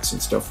effects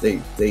and stuff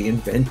they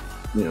invent,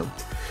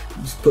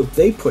 but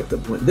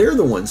they're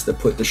the ones that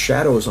put the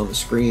shadows on the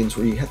screens,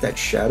 where you have that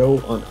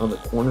shadow on the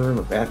corner in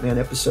the Batman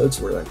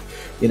episodes, where like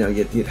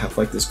you'd have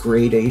like this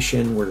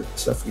gradation where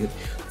stuff,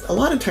 a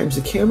lot of times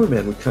the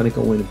cameraman would kind of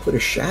go in and put a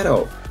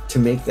shadow to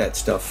make that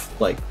stuff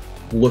like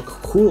look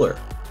cooler.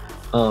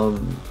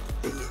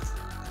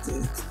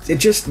 It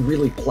just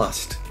really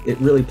plussed. It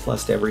really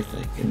plussed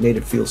everything. It made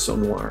it feel so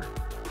noir.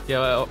 Yeah,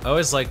 I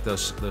always like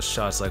those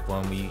shots, like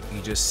when you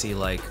just see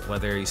like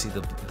whether you see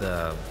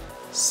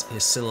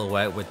his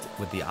silhouette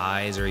with the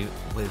eyes, or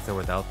with or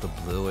without the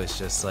blue. It's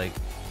just like,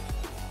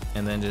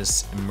 and then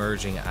just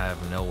emerging out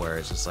of nowhere.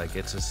 It's just like,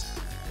 it's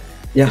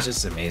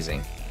just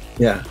amazing.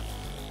 Yeah,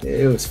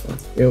 it was fun.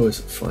 It was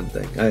a fun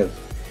thing.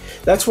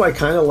 That's why I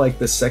kind of like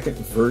the second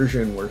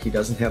version, where he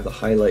doesn't have the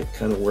highlight,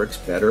 kind of works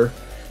better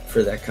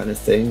for that kind of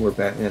thing, where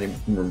Batman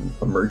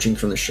emerging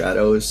from the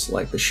shadows,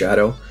 like the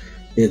shadow.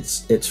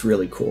 It's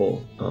really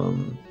cool.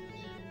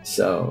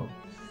 So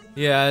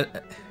yeah,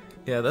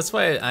 that's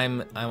why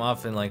I'm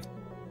often like,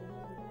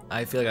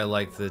 I feel like I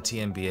like the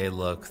TMBA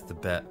look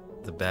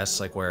the best,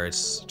 like where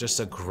it's just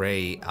a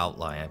gray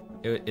outline.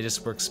 It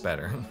just works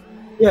better.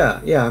 Yeah.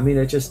 I mean,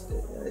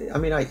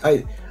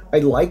 I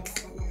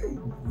like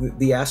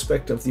the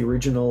aspect of the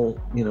original,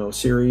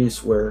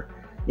 series where,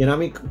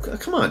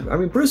 come on. I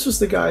mean, Bruce was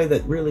the guy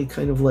that really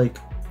kind of like,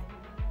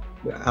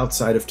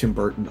 outside of Tim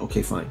Burton,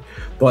 okay, fine,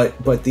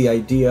 but the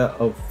idea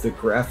of the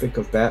graphic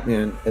of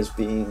Batman as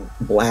being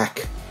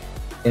black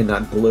and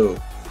not blue.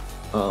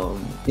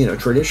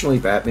 Traditionally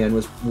Batman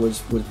was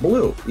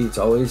blue. It's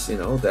always,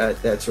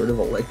 that sort of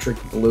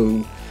electric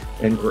blue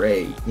and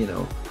gray,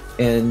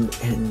 and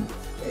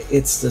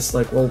it's just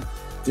like, well,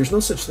 there's no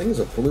such thing as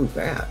a blue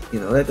bat.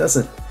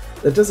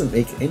 That doesn't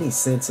make any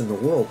sense in the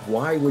world.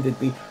 Why would it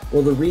be?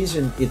 Well, the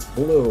reason it's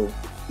blue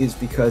is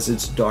because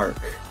it's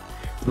dark.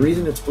 The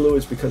reason it's blue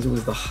is because it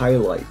was the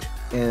highlight,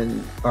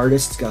 and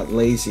artists got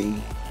lazy,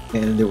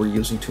 and they were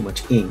using too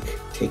much ink,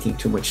 taking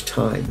too much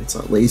time. It's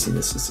not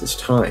laziness, it's just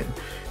time.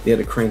 They had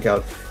to crank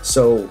out.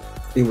 So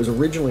it was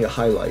originally a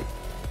highlight,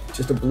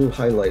 just a blue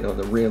highlight on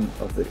the rim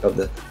of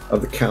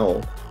the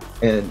cowl,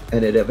 and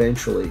it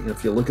eventually,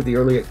 if you look at the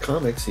early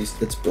comics,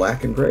 it's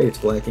black and gray. It's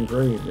black and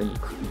gray, and then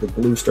the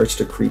blue starts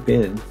to creep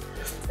in,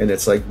 and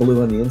it's like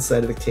blue on the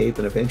inside of the cape,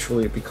 and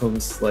eventually it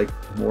becomes like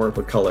more of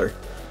a color.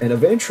 And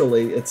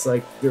eventually, it's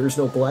like there's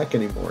no black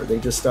anymore. They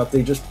just stopped.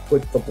 They just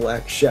put the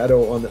black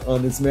shadow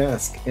on his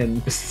mask,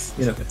 and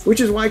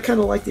which is why I kind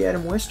of like the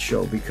Adam West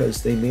show,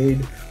 because they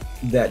made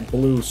that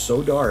blue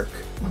so dark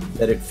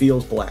that it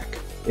feels black.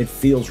 It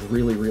feels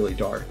really, really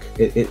dark.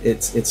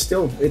 It's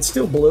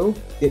still blue,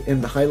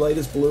 and the highlight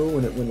is blue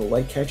when the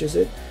light catches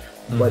it.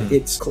 But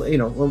it's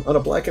on a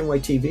black and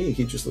white TV,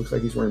 he just looks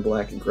like he's wearing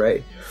black and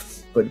gray.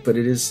 But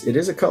it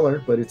is a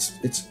color, but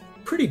it's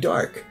pretty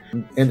dark.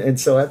 And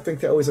so I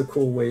think that was a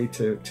cool way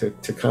to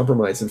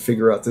compromise and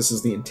figure out this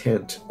is the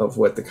intent of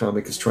what the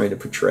comic is trying to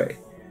portray.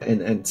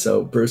 And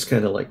so Bruce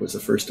kind of like was the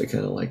first to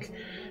kind of like,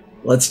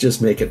 let's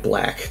just make it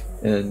black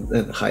and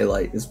the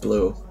highlight is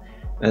blue.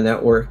 And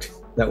that worked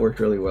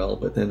really well.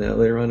 But then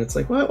later on it's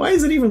like, why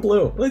is it even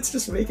blue? Let's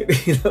just make it,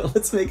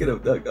 let's make it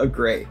a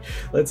gray.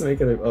 Let's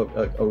make it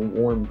a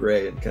warm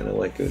gray, and kind of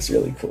like, it was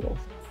really cool.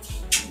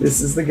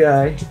 this is the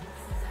guy,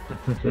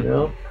 you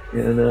know,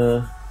 and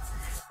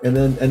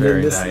then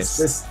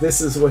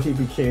this is what he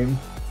became,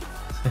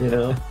 you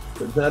know.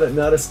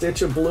 Not a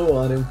stitch of blue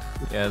on him.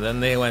 Yeah, then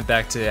they went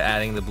back to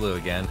adding the blue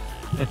again.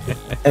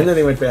 And then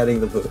they went to adding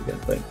the blue again,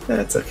 but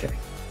that's okay.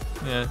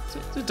 Yeah,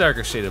 it's a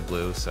darker shade of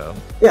blue, so.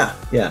 Yeah,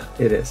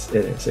 it is.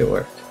 It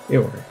worked.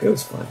 It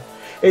was fun.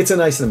 It's a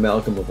nice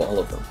amalgam of all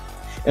of them.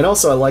 And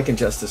also, I like in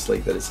Justice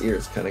League that his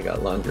ears kind of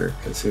got longer,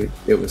 because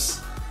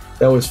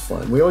that was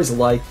fun. We always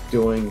liked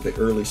doing the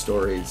early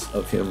stories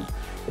of him,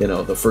 you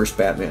know, the first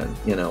Batman,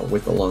 you know,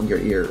 with the longer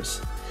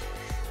ears,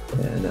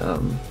 and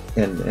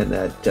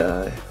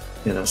that,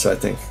 you know. So I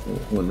think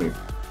when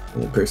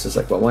Bruce is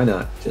like, well, why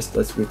not? Just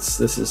we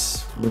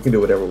can do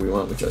whatever we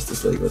want with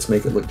Justice League. Let's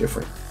make it look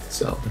different.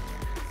 So.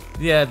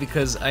 Yeah,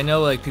 because I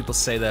know like people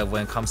say that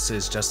when it comes to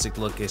his Justice League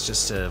look, it's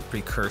just a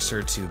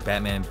precursor to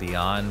Batman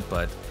Beyond,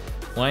 but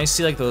when I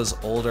see like those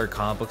older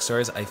comic book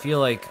stories, I feel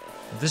like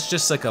this is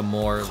just like a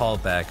more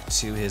callback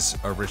to his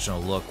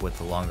original look with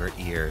the longer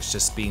ears,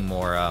 just being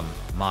more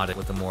modern,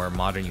 with a more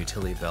modern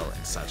utility belt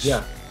and such.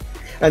 Yeah.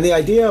 And the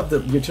idea of the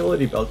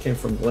utility belt came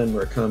from Glenn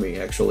Murakami,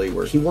 actually,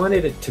 where he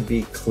wanted it to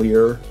be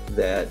clear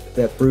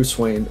that Bruce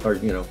Wayne, or,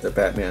 you know, that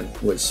Batman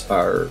was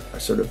our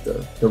sort of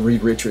the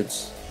Reed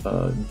Richards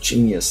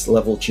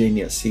level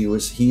genius.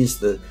 He's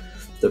the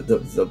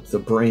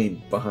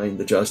brain behind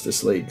the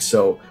Justice League.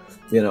 So,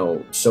 you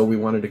know, so we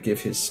wanted to give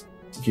his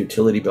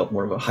utility belt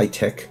more of a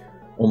high-tech,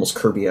 almost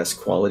Kirby-esque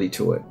quality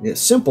to it.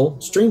 It's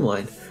simple,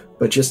 streamlined,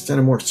 but just kind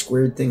of more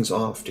squared things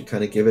off to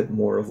kind of give it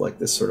more of like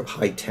this sort of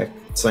high-tech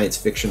science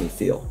fiction-y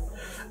feel.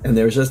 And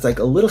there's just like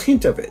a little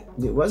hint of it.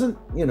 It wasn't,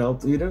 you know,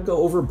 you didn't go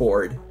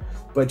overboard,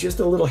 but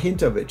just a little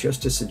hint of it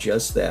just to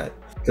suggest that.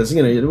 Because,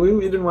 you know, we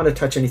didn't want to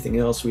touch anything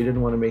else. We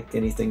didn't want to make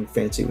anything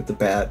fancy with the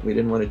bat. We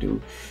didn't want to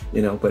do,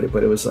 you know, but it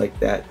was like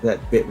that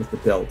bit with the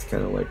belt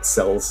kind of like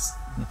sells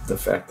the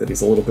fact that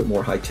he's a little bit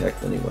more high-tech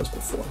than he was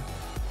before.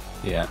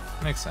 Yeah,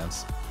 makes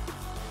sense.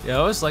 Yeah, I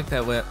always like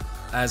that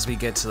as we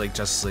get to like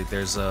Justice League,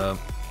 there's I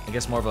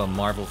guess more of a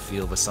Marvel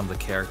feel with some of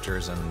the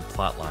characters and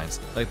plot lines.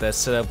 Like that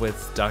setup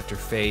with Dr.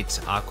 Fate,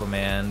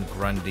 Aquaman,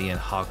 Grundy, and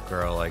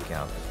Hawkgirl, like, you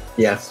know.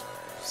 Yeah.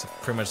 It's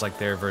pretty much like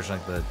their version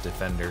of the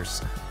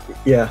Defenders.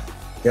 Yeah.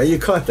 Yeah, you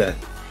caught that.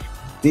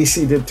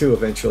 DC did too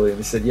eventually, and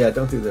they said, yeah,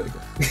 don't do that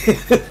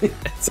again.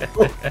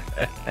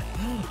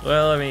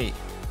 Well, I mean,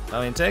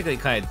 technically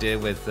kind of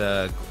did with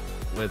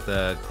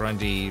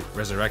Grundy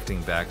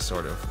resurrecting back,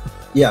 sort of.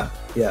 Yeah.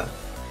 There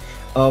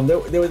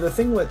was a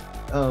thing with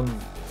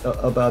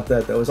about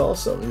that was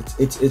also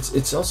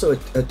it's also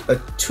a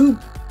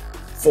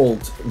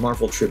twofold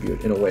Marvel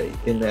tribute in a way,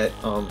 in that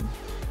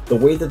the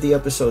way that the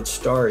episode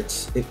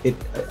starts,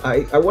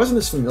 I wasn't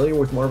as familiar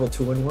with Marvel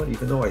 2-in-1,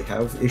 even though I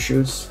have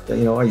issues.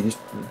 You know, I used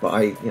to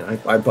buy, you know,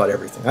 I bought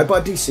everything. I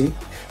bought DC,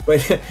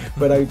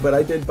 but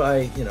I did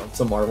buy, you know,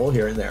 some Marvel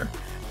here and there,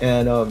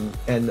 and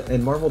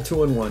Marvel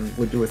 2-in-1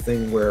 would do a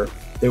thing where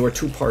they were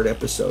two-part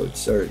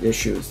episodes or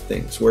issues,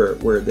 things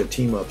where the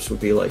team-ups would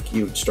be like,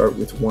 you'd start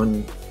with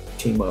one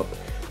team-up,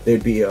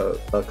 there'd be a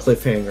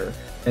cliffhanger,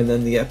 and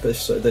then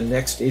the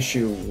next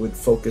issue would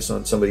focus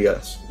on somebody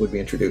else, would be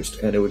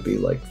introduced, and it would be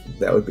like,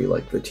 that would be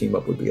like, the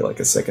team-up would be like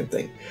a second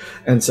thing.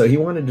 And so he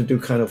wanted to do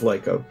kind of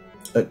like a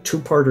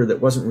two-parter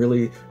that wasn't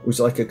really, it was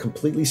like a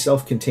completely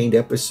self-contained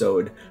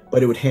episode,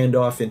 but it would hand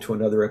off into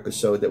another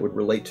episode that would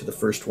relate to the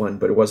first one,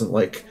 but it wasn't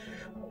like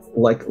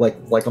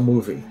a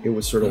movie. It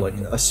was sort of like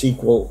a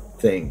sequel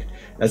thing,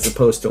 as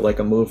opposed to like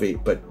a movie.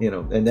 But, you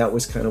know, and that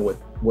was kind of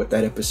what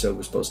that episode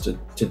was supposed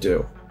to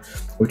do,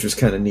 which was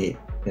kind of neat,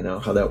 you know,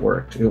 how that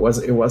worked. It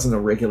wasn't a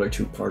regular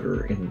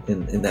two-parter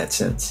in that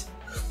sense.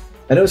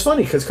 And it was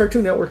funny because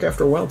Cartoon Network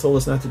after a while told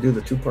us not to do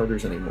the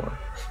two-parters anymore,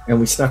 and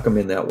we snuck them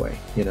in that way.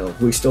 You know,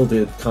 we still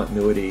did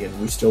continuity and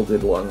we still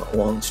did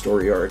long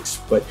story arcs,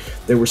 but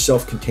they were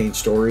self-contained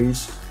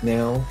stories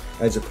now,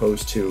 as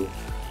opposed to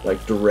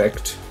like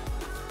direct,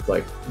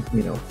 like,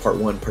 you know, part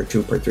 1, part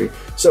 2, part 3.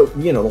 So,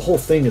 you know, the whole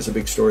thing is a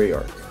big story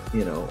arc,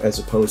 you know, as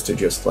opposed to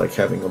just like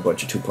having a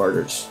bunch of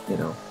two-parters, you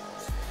know,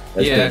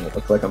 as being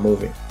like a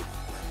movie.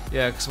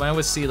 Yeah, because when I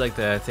would see like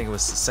I think it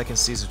was the second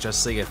season of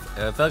Justice League, I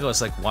felt like I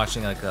was like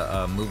watching like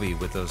a movie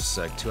with those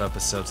like two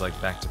episodes like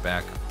back to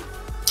back.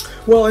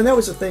 Well, and that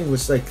was the thing,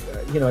 was like,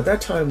 you know, at that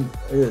time,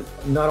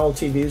 not all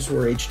TVs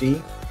were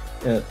HD,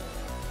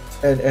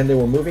 and they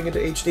were moving into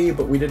HD,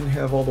 but we didn't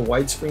have all the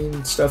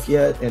widescreen stuff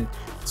yet, and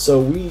so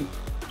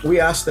we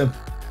asked them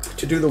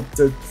to do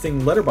the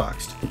thing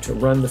letterboxed, to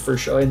run the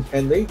first show, and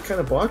they kind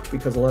of balked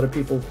because a lot of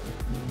people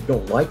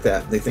don't like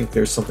that. They think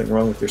there's something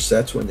wrong with their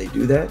sets when they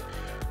do that,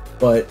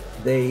 but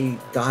they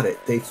got it.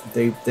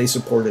 They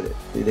supported it.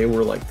 They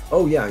were like,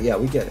 oh yeah,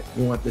 we get it.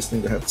 You want this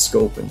thing to have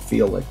scope and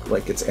feel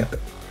like it's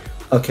epic.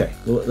 Okay,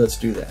 well, let's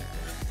do that.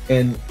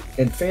 And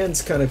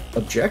fans kind of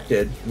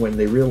objected when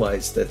they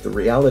realized that the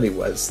reality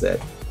was that,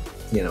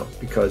 you know,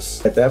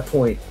 because at that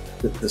point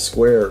the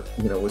square,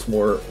 you know, was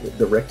more,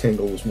 the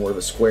rectangle was more of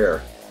a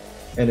square,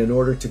 and in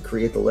order to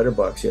create the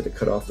letterbox, you had to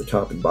cut off the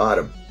top and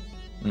bottom,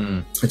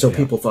 Mm, And so yeah.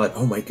 people thought,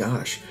 oh my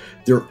gosh,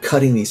 they're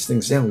cutting these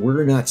things down.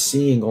 We're not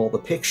seeing all the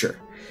picture.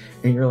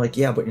 And you're like,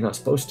 yeah, but you're not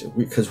supposed to,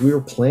 because we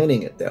were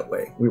planning it that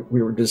way.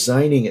 We were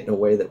designing it in a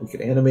way that we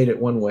could animate it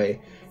one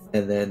way,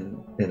 and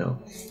then,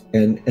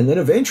 and then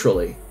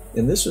eventually,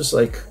 and this was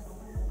like,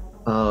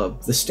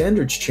 the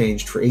standards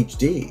changed for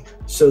HD.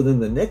 So then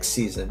the next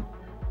season,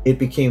 it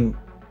became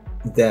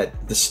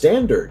that the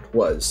standard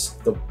was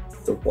the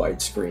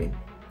widescreen,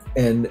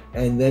 and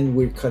then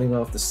we're cutting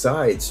off the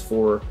sides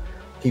for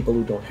people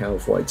who don't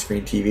have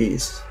widescreen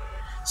TVs.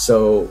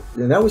 So,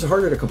 and that was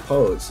harder to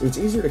compose. It's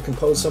easier to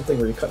compose something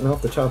where you're cutting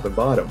off the top and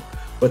bottom,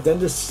 but then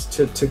just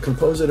to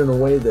compose it in a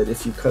way that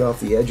if you cut off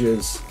the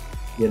edges,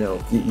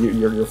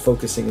 you're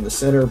focusing in the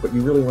center, but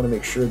you really want to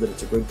make sure that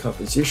it's a good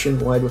composition.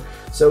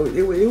 So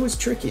it was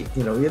tricky.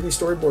 We had these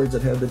storyboards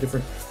that had the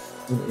different,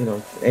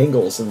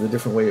 angles and the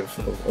different way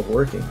of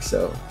working.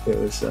 So it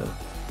was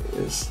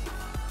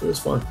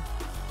fun.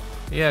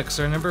 Yeah,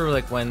 because I remember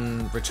like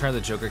when Return of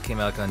the Joker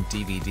came out on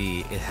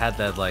DVD, it had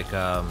that like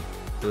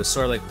it was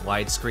sort of like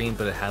widescreen,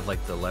 but it had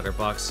like the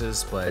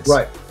letterboxes. But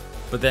right.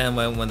 But then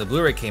when the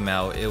Blu-ray came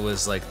out, it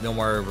was like no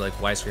more like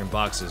widescreen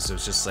boxes. It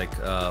was just like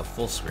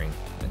full screen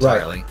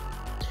entirely.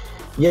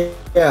 Right.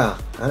 Yeah,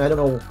 and I don't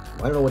know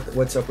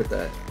what's up with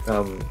that.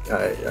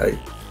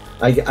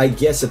 I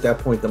guess at that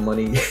point the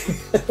money.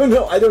 I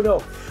don't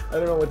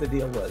know what the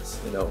deal was.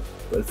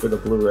 But for the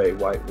Blu-ray,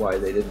 why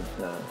they didn't.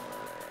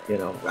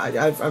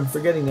 I'm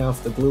forgetting now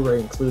if the Blu-ray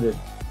included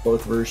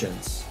both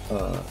versions,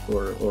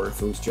 or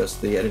if it was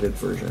just the edited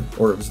version,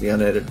 or it was the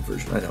unedited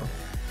version. I know.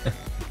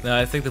 No,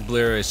 I think the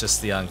Blu-ray is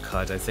just the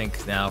uncut. I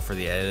think now for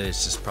the edit,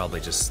 it's just probably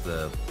just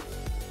the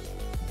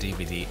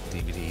DVD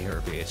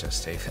or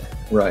VHS tape.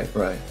 Right.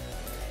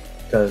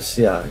 Because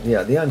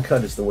the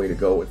uncut is the way to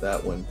go with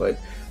that one. But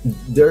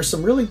there's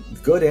some really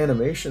good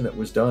animation that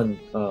was done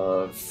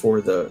for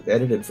the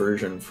edited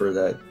version for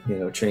that.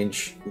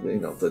 Change.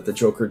 The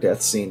Joker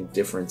death scene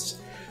difference.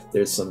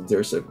 There's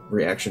a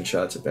reaction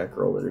shots of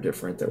Batgirl that are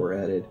different that were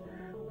added,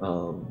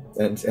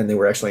 and they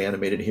were actually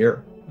animated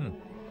here.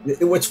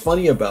 What's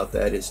funny about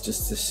that is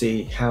just to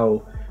see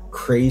how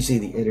crazy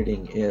the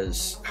editing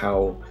is,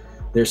 how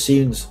there's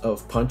scenes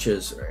of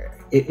punches.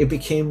 It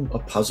became a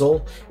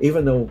puzzle,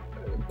 even though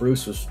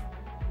Bruce was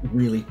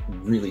really,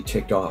 really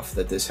ticked off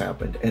that this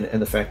happened, and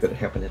the fact that it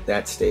happened at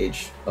that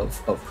stage of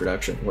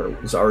production where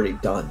it was already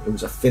done. It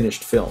was a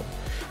finished film,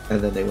 and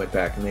then they went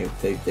back and they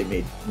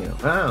made,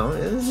 oh,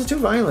 this is too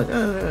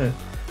violent.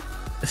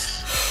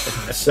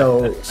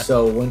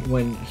 So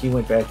when he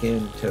went back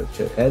in to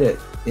edit,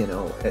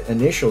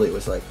 initially it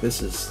was like,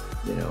 this is,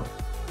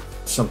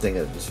 something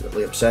that was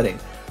really upsetting.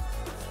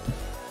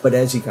 But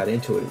as he got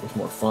into it, it was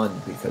more fun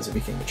because it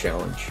became a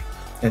challenge.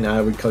 And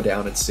I would go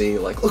down and see,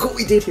 like, look what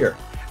we did here.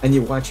 And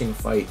you're watching a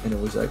fight, and it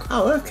was like,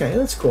 oh, okay,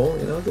 that's cool.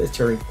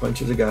 Terry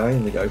punches a guy,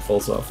 and the guy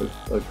falls off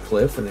a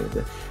cliff, and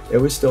it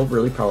was still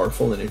really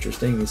powerful and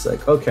interesting. He's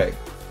like, okay,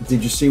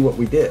 did you see what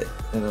we did?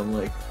 And I'm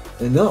like,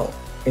 no.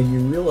 And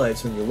you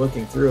realize when you're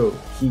looking through,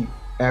 he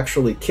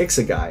actually kicks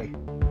a guy,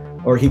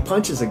 or he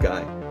punches a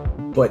guy,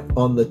 but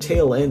on the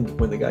tail end,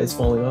 when the guy's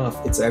falling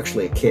off, it's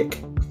actually a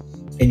kick.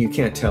 And you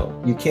can't tell.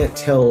 You can't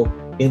tell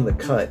in the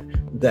cut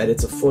that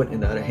it's a foot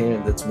and not a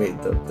hand that's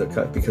made the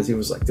cut, because there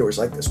was like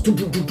this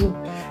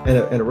and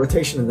a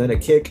rotation and then a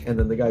kick, and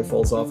then the guy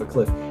falls off a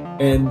cliff.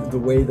 And the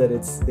way that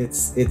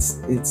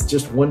it's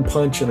just one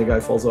punch and the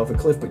guy falls off a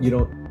cliff, but you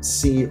don't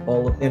see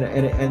all of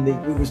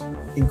it was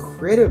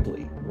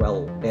incredibly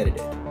well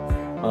edited.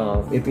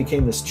 It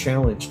became this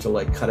challenge to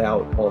like cut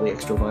out all the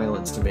extra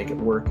violence to make it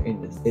work,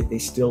 and it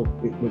was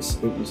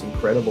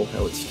incredible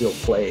how it still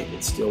played,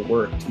 it still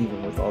worked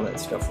even with all that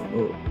stuff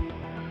removed.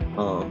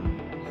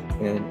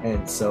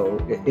 And so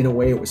in a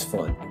way it was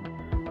fun,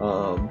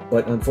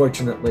 but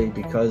unfortunately,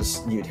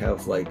 because you'd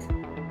have like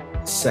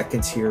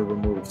seconds here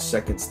removed,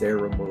 seconds there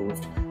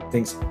removed,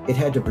 it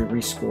had to be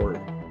rescored.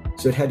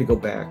 So it had to go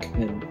back,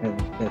 and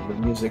the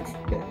music,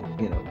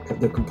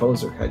 the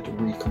composer had to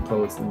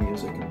recompose the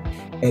music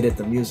and edit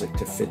the music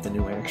to fit the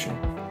new action.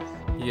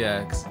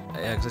 Yeah, cause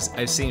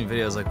I've seen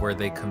videos like where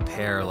they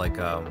compare like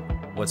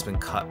what's been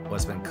cut,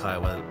 what's been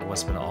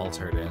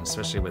altered, and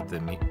especially with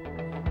the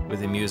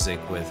music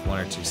with one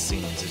or two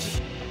scenes.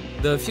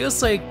 It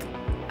feels like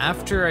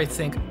after I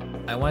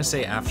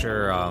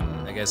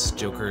guess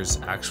Joker's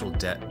actual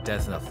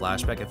death in the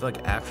flashback, I feel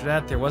like after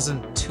that there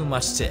wasn't too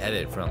much to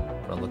edit from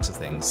the looks of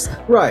things.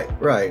 Right.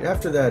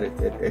 After that,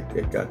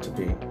 it got to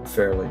be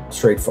fairly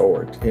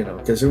straightforward,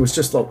 because it was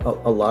just a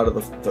lot of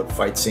the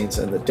fight scenes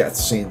and the death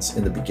scenes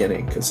in the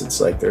beginning, because it's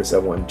like there's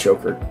that one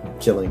Joker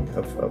killing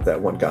of that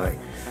one guy,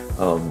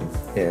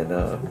 and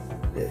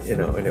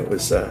it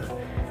was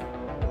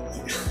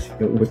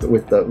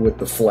with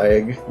the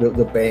flag,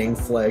 the bang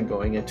flag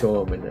going into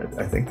him, and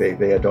I think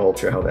they had to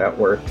alter how that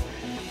worked.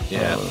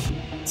 Yeah.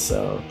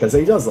 So, because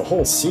he does the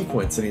whole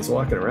sequence, and he's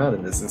walking around,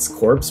 and there's this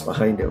corpse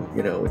behind him,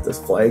 with this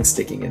flag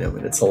sticking in him,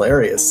 and it's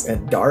hilarious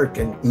and dark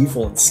and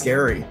evil and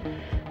scary,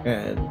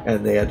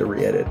 and they had to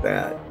re-edit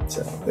that,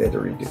 so they had to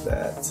redo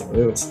that. So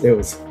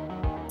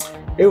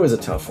It was a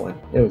tough one.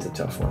 It was a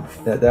tough one.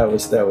 That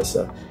was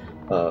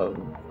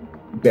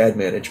bad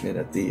management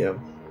at the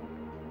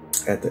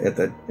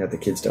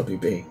kids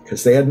WB,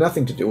 because they had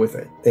nothing to do with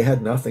it. They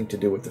had nothing to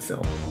do with the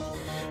film,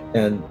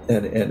 and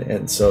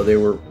so they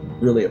were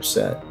really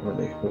upset when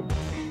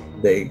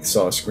they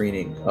saw a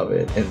screening of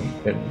it,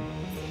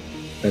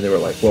 and they were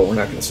like, "Well, we're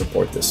not going to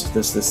support this.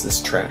 This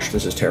is trash.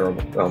 This is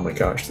terrible. Oh my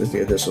gosh, this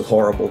is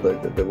horrible.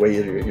 The way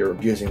you're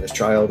abusing this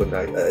child, and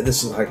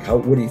this is like, how?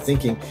 What are you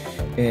thinking?"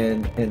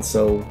 And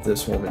so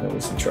this woman that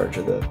was in charge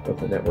of the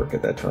network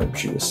at that time,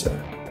 she was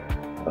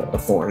a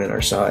thorn in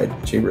our side.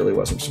 She really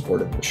wasn't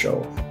supportive of the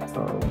show,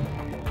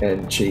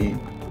 and she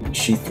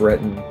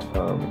threatened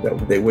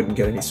that they wouldn't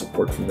get any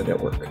support from the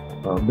network,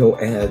 no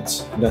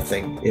ads,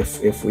 nothing,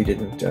 if we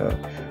didn't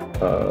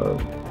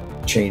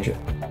change it.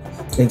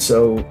 And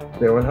so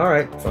they went, all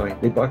right, fine.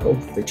 They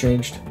buckled, they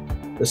changed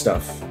the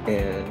stuff,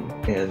 and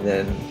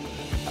then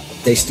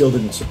they still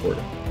didn't support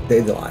it.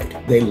 They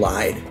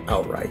lied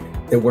outright.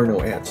 There were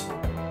no ads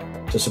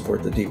to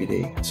support the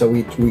DVD. So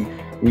we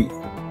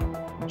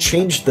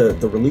changed the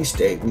release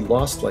date. We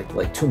lost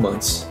like 2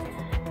 months,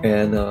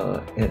 and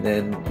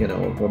then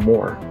or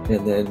more,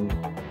 and then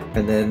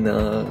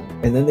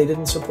they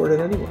didn't support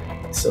it anyway.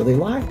 So they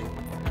lied.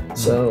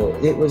 So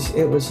it was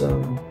it's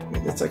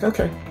like,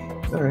 okay,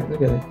 all right,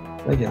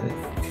 I get it.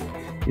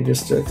 You're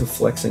just the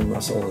flexing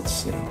muscle.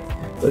 It's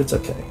but it's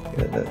okay.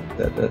 Yeah,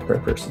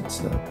 that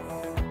person's not.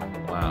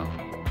 Wow.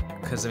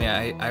 Because I mean,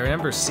 I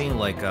remember seeing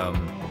like when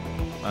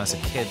I was a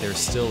kid, there's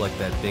still like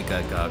that big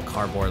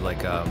cardboard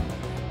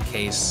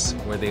case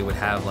where they would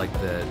have like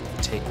the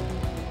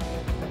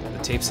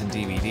tapes and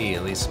DVD.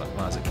 At least when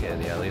I was a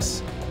kid, yeah, at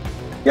least.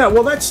 Yeah,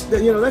 well, that's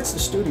the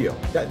studio.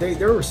 They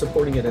were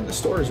supporting it in the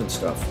stores and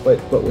stuff, but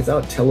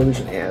without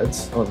television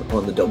ads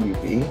on the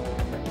WB,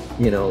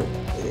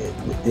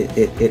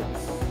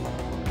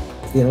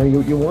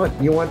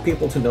 you want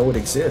people to know it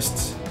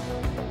exists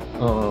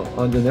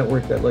on the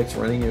network that likes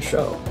running your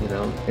show,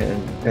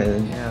 and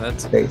yeah,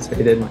 that's they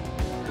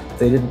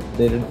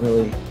didn't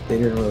really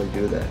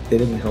do that. They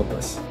didn't help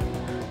us.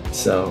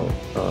 So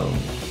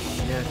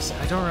yeah, 'cause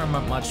I don't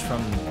remember much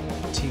from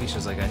TV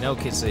shows. Like I know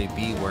Kids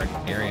WB weren't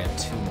airing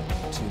it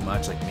too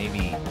much, like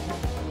maybe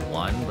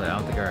one, but I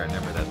don't think I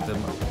remember that.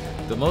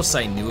 The most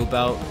I knew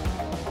about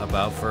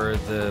for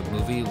the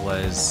movie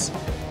was,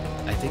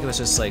 I think it was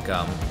just like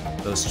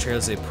those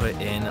trailers they put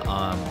in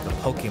the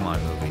Pokemon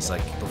movies,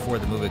 like before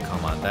the movie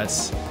come on.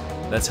 That's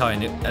how I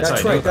knew.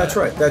 That's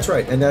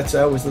right. And that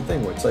was the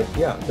thing where it's like,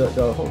 yeah, the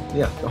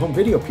home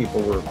video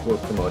people were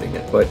promoting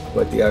it, but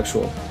the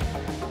actual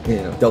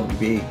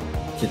WB,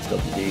 Kids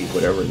WB,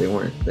 whatever, they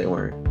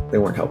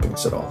weren't helping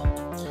us at all.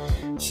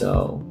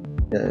 So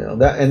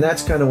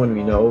that's kind of when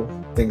we know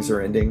things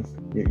are ending.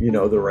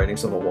 The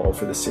writing's on the wall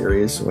for the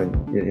series when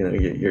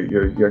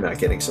you're not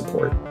getting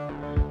support.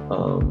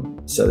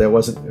 So that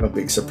wasn't a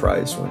big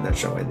surprise when that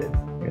show ended.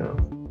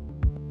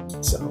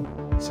 So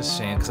it's a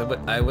shame, because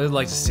I would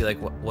like to see like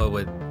what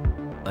would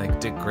like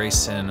Dick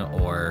Grayson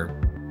or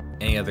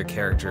any other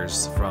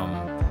characters from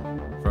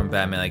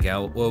Batman, like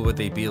what would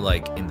they be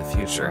like in the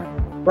future?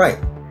 Right,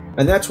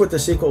 and that's what the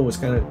sequel was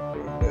going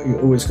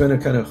to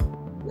kind of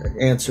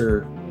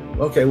answer.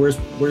 Okay, where's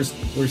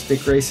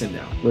Dick Grayson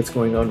now? What's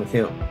going on with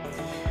him?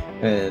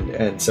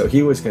 And so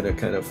he was going to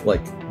kind of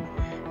like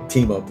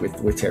team up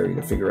with Terry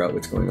to figure out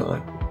what's going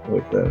on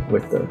with the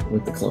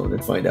clone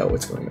and find out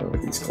what's going on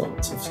with these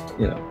clones.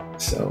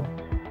 So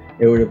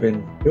it would have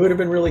been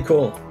really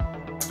cool.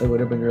 It would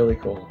have been really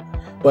cool.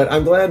 But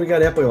I'm glad we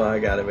got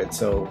epilogue out of it.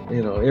 So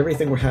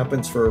everything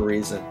happens for a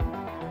reason.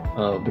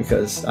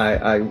 Because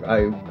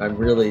I'm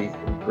really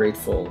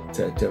grateful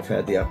to have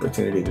had the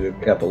opportunity to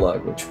do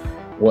epilogue, which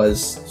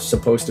was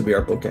supposed to be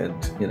our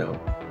bookend.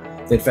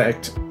 In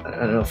fact, I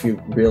don't know if you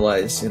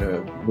realize,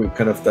 we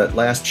kind of that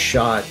last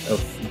shot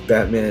of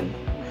Batman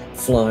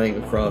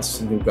flying across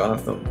New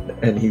Gotham,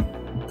 and he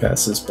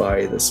passes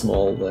by the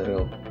small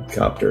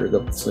copter,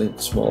 the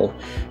small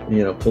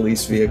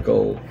police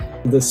vehicle,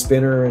 the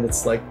spinner, and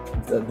it's like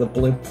the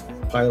blimp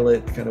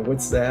pilot, kind of,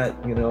 what's that,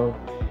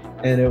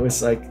 and it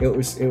was like it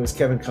was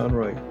Kevin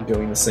Conroy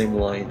doing the same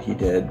line he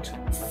did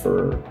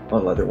for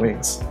On Leather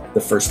Wings,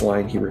 the first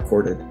line he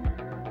recorded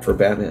for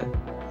Batman.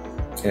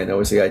 And that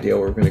was the idea,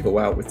 we were going to go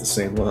out with the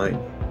same line.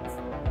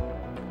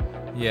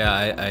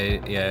 Yeah,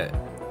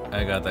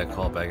 I got that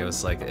callback.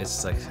 It's like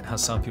how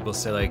some people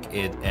say like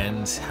it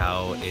ends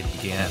how it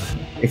began.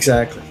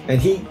 Exactly. And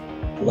he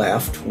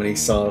laughed when he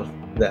saw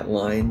that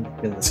line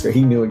in the script.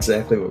 He knew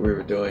exactly what we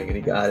were doing, and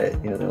he got it.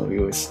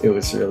 It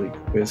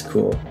was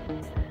cool.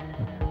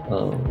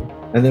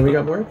 And then we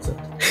got more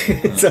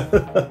episodes.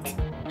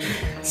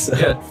 so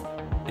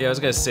Yeah, I was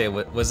gonna say,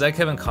 was that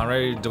Kevin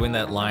Conroy doing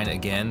that line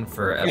again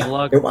for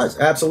epilogue? Yeah, it was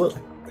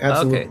absolutely.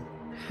 Okay.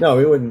 No,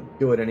 we wouldn't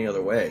do it any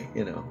other way,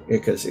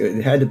 because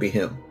it had to be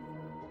him.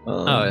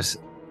 And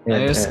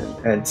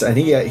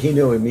he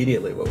knew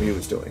immediately what he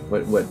was doing,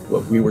 what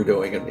we were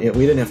doing, and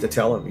we didn't have to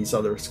tell him. He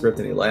saw the script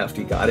and he laughed.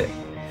 He got it.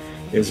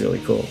 It was really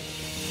cool.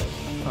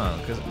 Huh,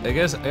 because I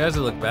guess I have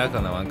to look back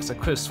on that one, because I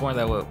could have sworn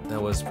that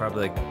was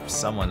probably like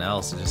someone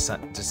else. It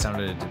just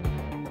sounded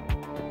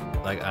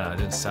like, I don't know, it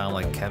didn't sound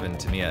like Kevin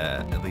to me,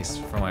 at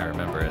least from what I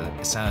remember.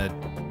 It sounded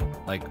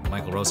like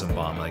Michael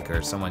Rosenbaum, like,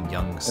 or someone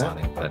young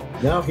sounding. But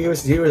no, he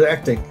was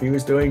acting. He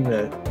was doing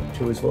that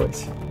to his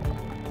voice.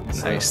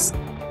 Nice. So.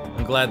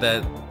 I'm glad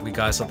that we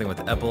got something with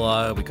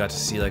Epilogue. We got to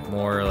see like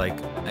more, like,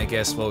 I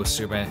guess what was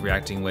Superman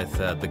reacting with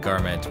the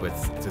garment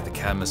through the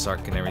Cadmus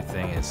arc and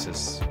everything. It's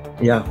just,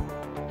 yeah.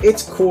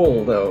 It's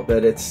cool though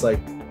that it's like,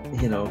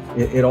 you know,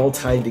 it all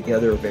tied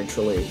together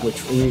eventually,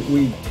 which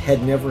we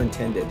had never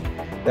intended.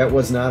 That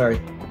was not our,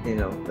 you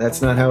know,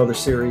 that's not how the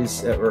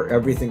series or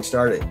everything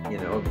started. You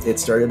know, it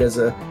started as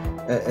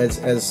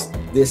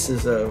this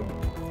is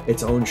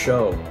its own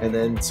show, and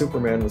then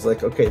Superman was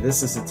like, okay,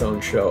 this is its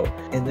own show,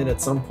 and then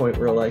at some point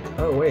we're like,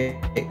 oh wait,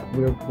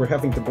 we're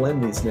having to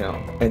blend these now,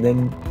 and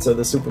then so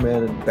the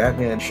Superman and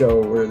Batman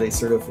show where they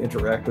sort of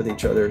interact with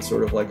each other,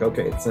 sort of like,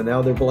 okay, so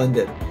now they're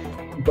blended.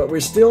 But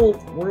we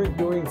weren't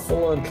doing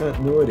full-on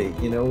continuity,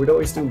 you know. We'd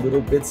always do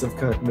little bits of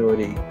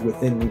continuity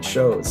within each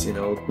shows, you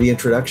know. The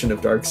introduction of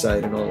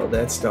Darkseid and all of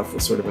that stuff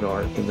was sort of an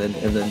arc, and then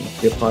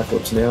the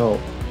Apocalypse Now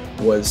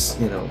was,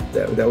 you know,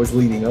 that was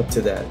leading up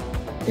to that,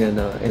 and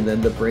then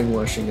the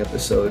brainwashing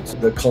episodes,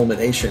 the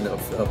culmination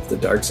of the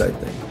Darkseid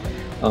thing.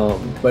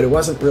 But it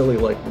wasn't really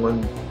like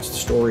one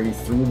story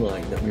through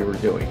line that we were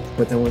doing.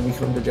 But then when we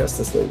come to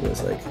Justice League, it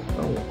was like,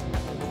 oh,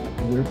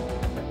 we're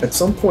at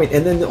some point,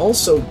 and then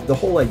also the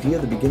whole idea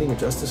at the beginning of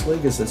Justice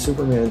League is that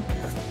Superman,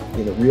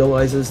 you know,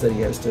 realizes that he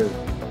has to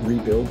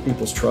rebuild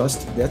people's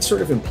trust. That's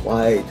sort of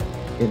implied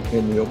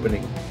in the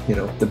opening, you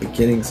know, the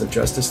beginnings of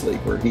Justice League,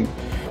 where he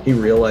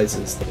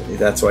realizes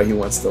that's why he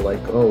wants to,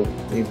 like, oh,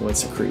 he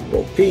wants to create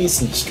world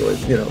peace and destroy,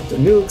 you know, the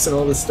nukes and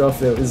all this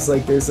stuff. It was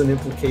like there's an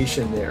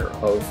implication there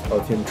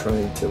of him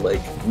trying to,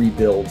 like,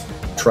 rebuild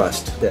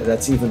trust.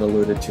 That's even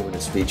alluded to in a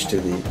speech to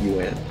the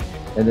UN.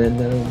 And then,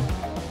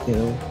 you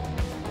know,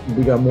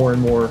 we got more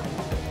and more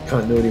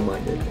continuity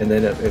minded, and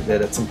then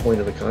at some point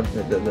in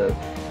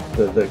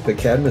the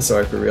Cadmus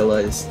arc, we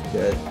realized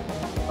that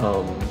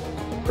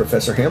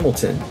Professor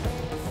Hamilton,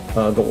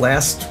 the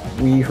last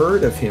we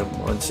heard of him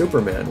on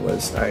Superman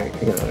was, I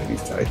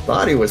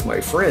thought he was my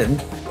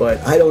friend,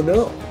 but I don't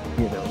know,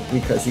 you know,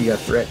 because he got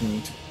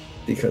threatened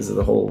because of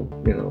the whole,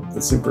 you know, the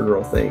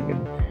Supergirl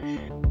thing,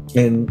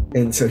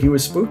 and so he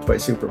was spooked by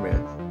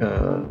Superman,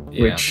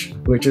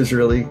 which is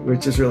really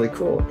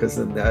cool, because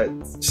then that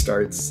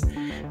starts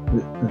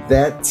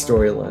that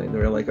storyline.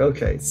 They're like,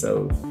 okay,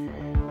 so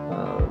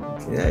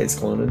yeah, he's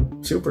cloning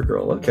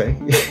Supergirl. Okay,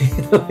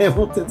 you know,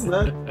 Hamilton's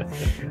not,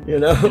 you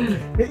know,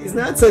 he's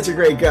not such a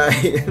great guy,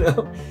 you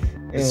know.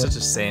 It's such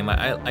a shame.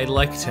 I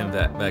liked him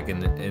back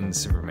in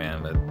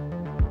Superman,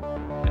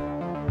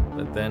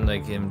 but then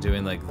like him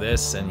doing like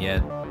this, and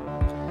yet,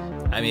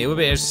 I mean, it would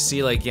be interesting to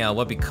see, like, you know,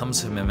 what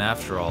becomes of him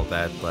after all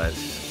that, but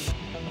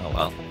oh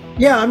well.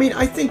 Yeah, I mean,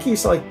 I think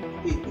he's like,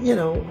 you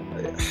know,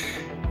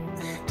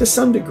 to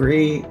some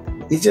degree,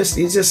 he's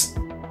just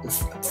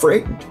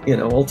frightened, you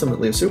know,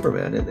 ultimately of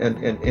Superman, and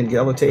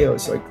Galateo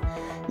is like,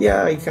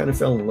 yeah, he kind of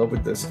fell in love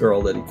with this girl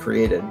that he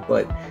created,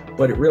 but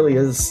it really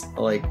is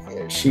like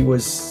she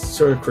was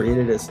sort of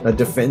created as a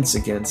defense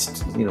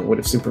against, you know, what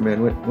if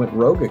Superman went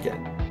rogue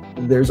again.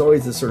 There's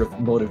always this sort of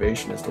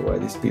motivation as to why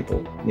these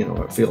people, you know,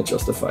 feel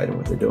justified in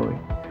what they're doing.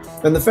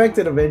 And the fact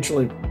that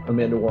eventually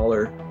Amanda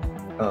Waller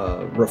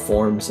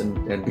reforms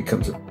and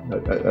becomes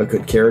a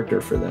good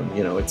character for them,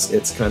 you know,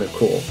 it's kind of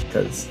cool,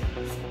 because,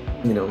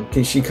 you know,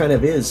 she kind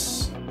of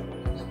is,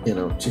 you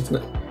know,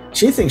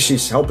 she thinks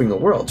she's helping the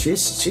world.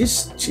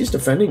 She's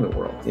defending the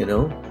world, you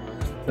know.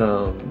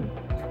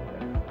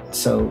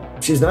 So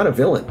she's not a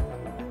villain.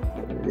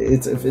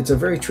 It's a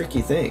very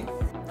tricky thing.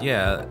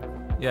 Yeah,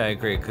 I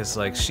agree, because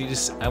like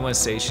I want to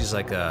say she's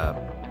like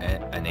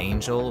an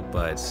angel,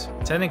 but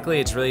technically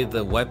it's really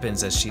the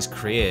weapons that she's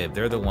created.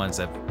 They're the ones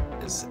that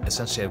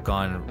essentially have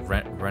gone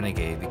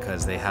renegade,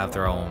 because they have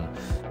their own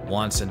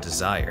wants and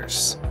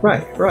desires.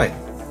 Right.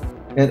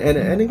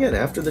 And again,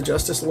 after the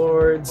Justice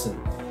Lords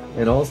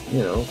and all,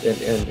 you know,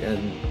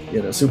 and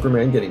you know,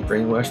 Superman getting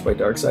brainwashed by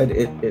Darkseid,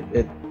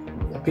 it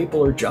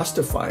people are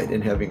justified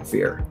in having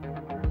fear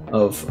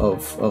of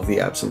the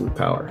absolute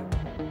power,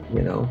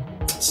 you know.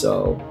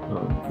 So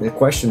the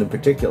question in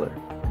particular,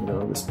 you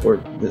know,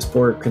 this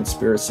poor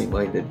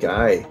conspiracy-minded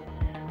guy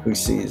who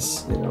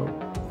sees, you know,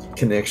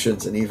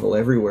 connections and evil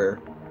everywhere,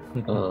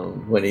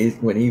 when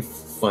he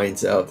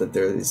finds out that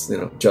there are these, you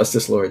know,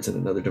 Justice Lords in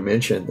another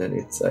dimension, then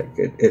it's like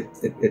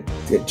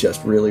it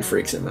just really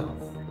freaks him out.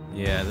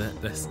 Yeah,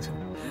 that's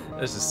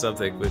just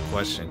something with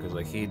question, because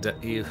like he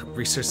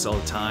researches all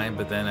the time,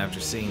 but then after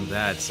seeing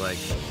that, it's like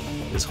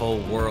his whole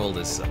world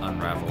is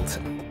unraveled.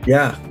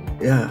 Yeah.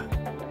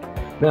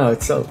 No,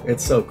 it's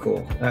so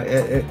cool.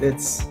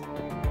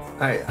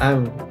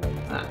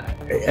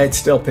 I'd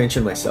still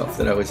pinching myself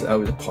that I was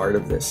a part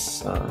of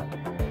this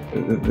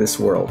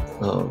world,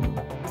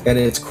 and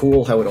it's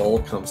cool how it all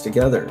comes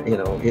together. You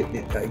know,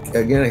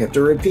 again, I have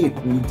to repeat,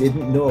 we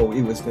didn't know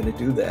it was going to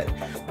do that.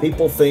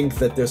 People think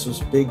that this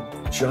was big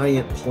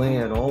giant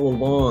plan all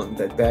along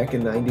that back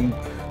in 90,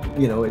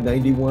 in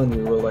 91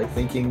 we were like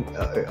thinking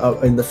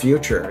in the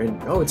future,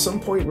 and at some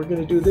point we're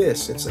going to do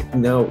this. It's like,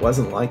 no, it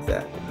wasn't like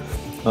that.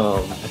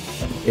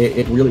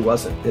 It really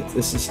wasn't.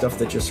 This is stuff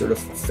that just sort of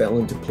fell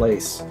into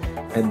place,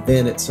 and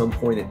then at some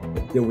point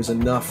there was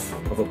enough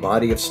of a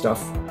body of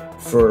stuff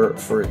for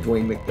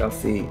Dwayne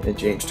McDuffie and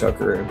James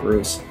Tucker and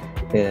Bruce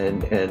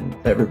and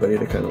everybody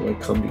to kind of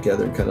like come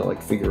together and kind of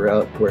like figure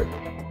out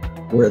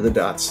where the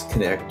dots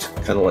connect,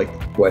 kind of like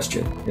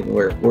question, and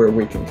where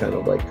we can kind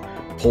of like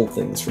pull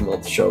things from all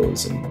the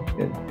shows, and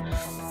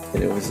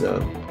it was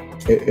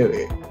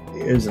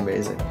it was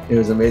amazing. It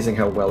was amazing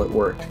how well it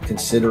worked,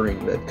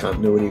 considering that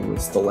continuity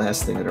was the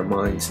last thing in our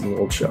minds in the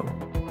old show.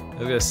 I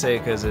was gonna say,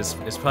 because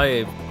it's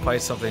probably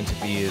quite something to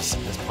be as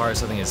part of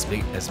something as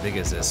big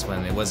as this,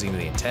 when it wasn't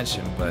even the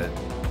intention. But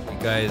you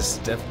guys,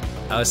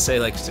 I would say,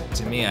 like,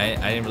 to me, I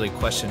didn't really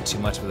question too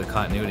much with the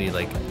continuity,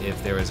 like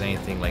if there was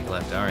anything like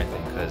left out or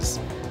anything, because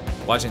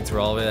watching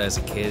through all of it as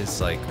a kid, it's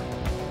like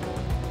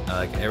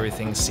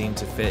everything seemed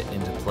to fit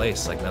into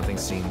place. Like nothing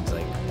seemed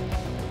like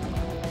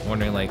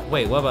wondering like,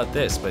 wait, what about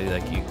this? But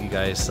like you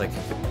guys like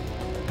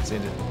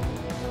seemed to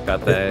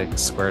got that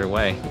squared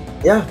away.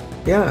 Yeah,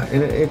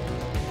 and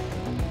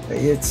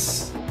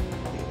it's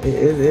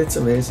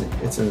amazing.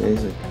 It's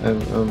amazing.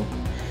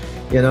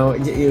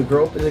 You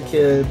grow up as a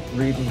kid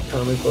reading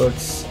comic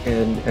books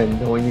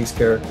and knowing these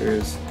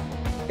characters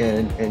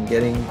and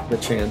getting the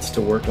chance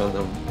to work on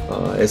them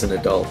as an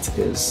adult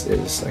is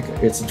like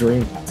it's a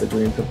dream. It's a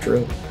dream come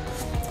true.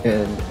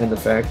 And the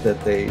fact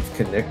that they've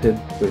connected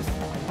with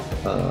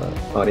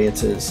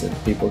audiences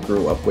and people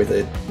grew up with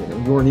it.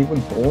 You weren't even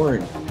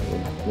born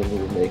when we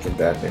were making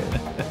Batman.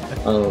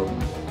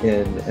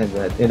 And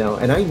that,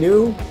 and I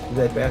knew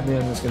that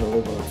Batman was going to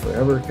live on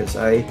forever because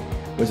I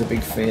was a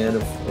big fan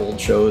of old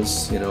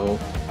shows,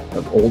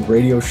 of old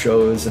radio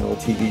shows and old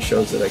TV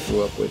shows that I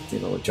grew up with,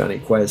 like Johnny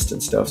Quest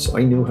and stuff. So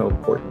I knew how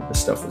important this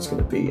stuff was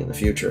going to be in the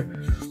future.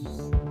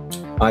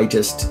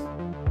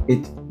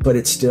 But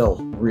it's still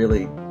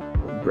really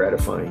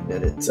gratifying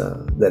that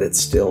it's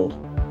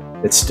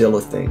still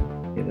a thing,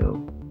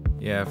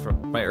 Yeah,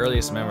 from my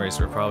earliest memories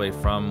were probably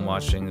from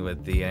watching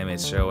with the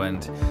animated show,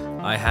 and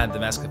I had the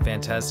Mask of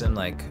Phantasm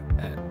like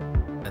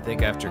I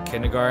think after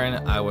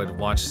kindergarten. I would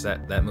watch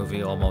that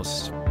movie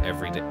almost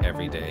every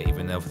day,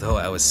 even though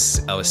I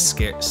was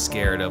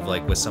scared of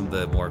like with some of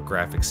the more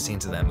graphic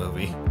scenes in that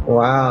movie.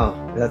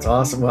 Wow, that's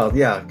awesome. Well,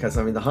 yeah, because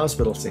the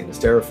hospital scene is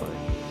terrifying.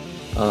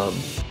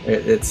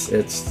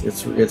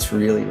 It's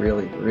really,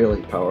 really,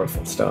 really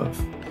powerful stuff.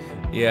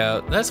 Yeah,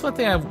 that's one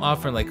thing I'm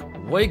offering. Like,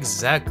 what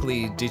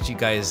exactly did you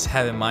guys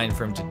have in mind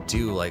for him to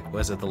do? Like,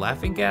 was it the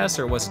laughing gas,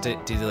 or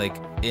did he like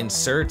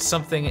insert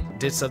something?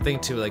 Did something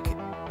to like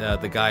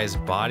the guy's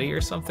body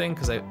or something?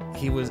 Because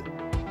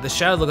the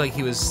shadow looked like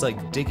he was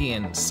like digging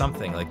in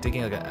something, like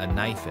digging like a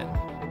knife in.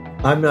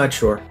 I'm not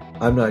sure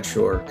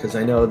because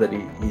I know that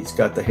he's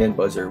got the hand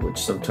buzzer, which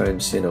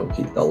sometimes he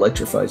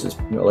electrifies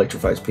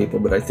people.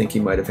 But I think he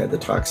might have had the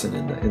toxin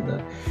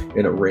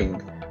in a ring.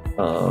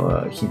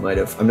 He might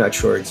have. I'm not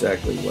sure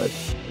exactly what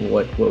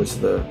was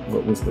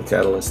the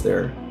catalyst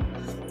there.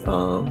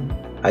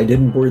 I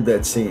didn't board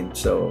that scene,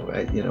 so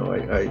I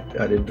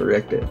didn't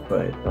direct it.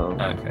 But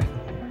okay.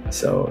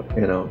 So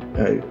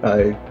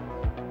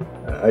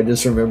I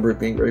just remember it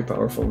being very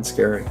powerful and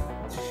scary.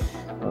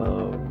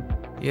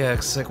 Yeah,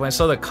 because like when I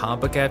saw the comic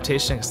book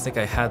adaptation, I think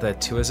I had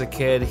that too as a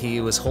kid.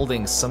 He was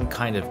holding some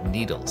kind of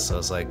needle, so I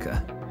was like.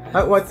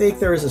 I think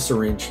there is a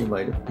syringe. He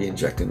might be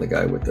injecting the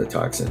guy with the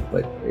toxin,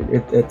 but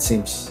it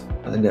seems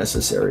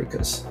unnecessary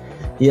because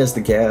he has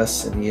the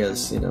gas and he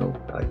has, he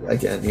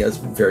has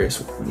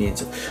various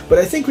means. But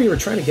I think we were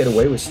trying to get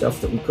away with stuff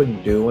that we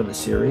couldn't do on the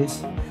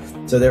series,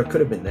 so there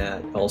could have been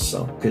that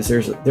also because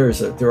there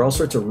are all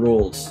sorts of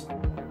rules.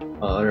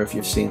 I don't know if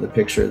you've seen the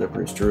picture that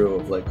Bruce drew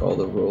of like all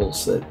the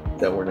rules that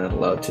we're not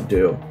allowed to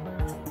do.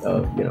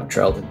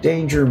 Child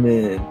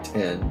endangerment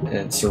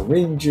and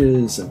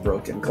syringes and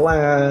broken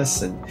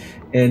glass and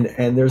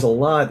there's a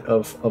lot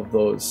of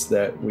those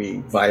that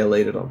we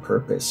violated on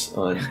purpose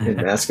in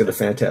Mask of the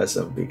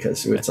Phantasm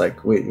because it's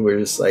like we're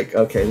just like,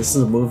 okay, this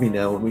is a movie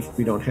now and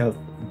we don't have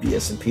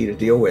BS&P to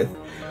deal with.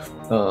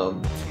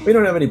 We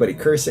don't have anybody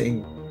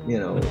cursing.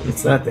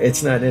 It's not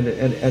in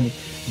it, and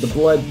the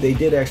blood, they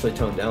did actually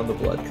tone down the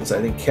blood because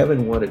I think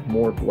Kevin wanted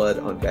more blood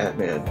on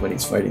Batman when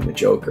he's fighting the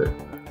Joker.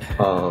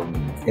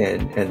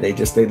 And they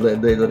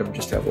let him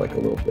just have like a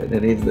little bit,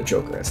 and even the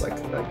Joker has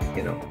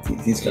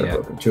he's got a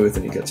broken tooth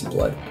and he gets some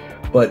blood,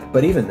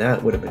 but even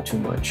that would have been too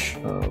much.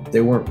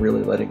 They weren't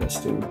really letting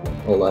us do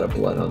a lot of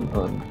blood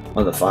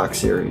on the Fox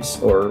series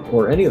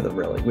or any of them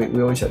really.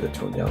 We always had to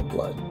tone down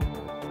blood.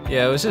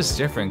 Yeah, it was just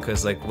different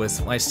because like when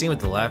I seen with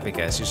the laughing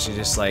gas, usually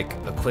just like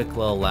a quick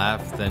little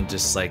laugh, then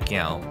just like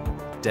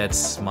dead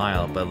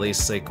smile. But at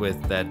least like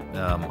with that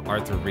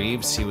Arthur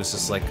Reeves, he was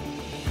just like.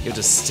 He was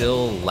just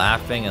still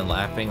laughing and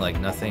laughing like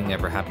nothing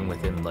ever happened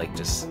with him, like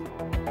just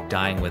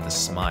dying with a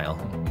smile.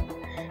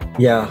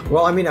 Yeah,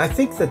 well, I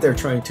think that they're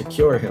trying to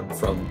cure him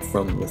from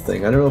the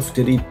thing. I don't know if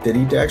did he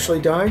actually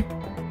die?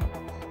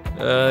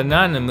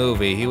 Not in the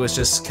movie. He was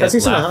just Because kept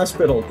he's in a laughing.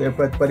 hospital,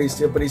 but he's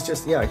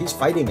just he's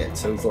fighting it,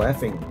 so he's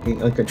laughing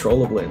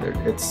uncontrollably, and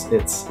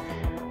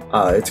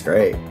it's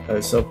great. It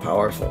was so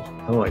powerful.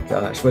 Oh my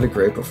gosh, what a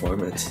great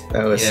performance!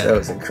 That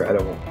was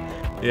incredible.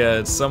 Yeah,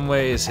 in some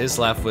ways, his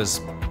laugh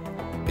was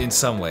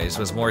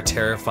more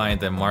terrifying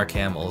than Mark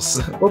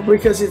Hamill's. Well,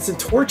 because it's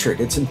tortured,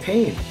 it's in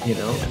pain, you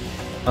know.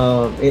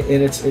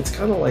 And it's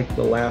kind of like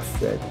the laugh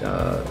that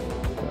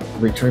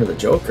Return of the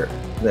Joker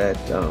that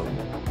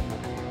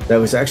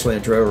was actually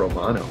Andrea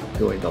Romano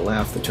doing the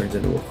laugh that turns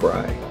into a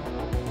cry.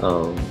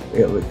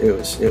 It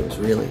was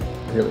really,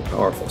 really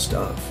powerful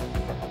stuff.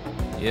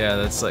 Yeah,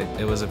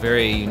 it was a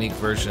very unique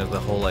version of the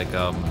whole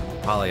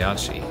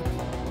Pagliacci.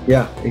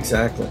 Yeah,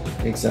 exactly.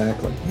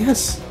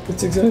 Yes,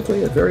 that's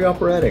exactly it. Very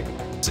operatic.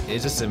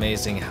 It's just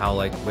amazing how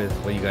with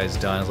what you guys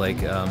done,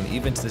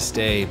 even to this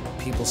day,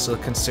 people still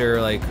consider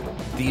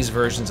these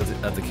versions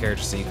of the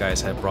characters that you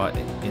guys have brought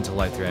into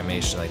life through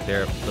animation,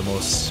 they're the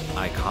most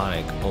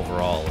iconic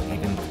overall,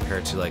 even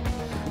compared to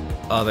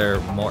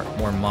other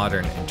more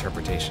modern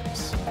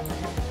interpretations.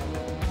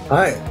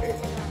 I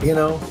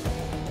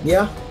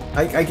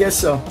guess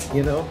so.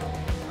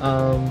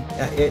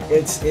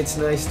 It's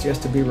nice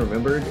just to be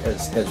remembered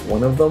as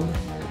one of them.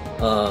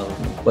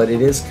 But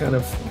it's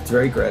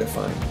very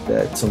gratifying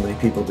that so many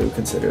people do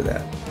consider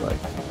that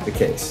the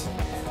case,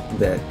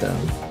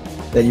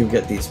 that you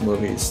get these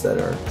movies that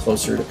are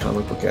closer to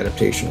comic book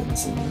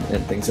adaptations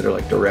and things that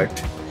are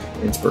direct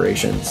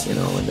inspirations, and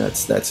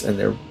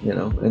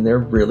they're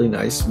really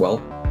nice,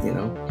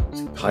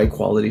 high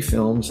quality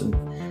films, and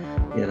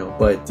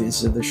but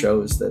these are the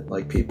shows that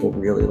people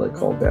really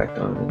call back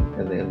on,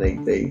 and then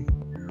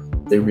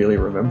they really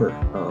remember.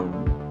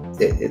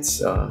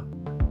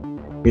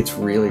 It's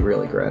really,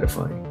 really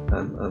gratifying.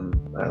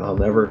 I'll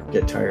never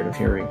get tired of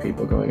hearing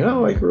people going,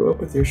 "Oh, I grew up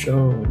with your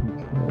show.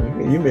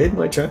 And, you made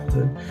my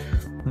childhood."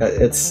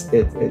 It's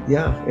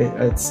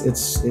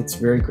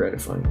very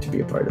gratifying to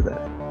be a part of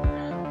that.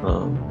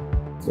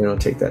 You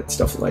don't take that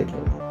stuff lightly.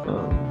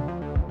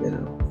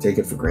 Take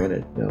it for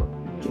granted.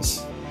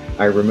 Just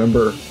I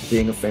remember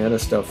being a fan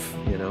of stuff,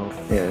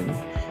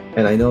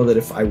 and I know that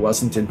if I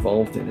wasn't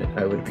involved in it,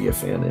 I would be a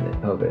fan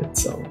of it.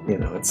 So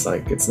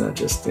it's not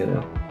just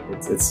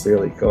it's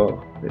really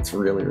cool. It's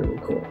really, really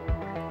cool.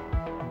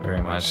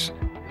 Very much.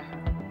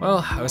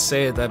 Well, I would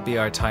say that'd be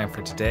our time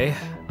for today.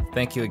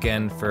 Thank you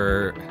again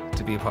to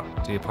be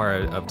a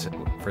part of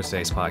for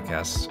today's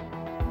podcast.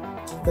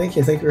 Thank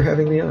you for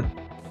having me on.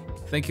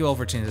 Thank you all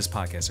for tuning to this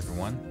podcast,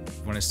 everyone. If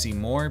you want to see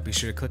more, be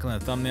sure to click on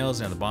the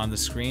thumbnails at the bottom of the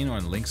screen or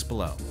on the links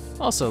below.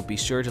 Also, be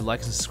sure to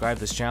like and subscribe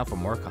to this channel for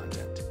more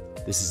content.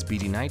 This is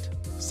BD Knight,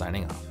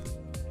 signing off.